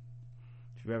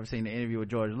if you've ever seen the interview with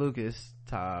George Lucas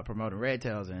promoting Red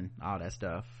Tails and all that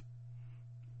stuff,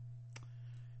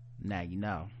 now you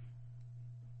know.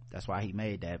 That's why he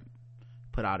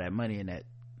put all that money in that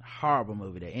horrible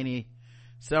movie that any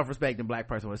self-respecting black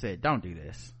person would have said, don't do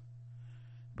this.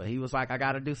 But he was like, I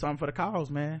gotta do something for the cause,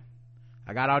 man.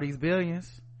 I got all these billions.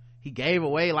 He gave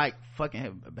away like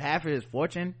fucking half of his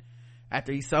fortune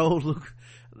after he sold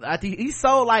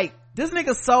this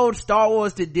nigga sold Star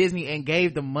Wars to Disney and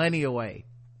gave the money away.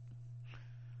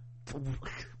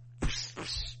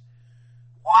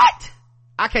 What?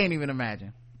 I can't even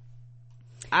imagine.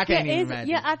 I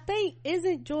think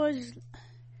isn't George,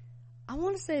 I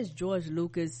want to say it's George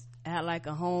Lucas had like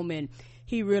a home, and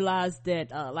he realized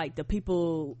that like the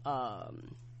people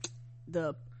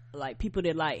people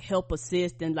that like help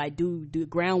assist and like do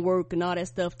groundwork and all that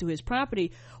stuff to his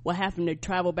property were having to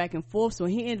travel back and forth, so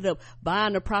he ended up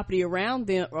buying the property around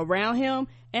him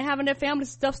and having their family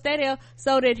stuff stay there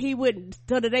so that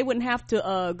they wouldn't have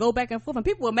to go back and forth. And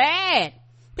people were mad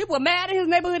in his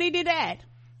neighborhood he did that.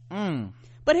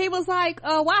 But he was like,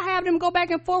 why have them go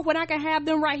back and forth when I can have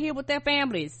them right here with their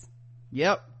families?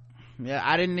 Yep. Yeah,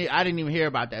 I didn't even hear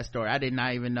about that story. I did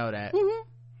not even know that. Mm-hmm.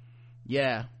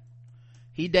 Yeah.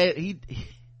 He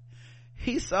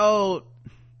sold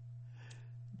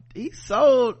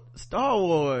Star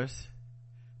Wars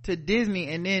to Disney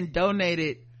and then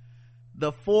donated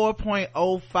the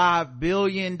 $4.05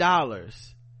 billion that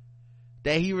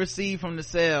he received from the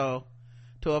sale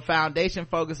to a foundation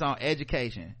focused on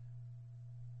education.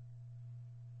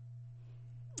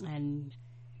 And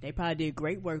they probably did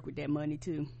great work with that money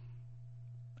too.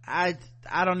 I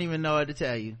don't even know what to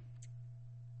tell you.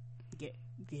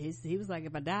 He was like,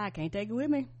 if I die, I can't take it with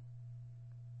me.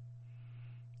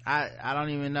 I don't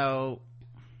even know.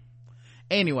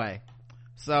 Anyway,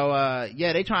 so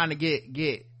they trying to get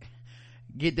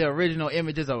the original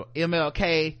images of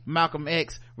MLK, Malcolm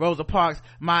X, Rosa Parks,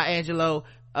 Maya Angelou,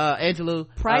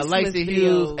 Lacey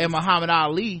Hughes, and Muhammad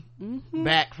Ali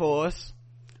back for us.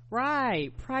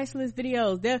 Right, priceless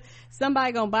videos.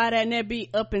 Somebody gonna buy that and they'll be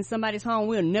up in somebody's home.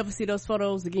 We'll never see those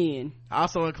photos again.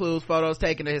 Also includes photos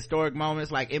taken at historic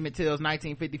moments like Emmett Till's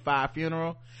 1955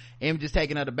 funeral, images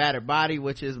taken of the battered body,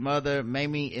 which his mother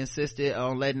Mamie insisted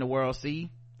on letting the world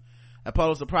see, a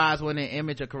Pulitzer Prize winning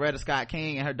image of Coretta Scott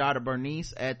King and her daughter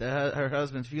Bernice at her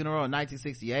husband's funeral in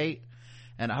 1968,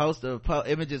 and a host of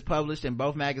images published in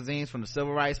both magazines from the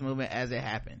civil rights movement as it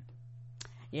happened.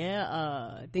 Yeah,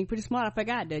 I think pretty smart. I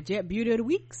forgot the Jet Beauty of the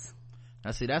Weeks.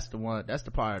 Now see, that's the part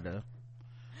of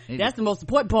that's the most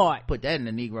important part. Put that in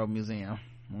the Negro Museum.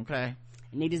 Okay,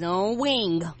 need his own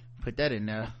wing. Put that in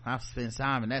there. I'll spend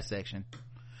time in that section.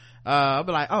 I'll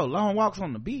be like, oh, long walks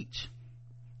on the beach.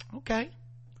 Okay,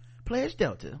 Pledge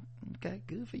Delta. Okay,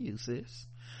 good for you, sis.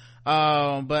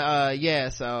 So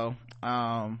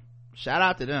shout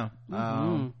out to them.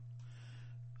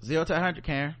 0 to 100,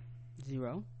 Karen.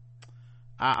 0.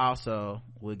 I also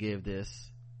will give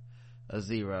this a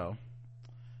 0.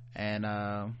 And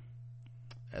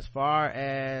as far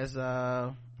as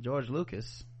George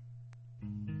Lucas,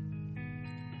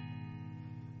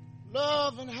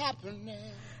 love and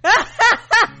happiness.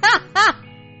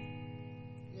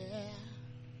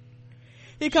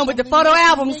 He come with the photo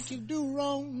albums.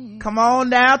 Come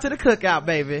on down to the Cookout,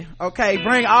 baby. Okay,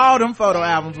 bring all them photo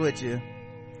albums with you.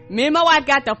 Me and my wife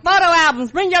got the photo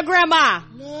albums. Bring your grandma.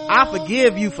 I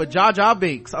forgive you for Jar Jar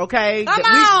Binks, okay? Come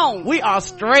on. We are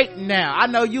straight now. I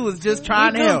know you was just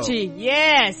trying to help.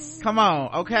 Yes. Come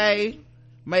on, okay?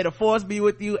 May the force be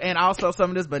with you, and also some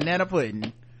of this banana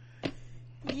pudding.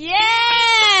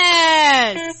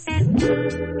 Yes.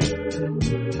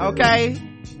 Okay?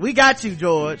 We got you,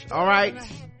 George, all right?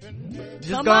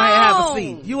 Just go ahead and have a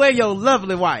seat. You and your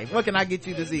lovely wife. What can I get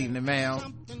you this evening,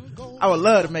 ma'am? I would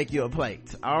love to make you a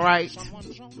plate, all right?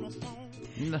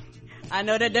 No. I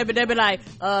know that they be like,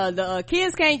 the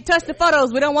kids can't touch the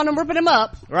photos. We don't want them ripping them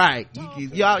up. Right.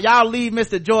 Y'all leave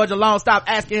Mr. George alone. Stop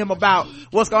asking him about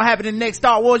what's gonna happen in the next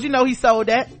Star Wars. You know he sold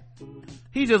that.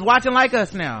 He's just watching like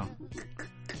us now.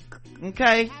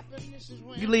 Okay?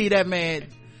 You leave that man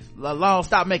alone.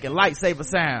 Stop making lightsaber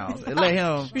sounds and let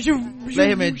him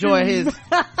enjoy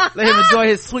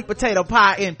his sweet potato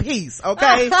pie in peace.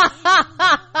 Okay?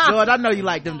 George, I know you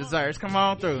like them desserts. Come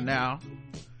on through now.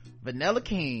 Vanilla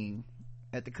King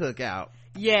at the Cookout.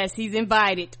 Yes, he's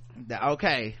invited.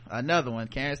 Okay, another one.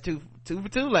 Karen's two for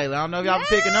two lately. I don't know if y'all been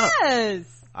picking up.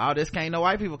 Yes. All this can't no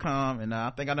white people come, and I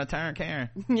think I done turned Karen.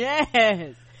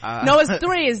 Yes. No, it's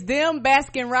 3. It's them,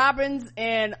 Baskin Robbins,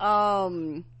 and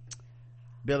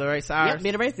Billy Ray Cyrus. Yep,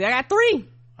 Billy Ray Cyrus. I got 3.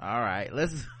 All right,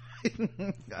 let's.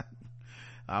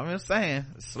 I'm just saying,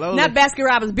 slowly. Not Baskin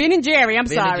Robbins. Ben and Jerry. I'm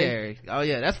sorry. Ben and Jerry. Oh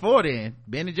yeah, that's 4 then.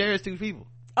 Ben and Jerry is 2 people.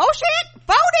 Oh shit,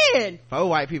 4 then. 4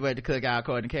 white people at the Cookout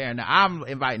according to Karen. Now I'm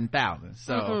inviting thousands,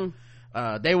 so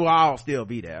they will all still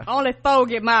be there. Only 4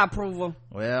 get my approval.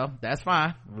 Well, that's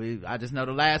fine. I just know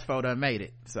the last 4 done made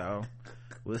it, so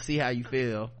we'll see how you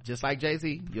feel. Just like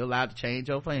Jay-Z, you're allowed to change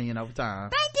your opinion over time.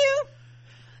 Thank you.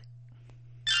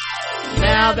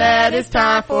 Now that it's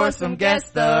time for some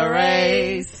Guess the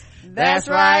Race. That's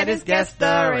right, it's Guess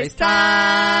the Race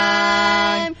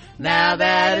time. Now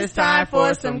that it's time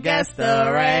for some Guess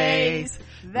the Race.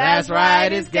 That's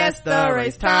right, it's Guess the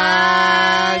Race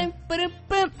time.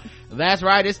 That's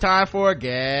right, it's time for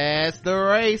Guess the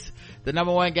Race, the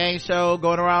 #1 game show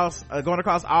going across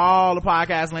all the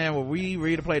podcast land, where we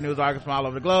read and play news articles from all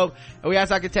over the globe, and we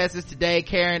ask our contestants today,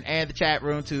 Karen and the chat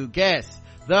room, to guess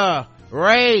the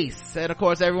race. And of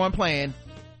course, everyone playing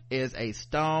is a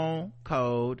stone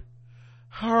cold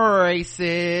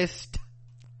racist.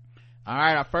 All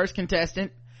right, our first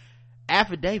contestant,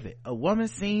 affidavit: a woman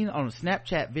seen on a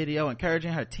Snapchat video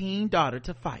encouraging her teen daughter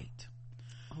to fight.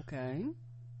 Okay.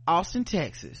 Austin,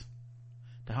 Texas,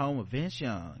 the home of Vince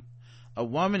Young. A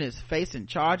woman is facing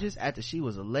charges after she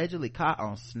was allegedly caught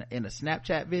in a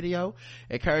Snapchat video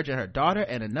encouraging her daughter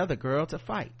and another girl to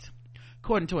fight.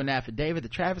 According to an affidavit, the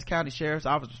Travis County Sheriff's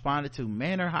Office responded to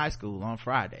Manor High School on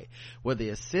Friday, where the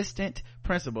assistant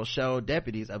principal showed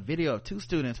deputies a video of two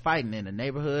students fighting in the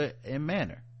neighborhood in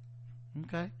Manor.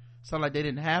 Okay. Sound like they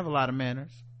didn't have a lot of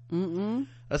manners.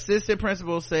 Assistant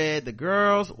principal said the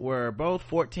girls were both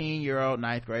 14-year-old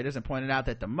ninth graders and pointed out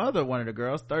that the mother of one of the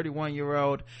girls,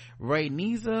 31-year-old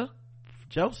Rainiza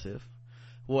Joseph,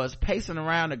 was pacing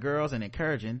around the girls and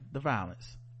encouraging the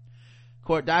violence.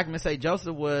 Court documents say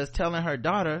Joseph was telling her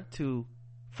daughter to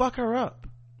fuck her up.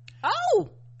 Oh!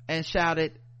 And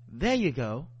shouted, "There you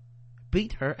go,"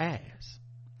 beat her ass.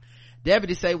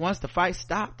 Deputies say once the fight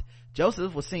stopped,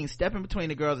 Joseph was seen stepping between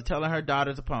the girls and telling her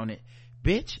daughter's opponent,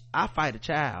 "Bitch, I fight a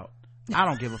child. I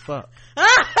don't give a fuck."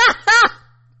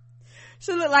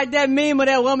 She looked like that meme of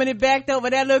that woman that backed over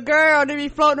that little girl that be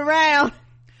floating around.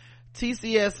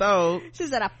 TCSO. She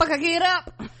said, "I fuck a kid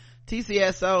up."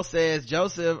 TCSO says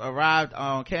Joseph arrived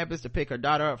on campus to pick her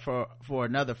daughter up for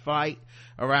another fight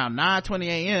around 9:20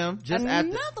 a.m. Just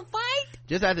after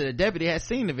the deputy had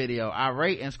seen the video,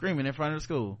 irate and screaming in front of the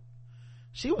school.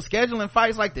 She was scheduling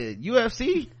fights like the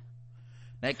UFC.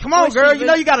 Like, come on, girl, you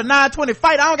know you got a 9:20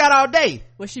 fight. I don't got all day.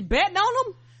 Was she betting on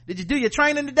them? Did you do your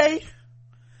training today?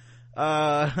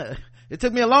 It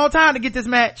took me a long time to get this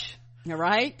match.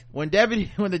 Right. When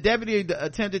the deputy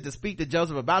attempted to speak to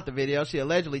Joseph about the video, she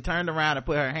allegedly turned around and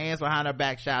put her hands behind her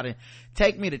back, shouting,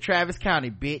 "Take me to Travis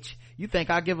County, bitch. You think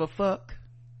I give a fuck?"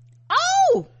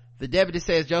 Oh! The deputy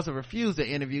says Joseph refused the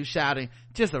interview, shouting,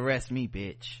 "Just arrest me,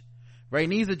 bitch."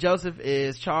 Rainiza Joseph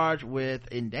is charged with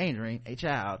endangering a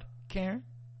child. Karen,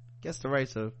 guess the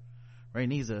race of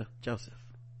Rainiza Joseph.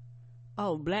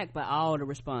 Oh, black by all the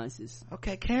responses.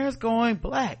 Okay, Karen's going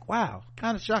black. Wow,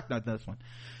 kind of shocked on this one.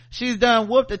 She's done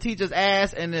whooped the teacher's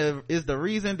ass and is the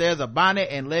reason there's a bonnet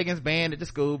and leggings banned at the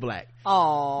school. Black.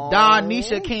 Oh. Don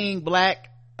Nisha King black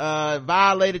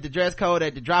violated the dress code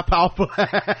at the drop off.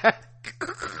 Black.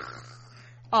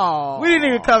 Oh. We didn't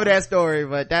even cover that story,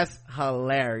 but that's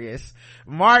hilarious.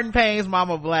 Martin Payne's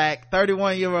mama black,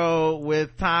 31-year-old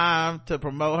with time to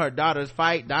promote her daughter's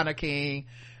fight. Donna King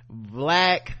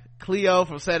black. Cleo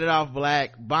from Set It Off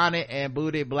black. Bonnet and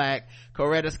Booty black.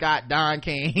 Coretta Scott Don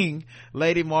King.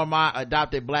 Lady Mormont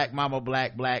adopted black mama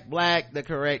black. The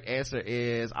correct answer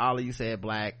is all of you said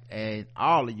black, and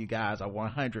all of you guys are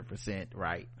 100%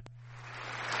 right.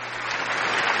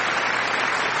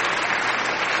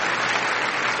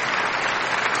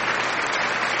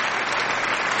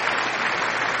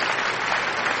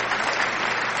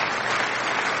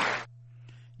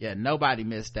 Yeah, nobody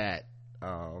missed that.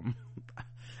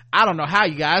 I don't know how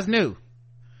you guys knew.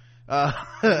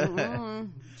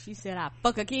 She said, "I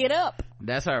fuck a kid up."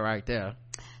 That's her right there.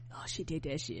 Oh, she did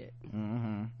that shit.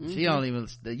 She don't even,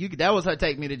 that was her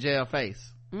take me to jail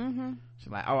face. She's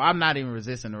like, "Oh, I'm not even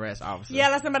resisting arrest, officer." Yeah,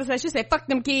 that's somebody say. She said, "Fuck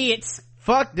them kids."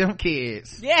 Fuck them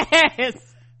kids. Yes.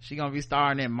 She gonna be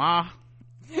starring in Ma.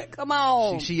 Come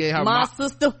on. She in her Ma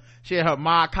sister. She in her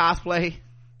Ma cosplay.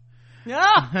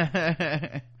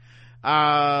 Yeah.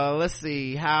 Let's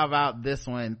see, how about this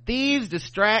one? Thieves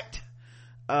distract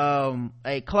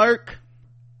a clerk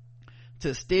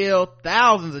to steal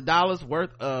thousands of dollars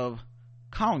worth of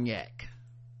cognac.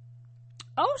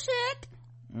 Oh shit.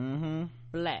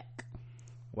 Black.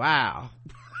 Wow.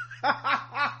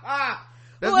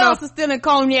 Who else is stealing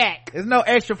cognac? There's no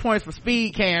extra points for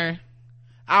speed, Karen.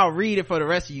 I'll read it for the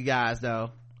rest of you guys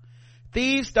though.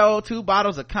 Thieves stole 2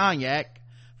 bottles of cognac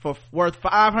worth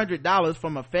 $500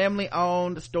 from a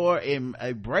family-owned store in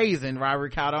a brazen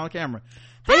robbery caught on camera.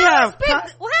 How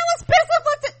expensive? What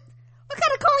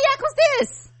kind of cognac was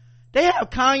this? They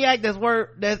have cognac that's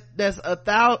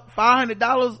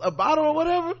 $500 a bottle or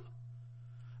whatever.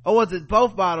 Or was it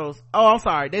both bottles? Oh, I'm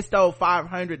sorry. They stole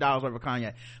 $500 worth of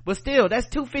cognac. But still, that's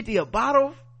 $250 a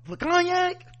bottle for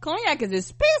cognac? Cognac is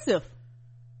expensive.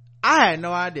 I had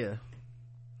no idea.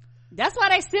 That's why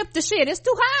they sip the shit. It's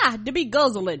too high to be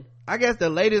guzzling. I guess the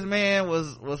latest man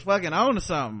was fucking on to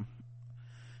something.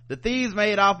 The thieves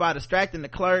made off by distracting the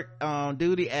clerk on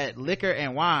duty at Liquor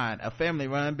and Wine, a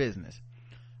family-run business.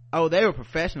 Oh, they were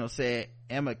professionals, said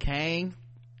Emma Kane,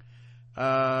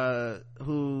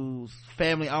 whose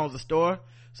family owns the store.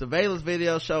 Surveillance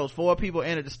video shows 4 people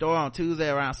entered the store on Tuesday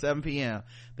around 7 p.m.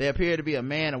 They appear to be a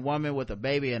man, a woman with a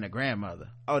baby, and a grandmother.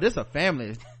 Oh, this is a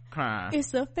family crime.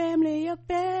 It's a family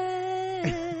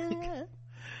affair.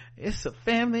 It's a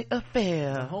family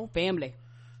affair. The whole family.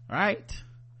 Right?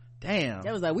 Damn.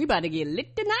 That was like, we about to get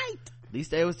lit tonight. At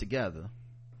least they was together.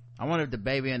 I wonder if the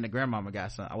baby and the grandmama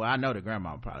got some. Well, I know the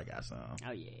grandmama probably got some.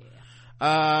 Oh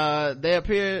yeah. They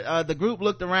appeared, the group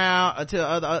looked around until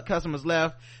other customers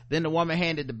left. Then the woman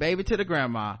handed the baby to the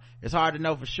grandma. It's hard to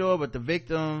know for sure, but the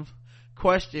victims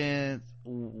questioned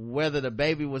whether the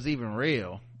baby was even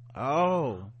real.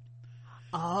 The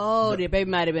baby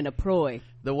might have been a ploy.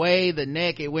 The way the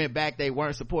neck, it went back, they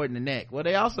weren't supporting the neck. Well,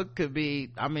 they also could be,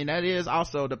 that is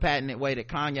also the patented way that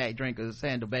cognac drinkers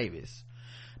handle babies.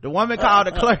 The woman called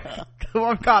a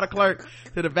clerk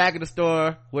to the back of the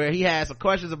store where he had some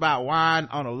questions about wine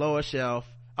on a lower shelf.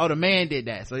 Oh, the man did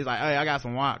that. So he's like, hey, I got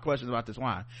some questions about this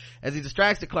wine. As he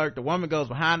distracts the clerk, the woman goes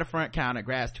behind the front counter,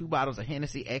 grabs 2 bottles of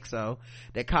Hennessy XO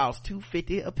that cost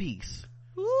 $2.50 a piece.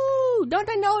 Ooh, don't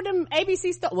they know them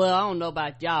ABC stores? Well, I don't know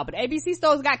about y'all, but ABC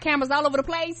stores got cameras all over the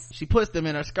place. She puts them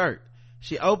in her skirt.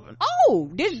 She opened.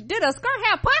 Oh, did a skirt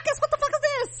have pockets? What the fuck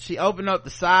is this? She opened up the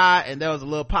side and there was a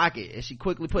little pocket, and she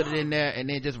quickly put it in there and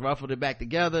then just ruffled it back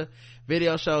together.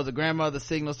 Video shows the grandmother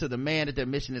signals to the man that their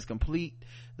mission is complete.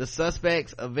 The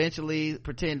suspects eventually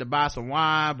pretend to buy some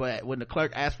wine, but when the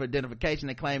clerk asks for identification,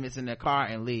 they claim it's in their car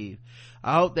and leave.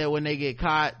 I hope that when they get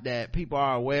caught, that people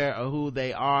are aware of who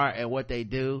they are and what they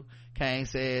do. Kane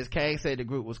said the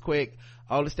group was quick,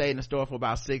 only stayed in the store for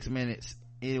about 6 minutes.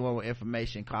 Anyone with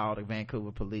information called the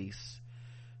Vancouver police.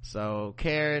 So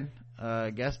Karen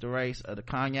guessed the race of the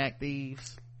cognac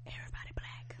thieves. Everybody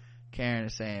black. Karen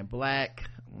is saying black.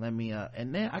 Let me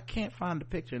and then I can't find the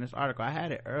picture in this article. I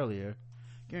had it earlier.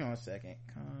 Give me 1 second.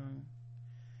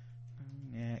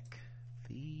 Cognac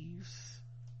thieves,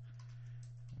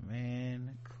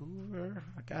 Vancouver.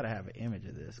 I gotta have an image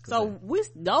of this. So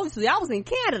obviously I was in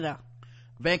Canada.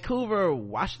 Vancouver,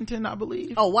 Washington, I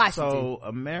believe. Oh, Washington. So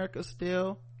America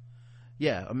still.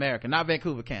 Yeah, America, not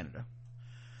Vancouver, Canada.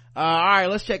 All right,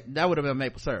 let's check. That would have been a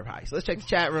maple syrup heist. Let's check the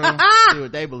chat room, see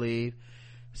what they believe.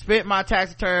 Spent my tax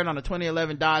return on the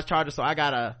 2011 Dodge Charger, so I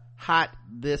got a hot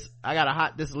this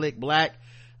lick black.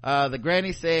 The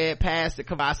granny said pass the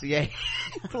Cavassier.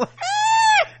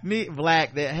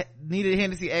 Black that needed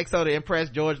Hennessy XO to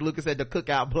impress George Lucas at the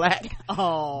Cookout black.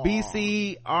 Oh,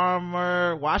 BC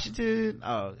Armor Washington.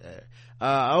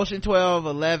 Ocean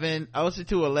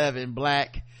 211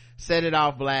 black. Set it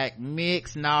off black.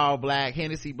 Mix all black.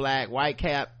 Hennessy black. White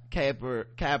capers.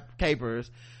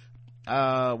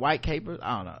 White capers.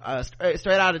 I don't know.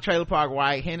 Straight out of Trailer Park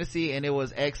white Hennessy, and it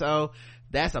was XO.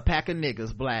 That's a pack of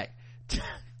niggas black.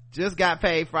 Just got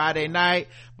paid Friday night,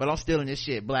 but I'm still in this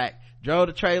shit black. Drove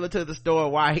the trailer to the store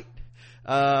white.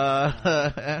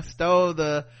 Stole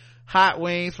the hot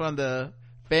wings from the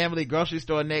family grocery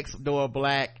store next door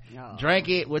black. Oh. Drank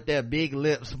it with their big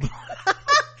lips.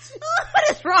 What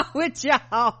is wrong with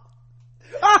y'all?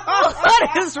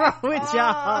 What is wrong with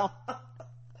y'all?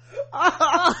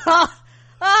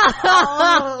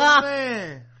 Oh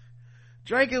man.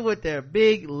 Drank it with their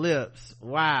big lips.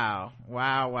 Wow.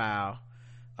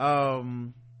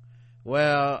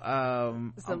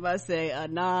 Somebody say a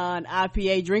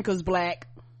non-IPA drinker's black.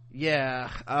 Yeah.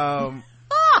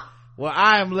 Well,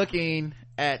 I am looking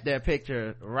at their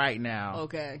picture right now.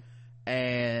 Okay.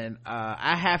 And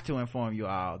I have to inform you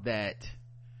all that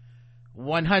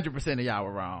 100% of y'all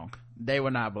were wrong. They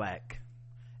were not black.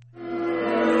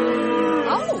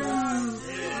 Oh. Okay.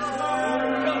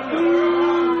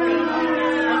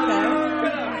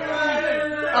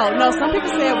 Oh no, some people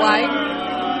said white.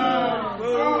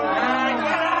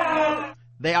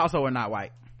 They also were not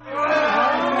white.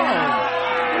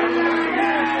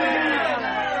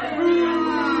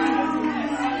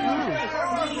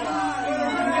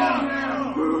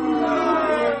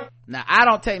 Now, I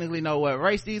don't technically know what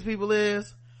race these people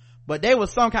is, but they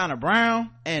was some kind of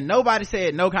brown, and nobody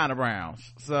said no kind of browns.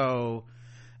 So,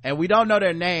 and we don't know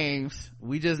their names.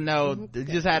 We just know they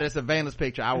just had a surveillance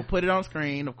picture. I will put it on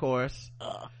screen, of course,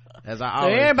 as I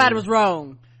always everybody do. Was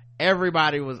wrong.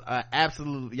 Everybody was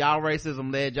absolutely, y'all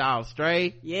racism led y'all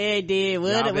astray. Yeah, it did.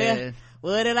 Well, they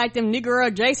like them nigger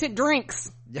adjacent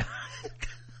drinks.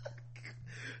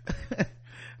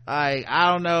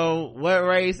 I don't know what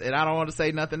race, and I don't want to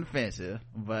say nothing offensive,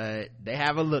 but they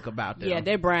have a look about them. Yeah,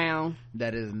 they're brown.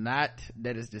 That is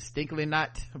distinctly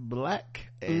not black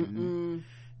and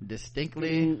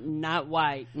distinctly not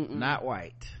white. Not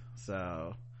white.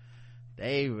 So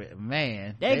they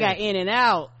got in and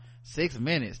out. 6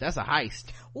 minutes. That's a heist.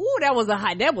 Ooh, that was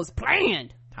that was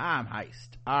planned. Time heist.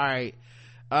 All right.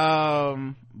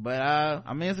 But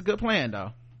I mean, it's a good plan though.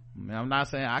 I mean, I'm not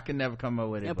saying I can never come up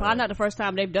with it. Probably not the first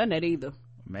time they've done that either.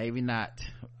 Maybe not.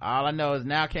 All I know is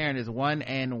now Karen is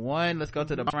 1-1. Let's go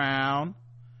to the round.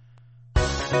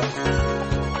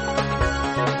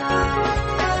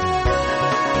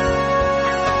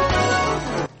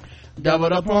 Double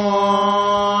the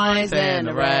points and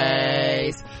the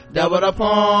race. Double the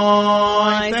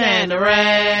points and the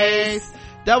race.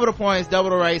 Double the points,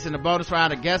 double the race, and the bonus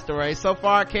round against the race. So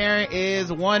far, Karen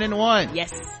is 1-1.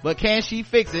 Yes. But can she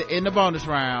fix it in the bonus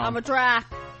round? I'ma try.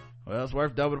 Well, it's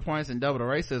worth double the points and double the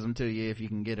racism to you if you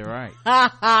can get it right.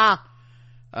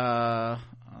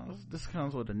 This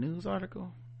comes with a news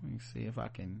article. Let me see if I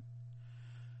can.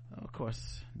 Of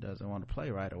course, it doesn't want to play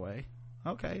right away.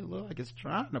 Okay, look like it's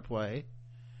trying to play.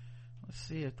 Let's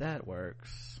see if that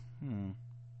works. You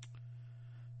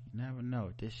never know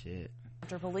with this shit.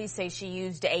 After police say she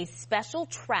used a special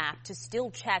trap to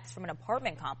steal checks from an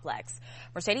apartment complex.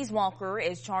 Mercedes Walker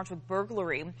is charged with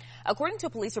burglary. According to a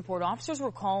police report, officers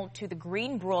were called to the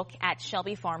Green Brook at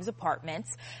Shelby Farms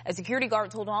Apartments. A security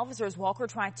guard told officers Walker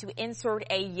tried to insert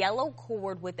a yellow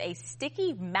cord with a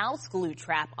sticky mouse glue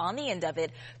trap on the end of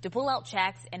it to pull out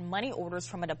checks and money orders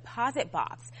from a deposit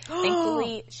box.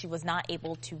 Thankfully, she was not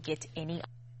able to get any.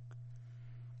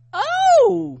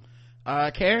 Oh!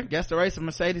 Karen, guess the race of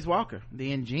Mercedes Walker,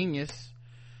 the ingenious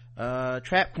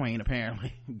trap queen,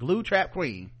 apparently. Glue trap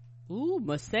queen. Ooh,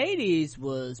 Mercedes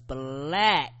was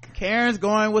black. Karen's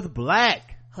going with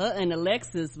black. Her and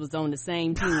Alexis was on the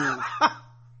same team.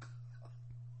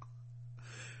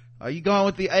 Are you going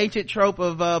with the ancient trope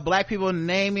of black people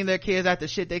naming their kids after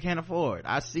shit they can't afford?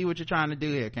 I see what you're trying to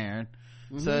do here, Karen.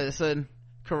 So it's a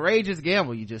courageous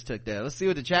gamble you just took there. Let's see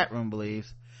what the chat room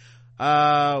believes.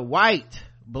 White,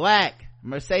 black,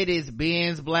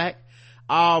 Mercedes-Benz black,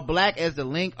 all black as the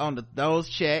link on those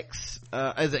checks,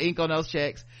 as the ink on those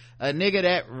checks. A nigga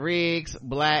that rigs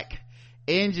black,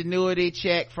 ingenuity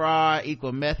check fraud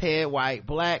equal meth head white,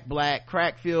 black,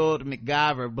 crack fueled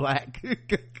MacGyver black.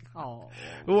 Oh.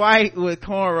 White with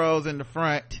cornrows in the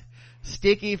front,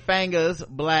 sticky fingers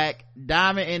black,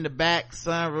 diamond in the back,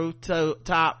 sunroof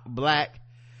top black.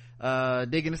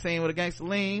 Digging the scene with a gangster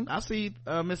lean. I see,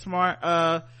 Miss Smart.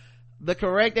 The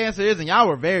correct answer is, and y'all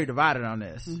were very divided on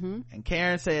this, and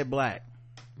Karen said black.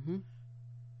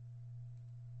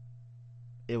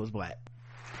 It was black.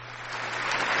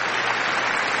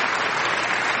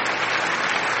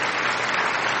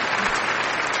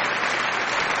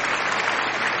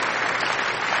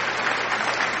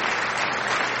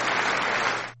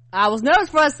 I was nervous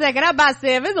for a second. I'm about to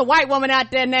say, if there's a white woman out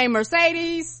there named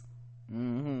Mercedes.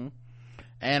 And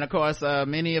of course,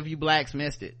 many of you blacks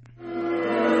missed it.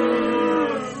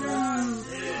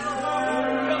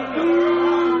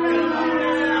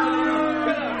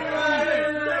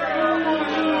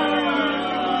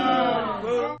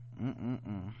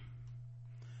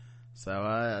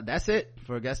 So that's it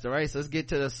for Guess the Race. Let's get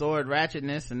to the sword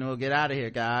ratchetness and we'll get out of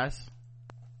here, guys.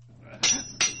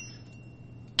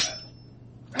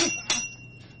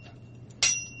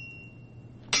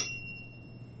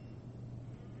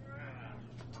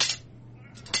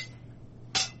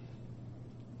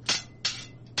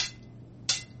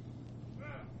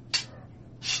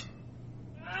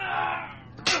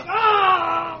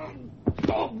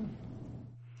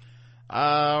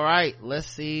 All right, let's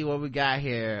see what we got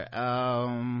here.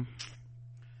 A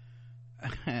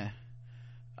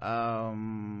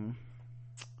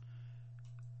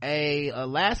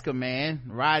Alaska man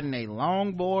riding a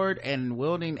longboard and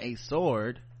wielding a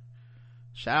sword,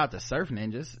 shout out to surf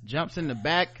ninjas, jumps in the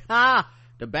back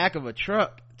of a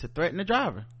truck to threaten the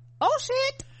driver. Oh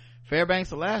shit.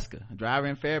 Fairbanks, Alaska. A driver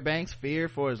in Fairbanks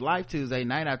feared for his life Tuesday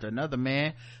night after another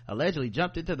man allegedly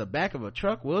jumped into the back of a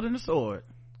truck wielding a sword.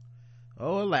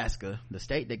 Oh, Alaska, the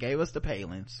state that gave us the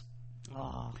Palins.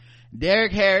 Oh.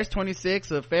 Derek Harris,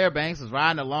 26, of Fairbanks, was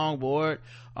riding a longboard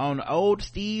on the Old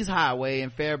Steez Highway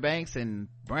in Fairbanks and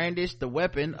brandished the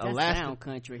weapon. That's Alaska sound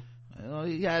country. Well,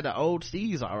 he had the old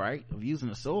Steez, all right, of using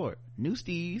a sword. New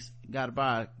Steez,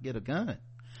 gotta get a gun.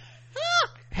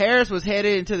 Harris was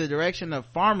headed into the direction of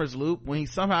Farmers Loop when he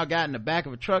somehow got in the back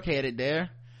of a truck headed there.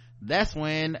 That's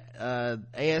when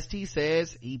AST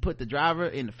says he put the driver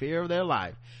in the fear of their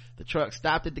life. The truck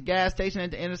stopped at the gas station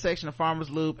at the intersection of Farmers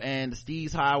Loop and the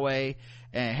Steez Highway,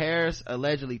 and Harris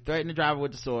allegedly threatened the driver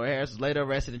with the sword. Harris was later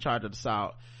arrested and charged with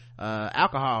assault.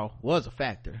 Alcohol was a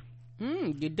factor.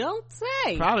 You don't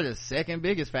say. Probably the second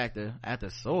biggest factor after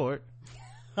sword.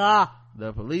 The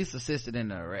police assisted in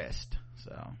the arrest.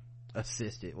 So,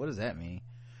 assisted. What does that mean?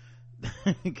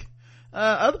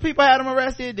 Other people had him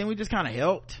arrested, then we just kind of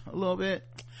helped a little bit.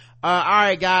 All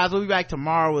right, guys, we'll be back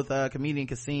tomorrow with comedian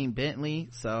Kasim Bentley.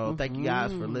 So thank you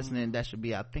guys for listening. That should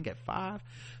be, I think, at 5.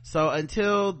 So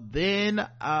until then,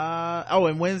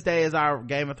 and Wednesday is our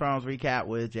Game of Thrones recap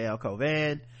with JL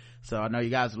Covan. So I know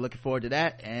you guys are looking forward to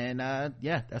that, and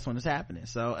yeah, that's when it's happening.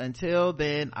 So until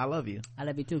then, I love you. I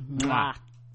love you too. Mwah.